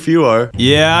ready if you are.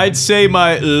 Yeah, I'd say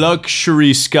my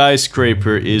luxury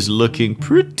skyscraper is looking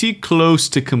pretty close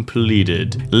to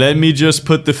completed. Let me just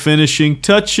put the finishing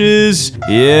touches.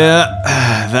 Yeah,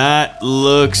 that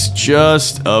looks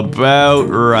just about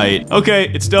right. Okay,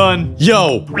 it's done.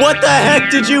 Yo, what the heck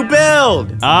did you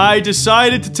build? I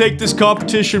decided to take this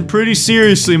competition pretty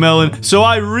seriously, Melon, so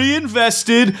I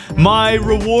reinvested my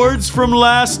rewards from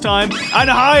last time and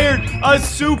hired a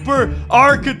super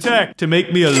architect to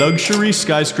make me a luxury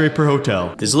skyscraper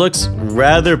hotel. This looks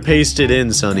rather pasted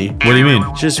in, Sonny. What do you mean?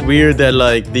 Just weird that,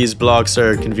 like, these blocks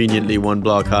are conveniently 1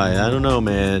 block high. I don't know,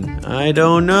 man. I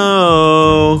don't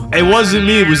know. It wasn't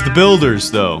me, it was the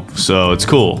builders, though, so it's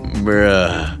cool.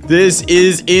 Bruh. This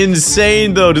is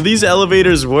insane, though. Do these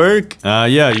elevators work?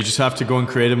 Yeah, you just have to go in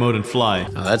creative mode and fly.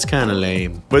 Oh, that's kind of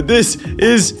lame. But this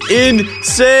is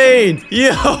insane!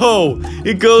 Yo!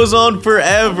 It goes on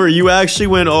forever. You actually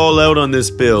went all out on this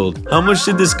build. How much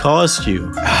did this cost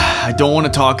you? I don't want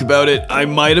to talk about it. I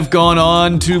might have gone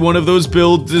on to one of those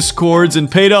build discords and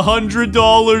paid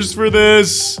 $100 for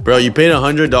this. Bro, you paid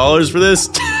 $100 for this?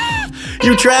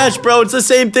 You trash, bro. It's the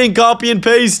same thing, copy and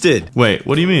pasted. Wait,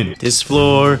 what do you mean? This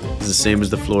floor is the same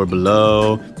as the floor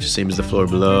below. The same as the floor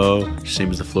below. The same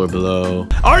as the floor below.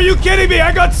 Are you kidding me?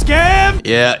 I got scammed?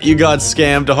 Yeah, you got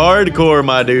scammed hardcore,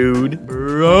 my dude.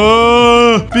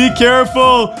 Bro, be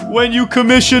careful when you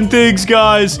commission things,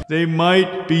 guys. They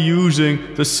might be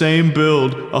using the same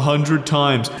build 100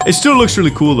 times. It still looks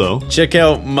really cool, though. Check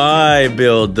out my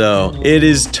build, though. It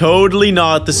is totally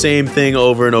not the same thing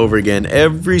over and over again.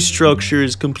 Every structure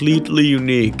is completely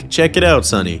unique. Check it out,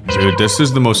 Sonny. Dude, this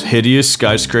is the most hideous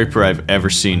skyscraper I've ever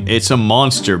seen. It's a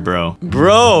monster, bro.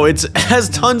 Bro, it has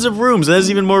tons of rooms. It has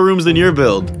even more rooms than your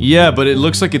build. Yeah, but it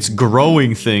looks like it's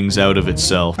growing things out of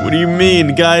itself. What do you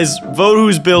mean? Guys, vote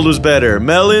whose build was better,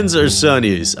 Melon's or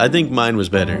Sonny's. I think mine was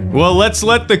better. Well, let's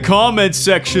let the comment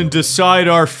section decide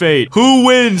our fate. Who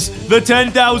wins the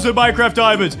 10,000 Minecraft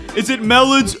diamonds? Is it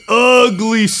Melon's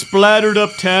ugly splattered up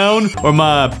town or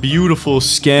my beautiful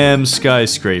scam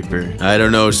skyscraper? I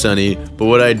don't know, Sonny, but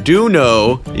what I do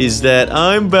know is that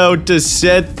I'm about to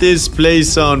set this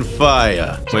place on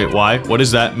fire. Wait, why? What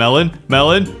is that, Melon?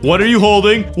 Melon, what are you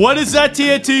holding? What is that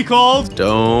TNT called?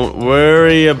 Don't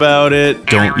worry about it.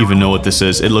 Don't even know what this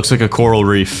is. It looks like a coral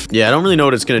reef. Yeah, I don't really know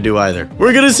what it's gonna do either.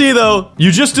 We're gonna see, though.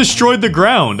 You just destroyed the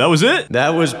ground. That was it? That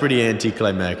was pretty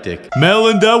anticlimactic.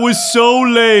 Melon, that was so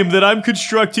lame that I'm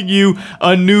constructing you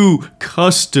a new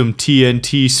custom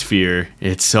TNT sphere.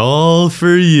 It's all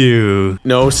for you.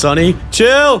 No, Sonny.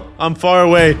 Chill! I'm far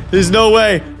away. There's no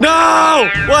way. No!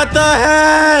 What the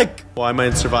heck? Why am I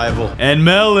in survival? And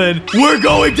Melon, we're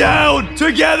going down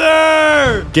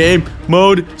together! Game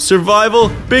mode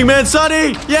survival. Big man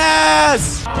Sonny!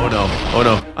 Yes! Oh no. Oh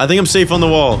no. I think I'm safe on the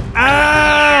wall.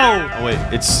 Ow! Oh wait,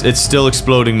 it's still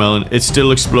exploding, Melon. It's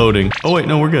still exploding. Oh wait,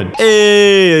 no, we're good.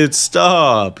 Hey, it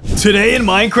stopped. Today in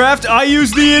Minecraft, I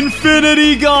use the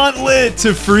Infinity Gauntlet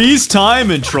to freeze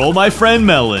time and troll my friend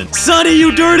Melon. Sonny,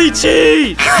 you dirty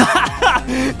cheat!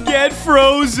 Get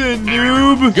frozen,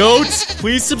 noob! Goats,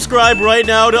 please subscribe right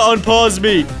now to unpause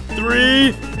me.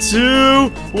 3, 2,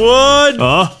 1.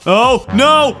 Oh,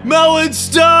 no! Melon,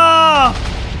 stop!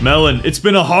 Melon, it's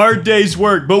been a hard day's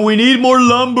work, but we need more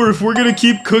lumber if we're gonna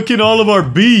keep cooking all of our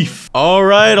beef. All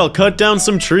right, I'll cut down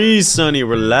some trees, Sonny.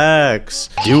 Relax.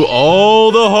 Do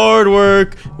all the hard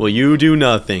work while you do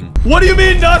nothing. What do you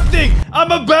mean nothing?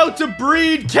 I'm about to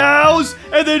breed cows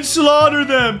and then slaughter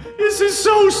them. This is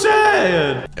so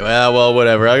sad. Well,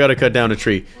 whatever. I gotta cut down a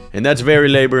tree. And that's very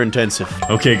labor intensive.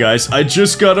 Okay, guys, I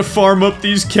just gotta farm up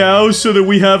these cows so that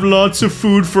we have lots of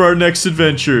food for our next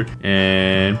adventure.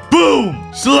 And boom!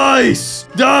 Slice!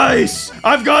 Dice!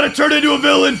 I've gotta turn into a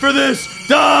villain for this!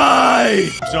 Die!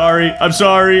 I'm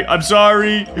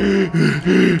sorry.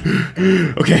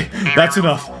 Okay, that's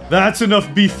enough. That's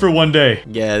enough beef for one day.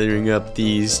 Gathering up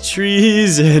these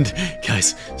trees, and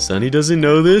guys, Sunny doesn't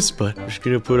know this, but I'm just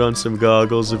gonna put on some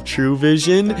goggles of true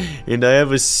vision, and I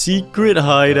have a secret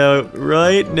hideout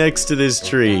right next to this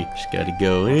tree. Just gotta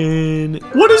go in.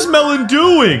 What is Melon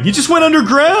doing? He just went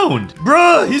underground.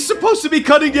 Bruh, he's supposed to be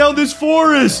cutting down this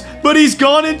forest, but he's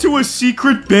gone into a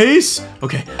secret base?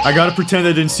 Okay, I gotta pretend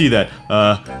I didn't see that.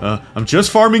 I'm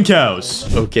just farming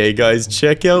cows. Okay, guys,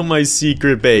 check out my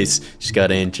secret base. Just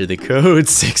gotta enter the code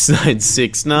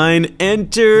 6969,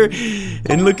 enter,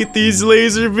 and look at these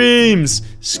laser beams.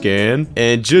 Scan,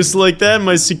 and just like that,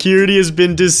 my security has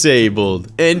been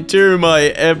disabled. Enter my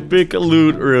epic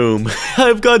loot room.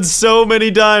 I've got so many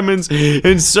diamonds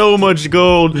and so much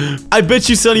gold. I bet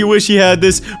you Sunny wish he had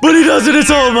this, but he doesn't.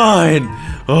 It's all mine.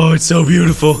 Oh, it's so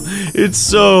beautiful. It's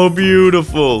so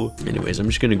beautiful. Anyways, I'm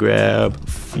just gonna grab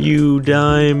a few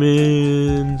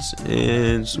diamonds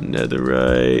and some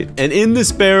netherite. And in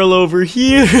this barrel over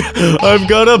here, I've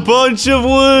got a bunch of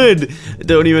wood. I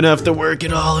don't even have to work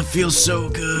at all. It feels so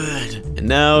good. And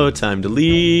now, time to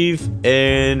leave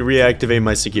and reactivate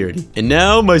my security. And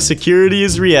now, my security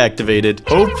is reactivated.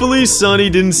 Hopefully, Sunny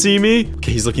didn't see me.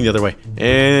 Okay, he's looking the other way.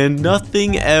 And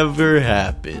nothing ever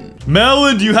happened.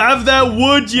 Melon, do you have that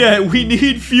wood yet? We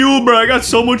need fuel, bro. I got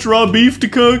so much raw beef to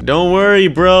cook. Don't worry,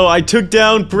 bro. I took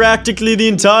down practically the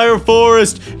entire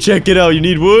forest. Check it out. You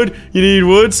need wood? You need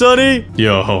wood, Sunny?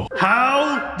 Yo.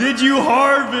 How did you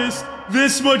harvest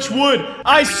this much wood?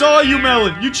 I saw you,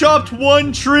 Melon. You chopped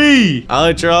one tree.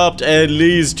 I chopped at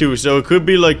least 2, so it could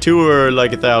be like 2 or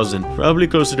like 1,000. Probably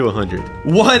closer to 100.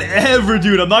 Whatever,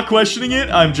 dude. I'm not questioning it.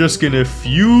 I'm just gonna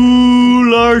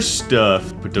fuel our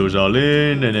stuff. Put those all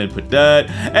in, and then put that.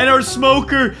 And our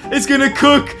smoker is gonna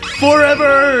cook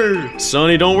forever.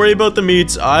 Sunny, don't worry about the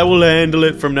meats. I will handle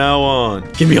it from now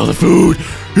on. Give me all the food.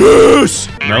 Yes!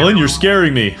 Melon, you're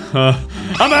scaring me.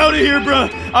 I'm out of here, bruh.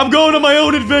 I'm going on my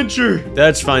own adventure.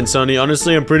 That's fine, Sunny.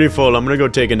 Honestly, I'm pretty full. I'm gonna go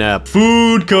take a nap.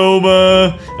 Food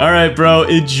coma. All right, bro.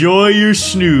 Enjoy your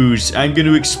snooze. I'm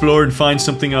gonna explore and find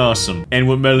something awesome. And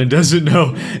what Melon doesn't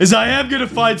know is I am gonna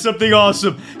find something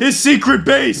awesome. His secret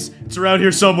base. It's around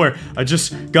here somewhere. I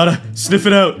just gotta sniff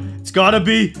it out. It's gotta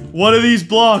be one of these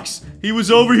blocks. He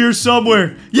was over here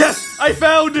somewhere. Yes, I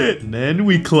found it. And then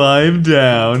we climb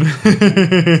down.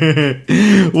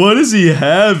 What does he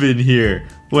have in here?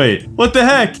 Wait, what the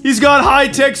heck? He's got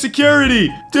high-tech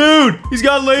security. Dude, he's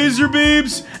got laser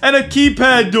beams and a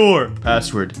keypad door.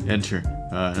 Password, enter.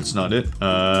 That's not it.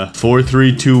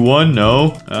 4321,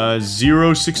 no.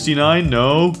 069,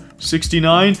 no.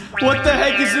 69? What the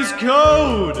heck is this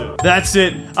code? That's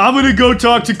it. I'm gonna go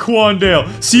talk to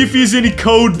Quandale, see if he has any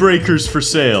code breakers for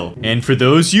sale. And for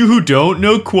those of you who don't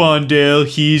know Quandale,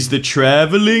 he's the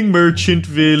traveling merchant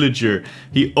villager.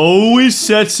 He always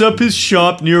sets up his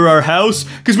shop near our house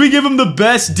because we give him the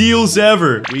best deals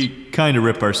ever. We kind of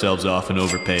rip ourselves off and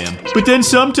overpay him. But then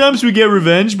sometimes we get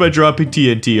revenge by dropping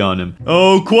TNT on him.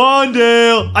 Oh,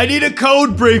 Quandale, I need a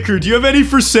code breaker. Do you have any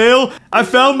for sale? I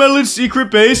found Melon's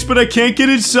secret base, but I can't get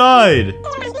inside.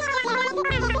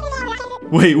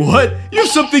 Wait, what? You have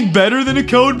something better than a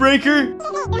code breaker?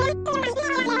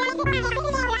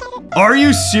 Are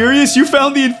you serious? You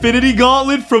found the Infinity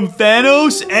Gauntlet from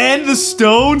Thanos and the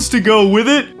stones to go with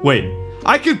it? Wait,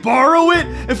 I could borrow it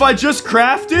if I just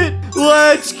craft it?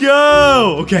 Let's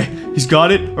go! Okay, he's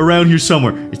got it around here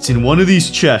somewhere. It's in one of these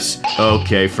chests.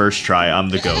 Okay, first try. I'm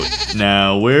the goat.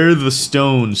 Now, where are the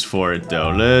stones for it, though?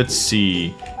 Let's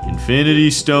see.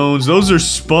 Infinity stones. Those are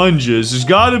sponges. There's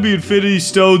gotta be infinity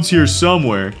stones here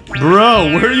somewhere.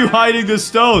 Bro, where are you hiding the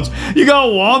stones? You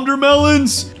got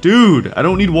watermelons? Dude, I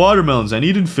don't need watermelons. I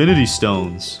need infinity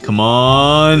stones. Come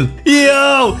on.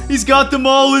 Yo, he's got them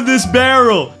all in this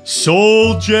barrel.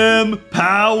 Soul gem,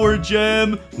 power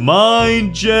gem,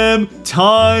 mind gem,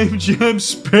 time gem,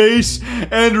 space,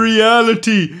 and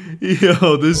reality.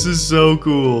 Yo, this is so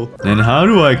cool. And how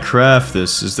do I craft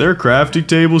this? Is there a crafting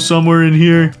table somewhere in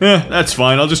here? That's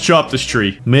fine. I'll just chop this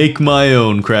tree. Make my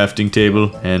own crafting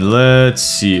table. And let's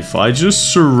see. If I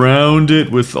just surround it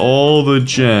with all the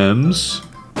gems...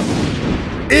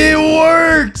 It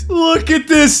worked! Look at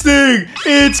this thing!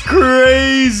 It's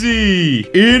crazy!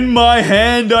 In my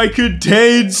hand, I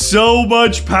contain so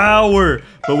much power.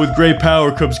 But with great power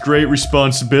comes great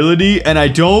responsibility, and I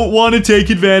don't want to take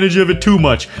advantage of it too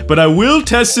much. But I will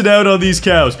test it out on these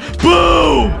cows.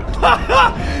 Boom!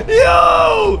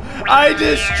 Yo! I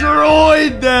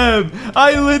destroyed them.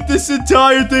 I lit this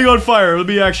entire thing on fire. Let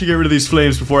me actually get rid of these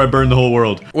flames before I burn the whole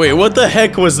world. Wait, what the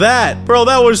heck was that? Bro,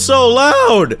 that was so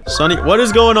loud. Sonny, what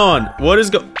is going on?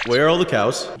 Where are all the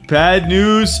cows? Bad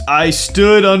news. I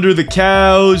stood under the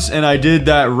cows and I did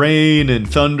that rain and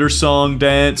thunder song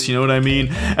dance. You know what I mean?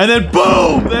 And then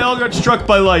boom, they all got struck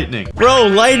by lightning. Bro,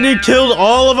 lightning killed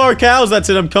all of our cows. That's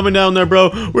it. I'm coming down there, bro.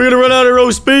 We're gonna run out of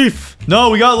roast beef. No,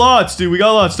 we got lots, dude. We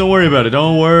got lots. Don't worry about it.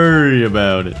 Don't worry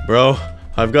about it. Bro,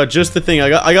 I've got just the thing.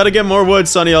 I gotta get more wood,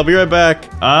 Sonny. I'll be right back.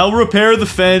 I'll repair the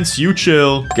fence. You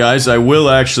chill. Guys, I will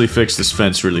actually fix this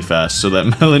fence really fast so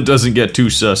that Melon doesn't get too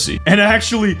sussy. And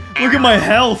actually, look at my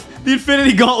health. The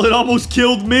Infinity Gauntlet almost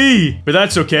killed me. But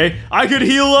that's okay. I could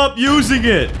heal up using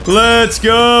it. Let's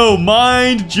go.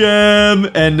 Mind Gem.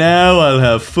 And now I'll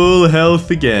have full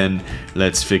health again.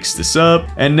 Let's fix this up.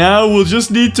 And now we'll just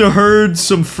need to herd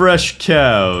some fresh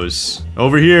cows.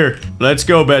 Over here. Let's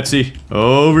go, Betsy.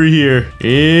 Over here.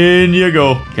 In you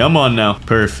go. Come on now.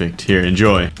 Perfect. Here,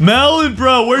 enjoy. Melon,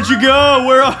 bro, where'd you go?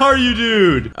 Where are you,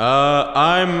 dude?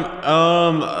 I'm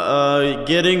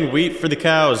getting wheat for the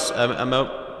cows. I'm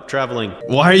out traveling.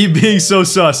 Why are you being so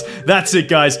sus? That's it,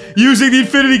 guys. Using the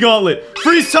Infinity Gauntlet.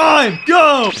 Freeze time.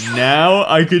 Go. Now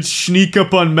I could sneak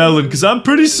up on Melon because I'm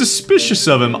pretty suspicious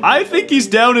of him. I think he's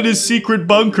down in his secret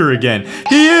bunker again.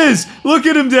 He is. Look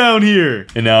at him down here.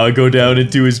 And now I go down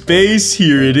into his base.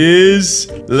 Here it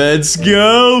is. Let's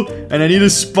go. And I need a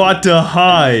spot to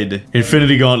hide.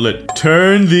 Infinity Gauntlet.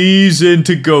 Turn these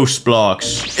into ghost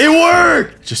blocks. It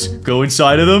worked. Just go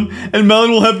inside of them and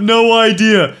Melon will have no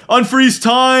idea. Unfreeze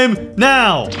time.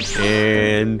 Now.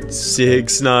 And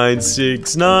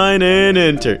 6969 and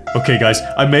enter. Okay, guys,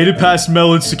 I made it past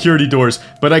Melon's security doors,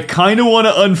 but I kind of want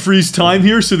to unfreeze time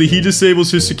here so that he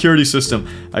disables his security system.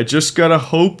 I just gotta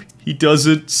hope he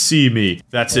doesn't see me.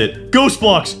 That's it. Ghost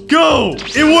blocks, go!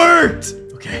 It worked!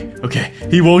 Okay,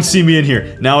 he won't see me in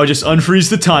here. Now I just unfreeze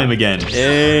the time again.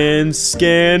 And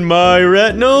scan my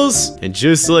retinals. And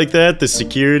just like that, the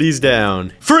security's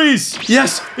down. Freeze!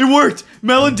 Yes, it worked!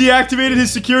 Melon deactivated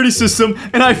his security system,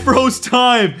 and I froze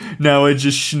time. Now I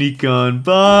just sneak on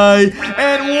by.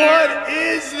 And what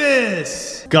is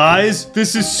this? Guys,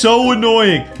 this is so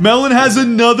annoying. Melon has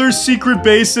another secret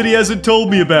base that he hasn't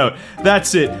told me about.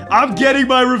 That's it. I'm getting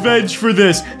my revenge for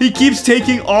this. He keeps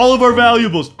taking all of our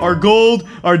valuables. Our gold,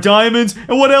 our diamonds,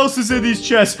 and what else is in these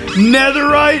chests?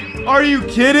 Netherite? Are you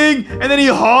kidding? And then he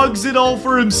hogs it all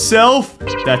for himself?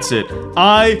 That's it.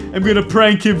 I am gonna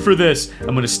prank him for this.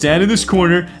 I'm gonna stand in this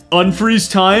corner,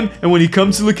 unfreeze time, and when he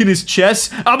comes to look in his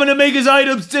chest, I'm gonna make his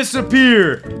items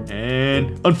disappear.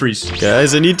 And unfreeze.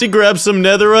 Guys, I need to grab some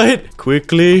netherite.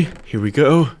 Quickly. Here we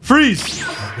go. Freeze!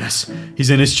 Yes, he's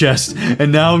in his chest.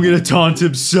 And now I'm gonna taunt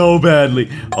him so badly.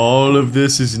 All of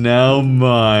this is now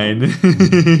mine.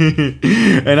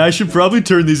 And I should probably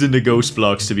turn these into ghost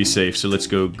blocks to be safe. So let's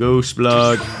go ghost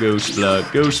block, ghost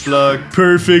block, ghost block.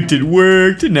 Perfect, it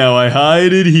worked. And now I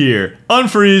hide it here.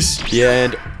 Unfreeze. Yeah,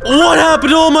 and what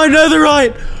happened to all my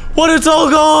netherite? What? It's all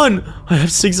gone. I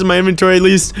have 6 in my inventory at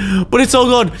least, but it's all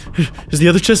gone. Is the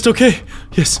other chest okay?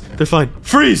 Yes, they're fine.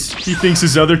 Freeze! He thinks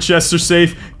his other chests are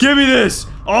safe. Give me this!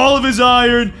 All of his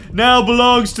iron now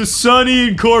belongs to Sunny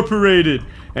Incorporated.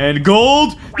 And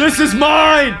gold? This is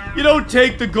mine! You don't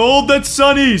take the gold, that's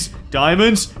Sunny's.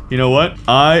 Diamonds? You know what?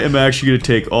 I am actually gonna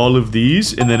take all of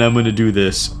these, and then I'm gonna do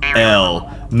this. L.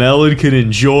 Melon can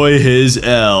enjoy his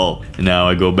L. And now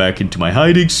I go back into my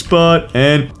hiding spot,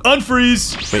 and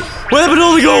unfreeze! Wait, what happened to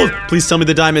all the gold? Please tell me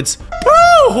the diamonds.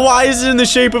 Bro, why is it in the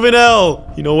shape of an L?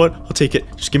 You know what? I'll take it.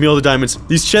 Just give me all the diamonds.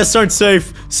 These chests aren't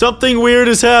safe. Something weird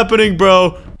is happening,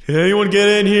 bro. Can anyone get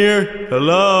in here?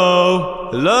 Hello?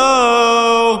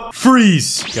 Hello?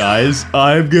 Freeze! Guys,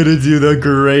 I'm gonna do the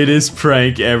greatest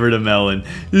prank ever to Melon.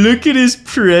 Look at his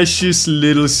precious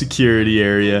little security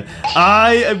area.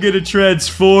 I am gonna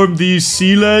transform these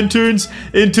sea lanterns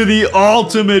into the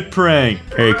ultimate prank.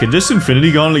 Hey, can this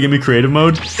Infinity Gauntlet give me creative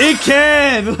mode? It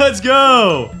can! Let's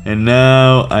go! And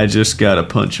now I just gotta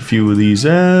punch a few of these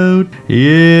out.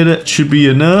 Yeah, that should be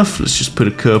enough. Let's just put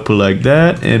a couple like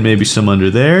that and maybe some under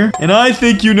there. And I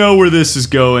think you know where this is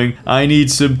going. I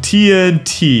need some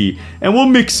TNT. And we'll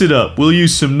mix it up. We'll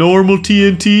use some normal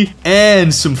TNT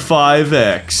and some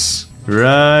 5X.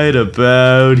 Right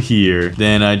about here.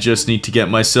 Then I just need to get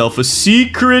myself a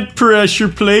secret pressure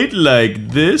plate like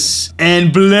this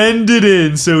and blend it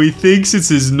in so he thinks it's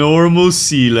his normal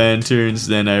sea lanterns.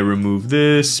 Then I remove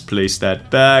this, place that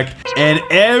back, and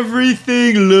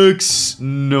everything looks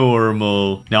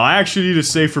normal. Now I actually need a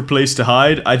safer place to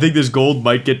hide. I think this gold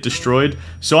might get destroyed,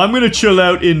 so I'm gonna chill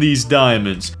out in these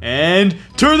diamonds and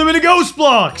turn them into ghost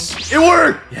blocks. It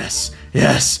worked! Yes.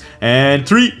 Yes. And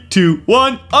 3, 2,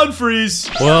 1, unfreeze.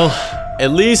 Well,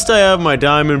 at least I have my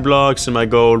diamond blocks and my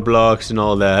gold blocks and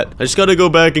all that. I just gotta go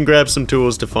back and grab some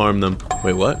tools to farm them.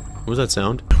 Wait, what? What was that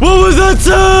sound? What was that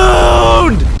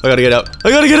sound? I gotta get out.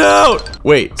 I gotta get out.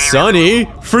 Wait, Sunny?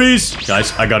 Freeze.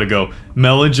 Guys, I gotta go.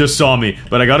 Melon just saw me,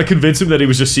 but I gotta convince him that he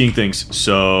was just seeing things.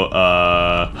 So,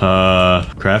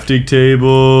 crafting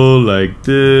table like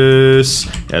this.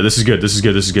 Yeah, this is good. This is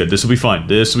good. This is good. This will be fine.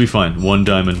 This will be fine. 1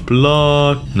 diamond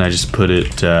block, and I just put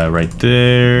it right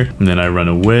there, and then I run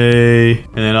away,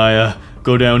 and then I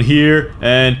go down here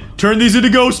and turn these into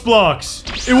ghost blocks.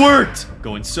 It worked.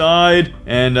 Go inside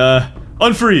and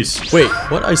unfreeze. Wait,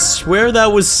 what? I swear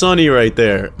that was Sunny right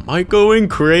there. Am I going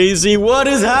crazy? What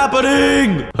is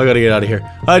happening? I gotta get out of here.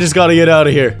 I just gotta get out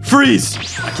of here. Freeze!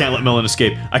 I can't let Melon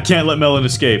escape. I can't let Melon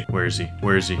escape. Where is he?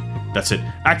 Where is he? That's it.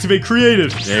 Activate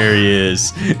creative. There he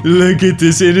is. Look at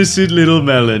this innocent little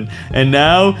Melon. And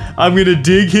now I'm gonna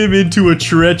dig him into a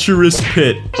treacherous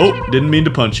pit. Oh, didn't mean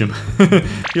to punch him.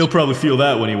 He'll probably feel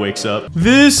that when he wakes up.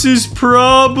 This is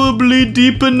probably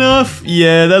deep enough.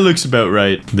 Yeah, that looks about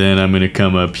right. Then I'm gonna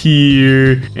come up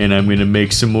here and I'm gonna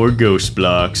make some more ghost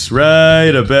blocks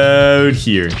right about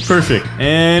here. Perfect.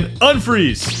 And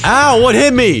unfreeze. Ow, what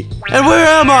hit me? And where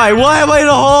am I? Why am I in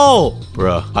a hole?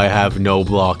 Bruh, I have no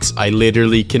blocks. I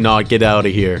literally cannot get out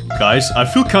of here. Guys, I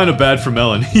feel kind of bad for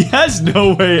Melon. He has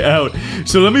no way out.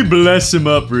 So let me bless him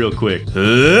up real quick.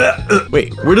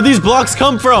 Wait, where do these blocks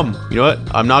come from? You know what?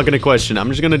 I'm not gonna question. I'm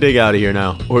just gonna dig out of here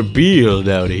now. Or build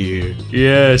out of here.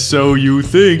 Yeah, so you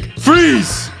think.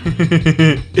 Freeze! Look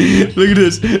at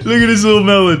this. Look at this little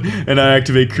Melon. And I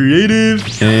activate creative.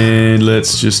 And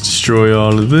let's just destroy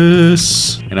all of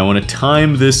this. And I want to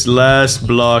time this last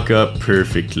block up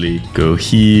perfectly. Go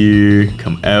here.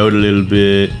 Come out a little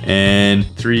bit. And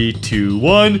 3, 2,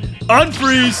 1.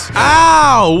 Unfreeze!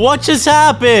 Ow! What just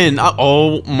happened?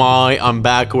 Oh my, I'm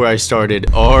back where I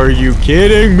started. Are you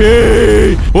kidding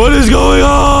me? What is going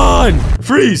on?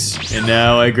 Freeze! And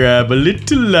now I grab a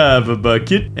little lava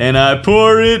bucket. And I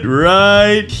pour it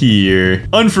right here.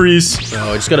 Unfreeze.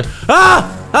 Oh, I just gotta...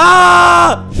 Ah!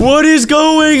 Ah! What is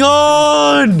going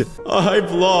on?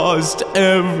 I've lost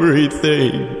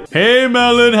everything. Hey,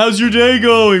 Melon, how's your day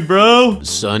going, bro?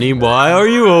 Sunny, why are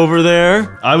you over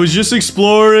there? I was just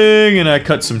exploring, and I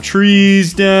cut some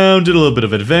trees down, did a little bit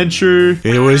of adventure.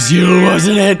 It was you,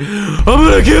 wasn't it? I'm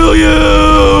gonna kill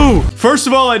you! First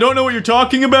of all, I don't know what you're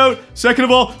talking about. Second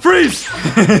of all, freeze!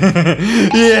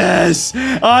 Yes,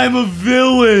 I'm a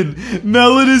villain.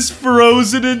 Melon is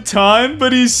frozen in time,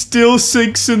 but he still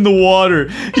sinks in the water.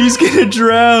 He's gonna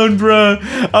drown, bruh.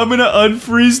 I'm gonna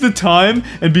unfreeze the time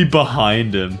and be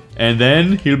behind him. And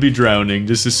then he'll be drowning.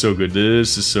 This is so good.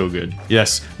 This is so good.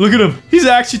 Yes. Look at him. He's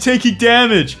actually taking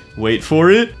damage. Wait for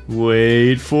it.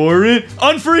 Wait for it.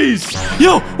 Unfreeze.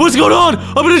 Yo, what's going on?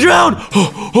 I'm gonna drown.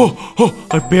 Oh,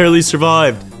 I barely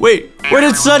survived. Wait, where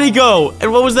did Sunny go?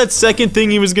 And what was that second thing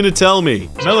he was gonna tell me?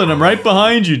 Melon, I'm right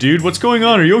behind you, dude. What's going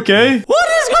on? Are you okay? What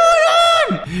is going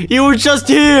on? You were just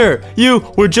here. You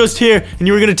were just here and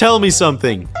you were gonna tell me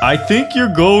something. I think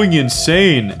you're going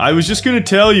insane. I was just gonna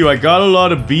tell you I got a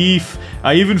lot of beef.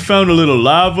 I even found a little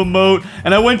lava moat,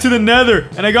 and I went to the nether,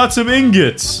 and I got some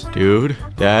ingots. Dude,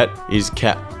 that is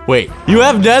Wait, you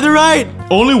have netherite?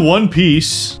 Only 1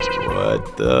 piece.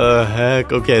 What the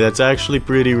heck? Okay, that's actually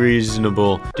pretty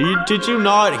reasonable. Did you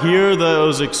not hear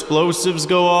those explosives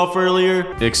go off earlier?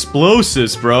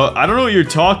 Explosives, bro? I don't know what you're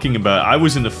talking about. I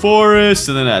was in the forest,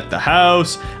 and then at the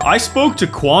house. I spoke to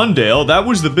Quandale. That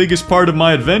was the biggest part of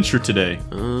my adventure today.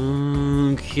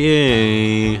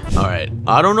 Okay. Alright.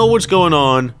 I don't know what's going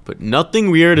on, but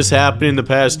nothing weird has happened in the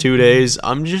past 2 days.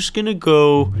 I'm just gonna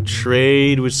go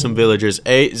trade with some villagers.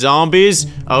 Hey, zombies,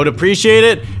 I would appreciate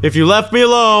it if you left me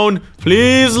alone.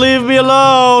 Please leave me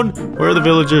alone. Where are the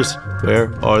villagers?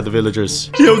 Where are the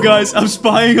villagers? Yo, guys, I'm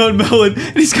spying on Melon,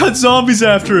 and he's got zombies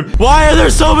after him. Why are there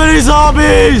so many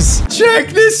zombies? Check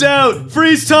this out.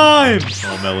 Freeze time.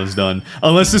 Oh, Melon's done.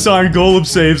 Unless this iron golem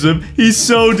saves him, he's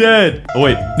so dead. Oh,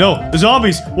 wait. No, the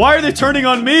zombies. Why are they turning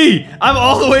on me? I'm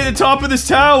all the way at the top of this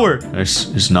tower. This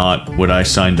is not what I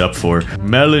signed up for.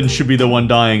 Melon should be the one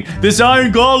dying. This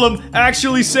iron golem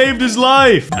actually saved his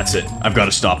life. That's it. I've got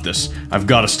to stop this. I've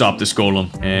got to stop this golem.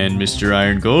 And Mr.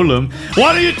 Iron Golem,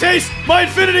 why don't you taste my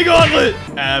infinity gauntlet?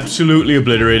 Absolutely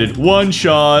obliterated. 1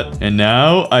 shot. And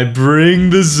now I bring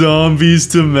the zombies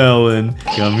to Melon.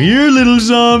 Come here, little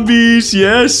zombies.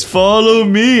 Yes, follow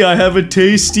me. I have a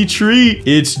tasty treat.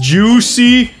 It's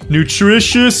juicy,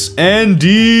 nutritious, and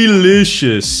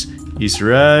delicious. He's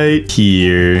right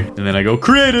here. And then I go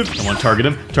creative. I want to target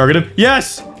him. Target him.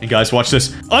 Yes! And guys, watch this.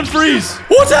 Unfreeze!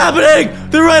 What's happening?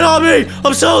 They're right on me.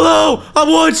 I'm so low. I'm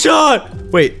one shot.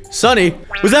 Wait, Sunny,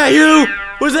 was that you?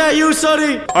 Was that you,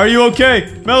 Sunny? Are you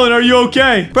okay? Melon, are you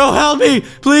okay? Bro, help me.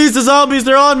 Please, the zombies,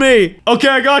 they're on me. Okay,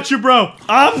 I got you, bro.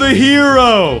 I'm the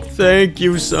hero. Thank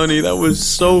you, Sunny. That was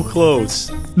so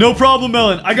close. No problem,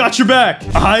 Melon. I got your back.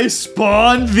 I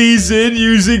spawned these in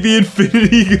using the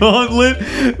Infinity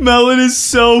Gauntlet. Melon is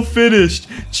so finished.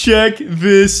 Check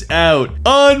this out.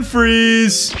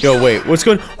 Unfreeze. Yo, wait. What's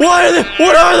going on?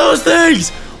 What are those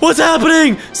things? What's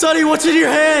happening? Sunny, what's in your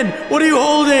hand? What are you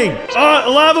holding? A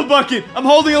lava bucket. I'm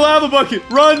holding a lava bucket.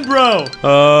 Run, bro.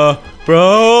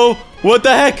 Bro. What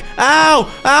the heck?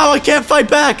 Ow! Ow, I can't fight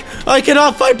back. I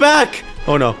cannot fight back.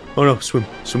 Oh no. Oh no. Swim.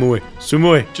 Swim away. Swim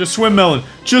away. Just swim, Melon.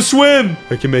 Just swim.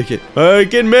 I can make it. I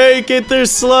can make it. They're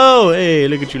slow. Hey,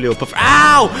 look at you, little puffer.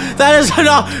 Ow! That is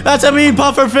that's a mean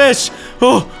puffer fish.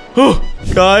 Oh.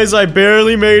 Guys, I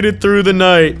barely made it through the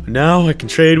night. Now I can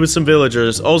trade with some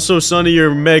villagers. Also, Sunny,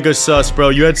 you're mega sus, bro.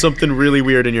 You had something really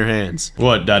weird in your hands.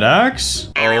 What, that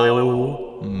axe?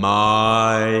 Oh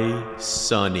my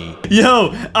Sunny.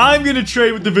 Yo, I'm gonna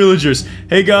trade with the villagers.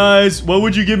 Hey guys, what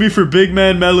would you give me for Big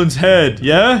Man Melon's head?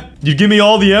 Yeah? You'd give me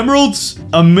all the emeralds?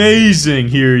 Amazing.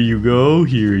 Here you go.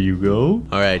 Here you go.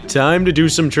 All right, time to do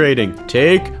some trading.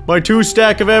 Take my 2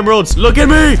 stack of emeralds. Look at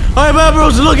me. I have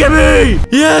emeralds. Look at me.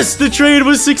 Yes, the trade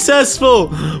was successful.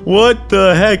 What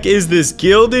the heck is this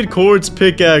gilded quartz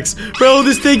pickaxe? Bro,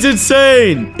 this thing's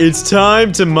insane. It's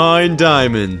time to mine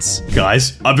diamonds.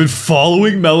 Guys, I've been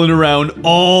following Melon around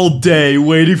all day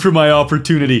waiting for my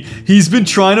opportunity. He's been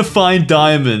trying to find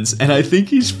diamonds, and I think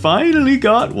he's finally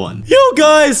got one. Yo,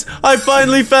 guys, I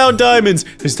finally found diamonds.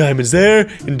 There's diamonds there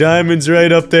and diamonds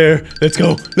right up there. Let's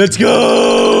go. Let's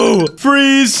go.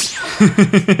 Freeze.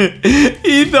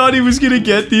 He thought he was gonna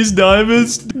get these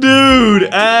diamonds. Dude,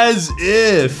 as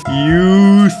if.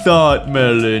 You thought,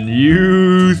 Melon.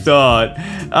 You thought.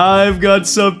 I've got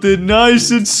something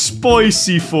nice and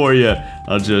spicy for you.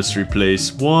 I'll just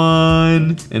replace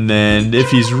one. And then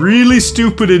if he's really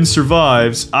stupid and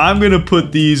survives, I'm gonna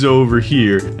put these over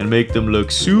here and make them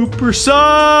look super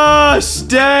sus.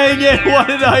 Dang it, what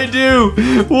did I do?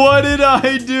 What did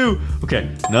I do? Okay,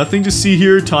 nothing to see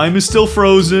here. Time is still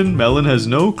frozen. Melon has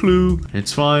no clue.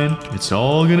 It's fine. It's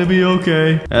all gonna be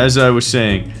okay. As I was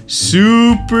saying,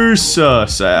 super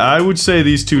sus. I would say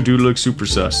these two do look super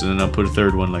sus. And then I'll put a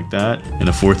third one like that and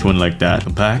a fourth one like that.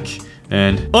 Come back.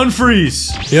 And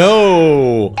unfreeze.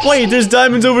 Yo. Wait, there's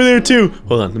diamonds over there too.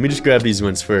 Hold on, let me just grab these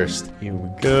ones first. Here we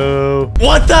go.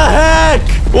 What the heck?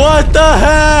 What the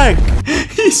heck?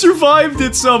 He survived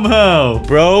it somehow.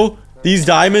 Bro, these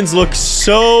diamonds look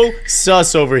so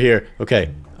sus over here. Okay,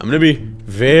 I'm gonna be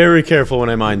very careful when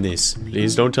I mine these.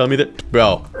 Please don't tell me that.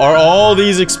 Bro, are all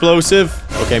these explosive?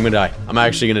 Okay, I'm gonna die. I'm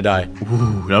actually gonna die.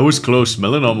 Ooh, that was close.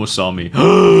 Melon almost saw me.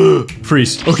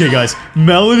 Freeze. Okay, guys.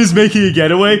 Melon is making a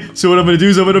getaway. So what I'm gonna do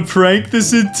is I'm gonna prank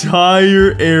this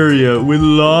entire area with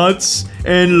lots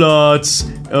and lots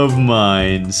of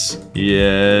mines.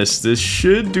 Yes, this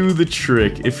should do the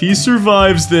trick. If he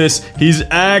survives this, he's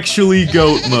actually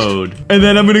goat mode. And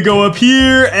then I'm gonna go up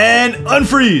here and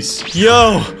unfreeze.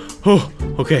 Yo. Oh,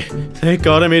 okay. Thank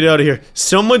God I made it out of here.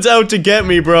 Someone's out to get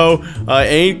me, bro. I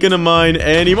ain't gonna mine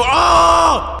anymore.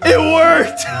 Oh! It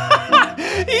worked!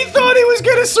 He thought he was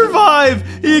gonna survive.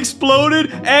 He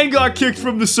exploded and got kicked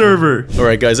from the server. All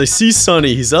right, guys. I see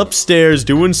Sunny. He's upstairs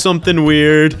doing something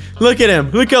weird. Look at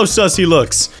him. Look how sus he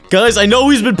looks. Guys, I know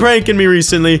he's been pranking me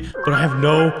recently, but I have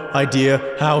no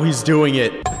idea how he's doing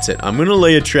it. That's it. I'm gonna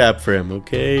lay a trap for him,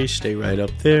 okay? Stay right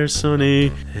up there,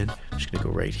 Sunny. And I'm just gonna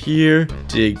go right here.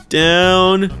 Dig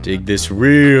down. Dig this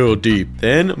real deep.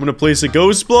 Then I'm gonna place a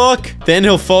ghost block. Then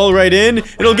he'll fall right in, and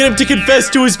it'll get him to confess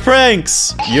to his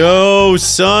pranks. Yo,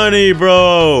 Sunny,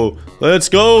 bro. Let's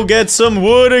go get some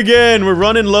wood again. We're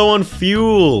running low on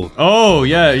fuel. Oh,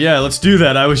 yeah, let's do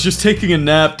that. I was just taking a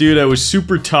nap, dude. I was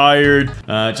super tired.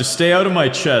 Just stay out of my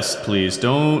chest, please.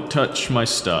 Don't touch my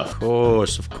stuff.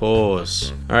 Of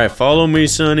course. All right, follow me,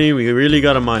 Sunny. We really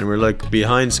gotta mine. We're like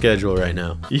behind schedule right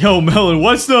now. Yo, Melon,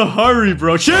 what's the hurry,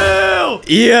 bro? Chill!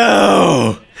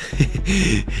 Yo!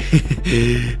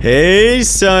 Hey,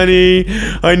 Sunny.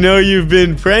 I know you've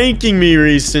been pranking me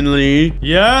recently.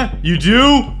 Yeah? You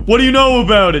do? What do you know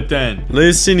about it, then?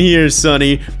 Listen here,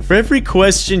 Sunny. For every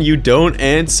question you don't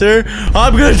answer,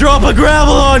 I'm gonna drop a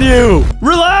gravel on you!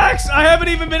 Relax! I haven't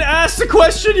even been asked a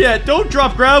question yet! Don't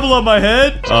drop gravel on my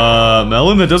head!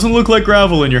 Melon, that doesn't look like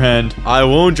gravel in your hand. I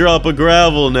won't drop a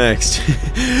gravel next.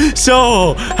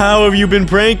 So, how have you been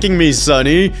pranking me,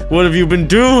 Sunny? What have you been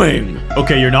doing?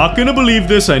 Okay, you're you're not gonna believe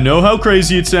this. I know how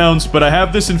crazy it sounds, but I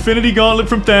have this infinity gauntlet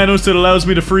from Thanos that allows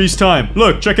me to freeze time.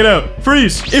 Look, check it out.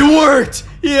 Freeze. It worked!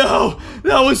 Yo,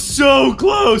 that was so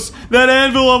close. That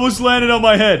anvil almost landed on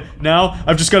my head. Now,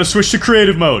 I've just got to switch to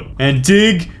creative mode and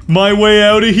dig my way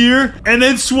out of here and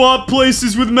then swap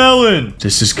places with Melon.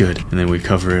 This is good. And then we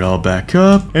cover it all back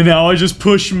up. And now I just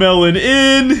push Melon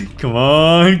in. Come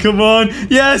on, come on.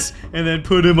 Yes. And then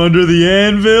put him under the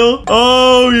anvil.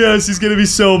 Oh, yes. He's going to be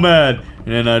so mad.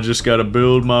 And then I just gotta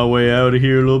build my way out of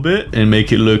here a little bit and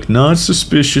make it look not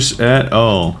suspicious at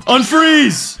all.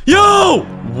 Unfreeze! Yo!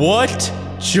 What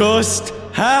just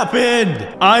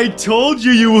happened? I told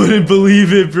you you wouldn't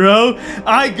believe it, bro.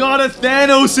 I got a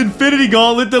Thanos Infinity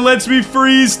Gauntlet that lets me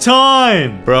freeze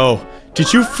time. Bro,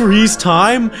 did you freeze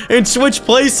time and switch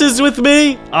places with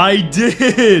me? I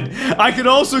did. I could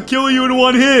also kill you in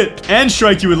one hit and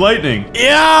strike you with lightning.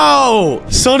 Yo!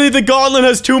 Sonny, the gauntlet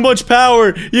has too much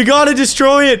power. You gotta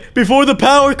destroy it before the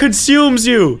power consumes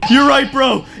you. You're right,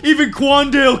 bro. Even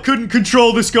Quandale couldn't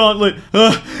control this gauntlet.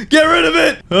 Get rid of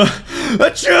it.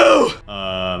 Achoo!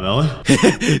 Melon?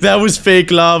 That was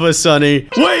fake lava, Sonny.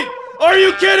 Wait! Are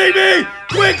you kidding me?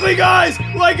 Quickly, guys!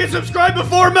 Like and subscribe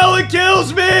before Melon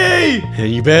kills me!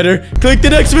 And you better click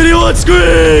the next video on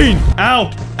screen!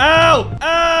 Ow! Ow!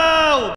 Ow!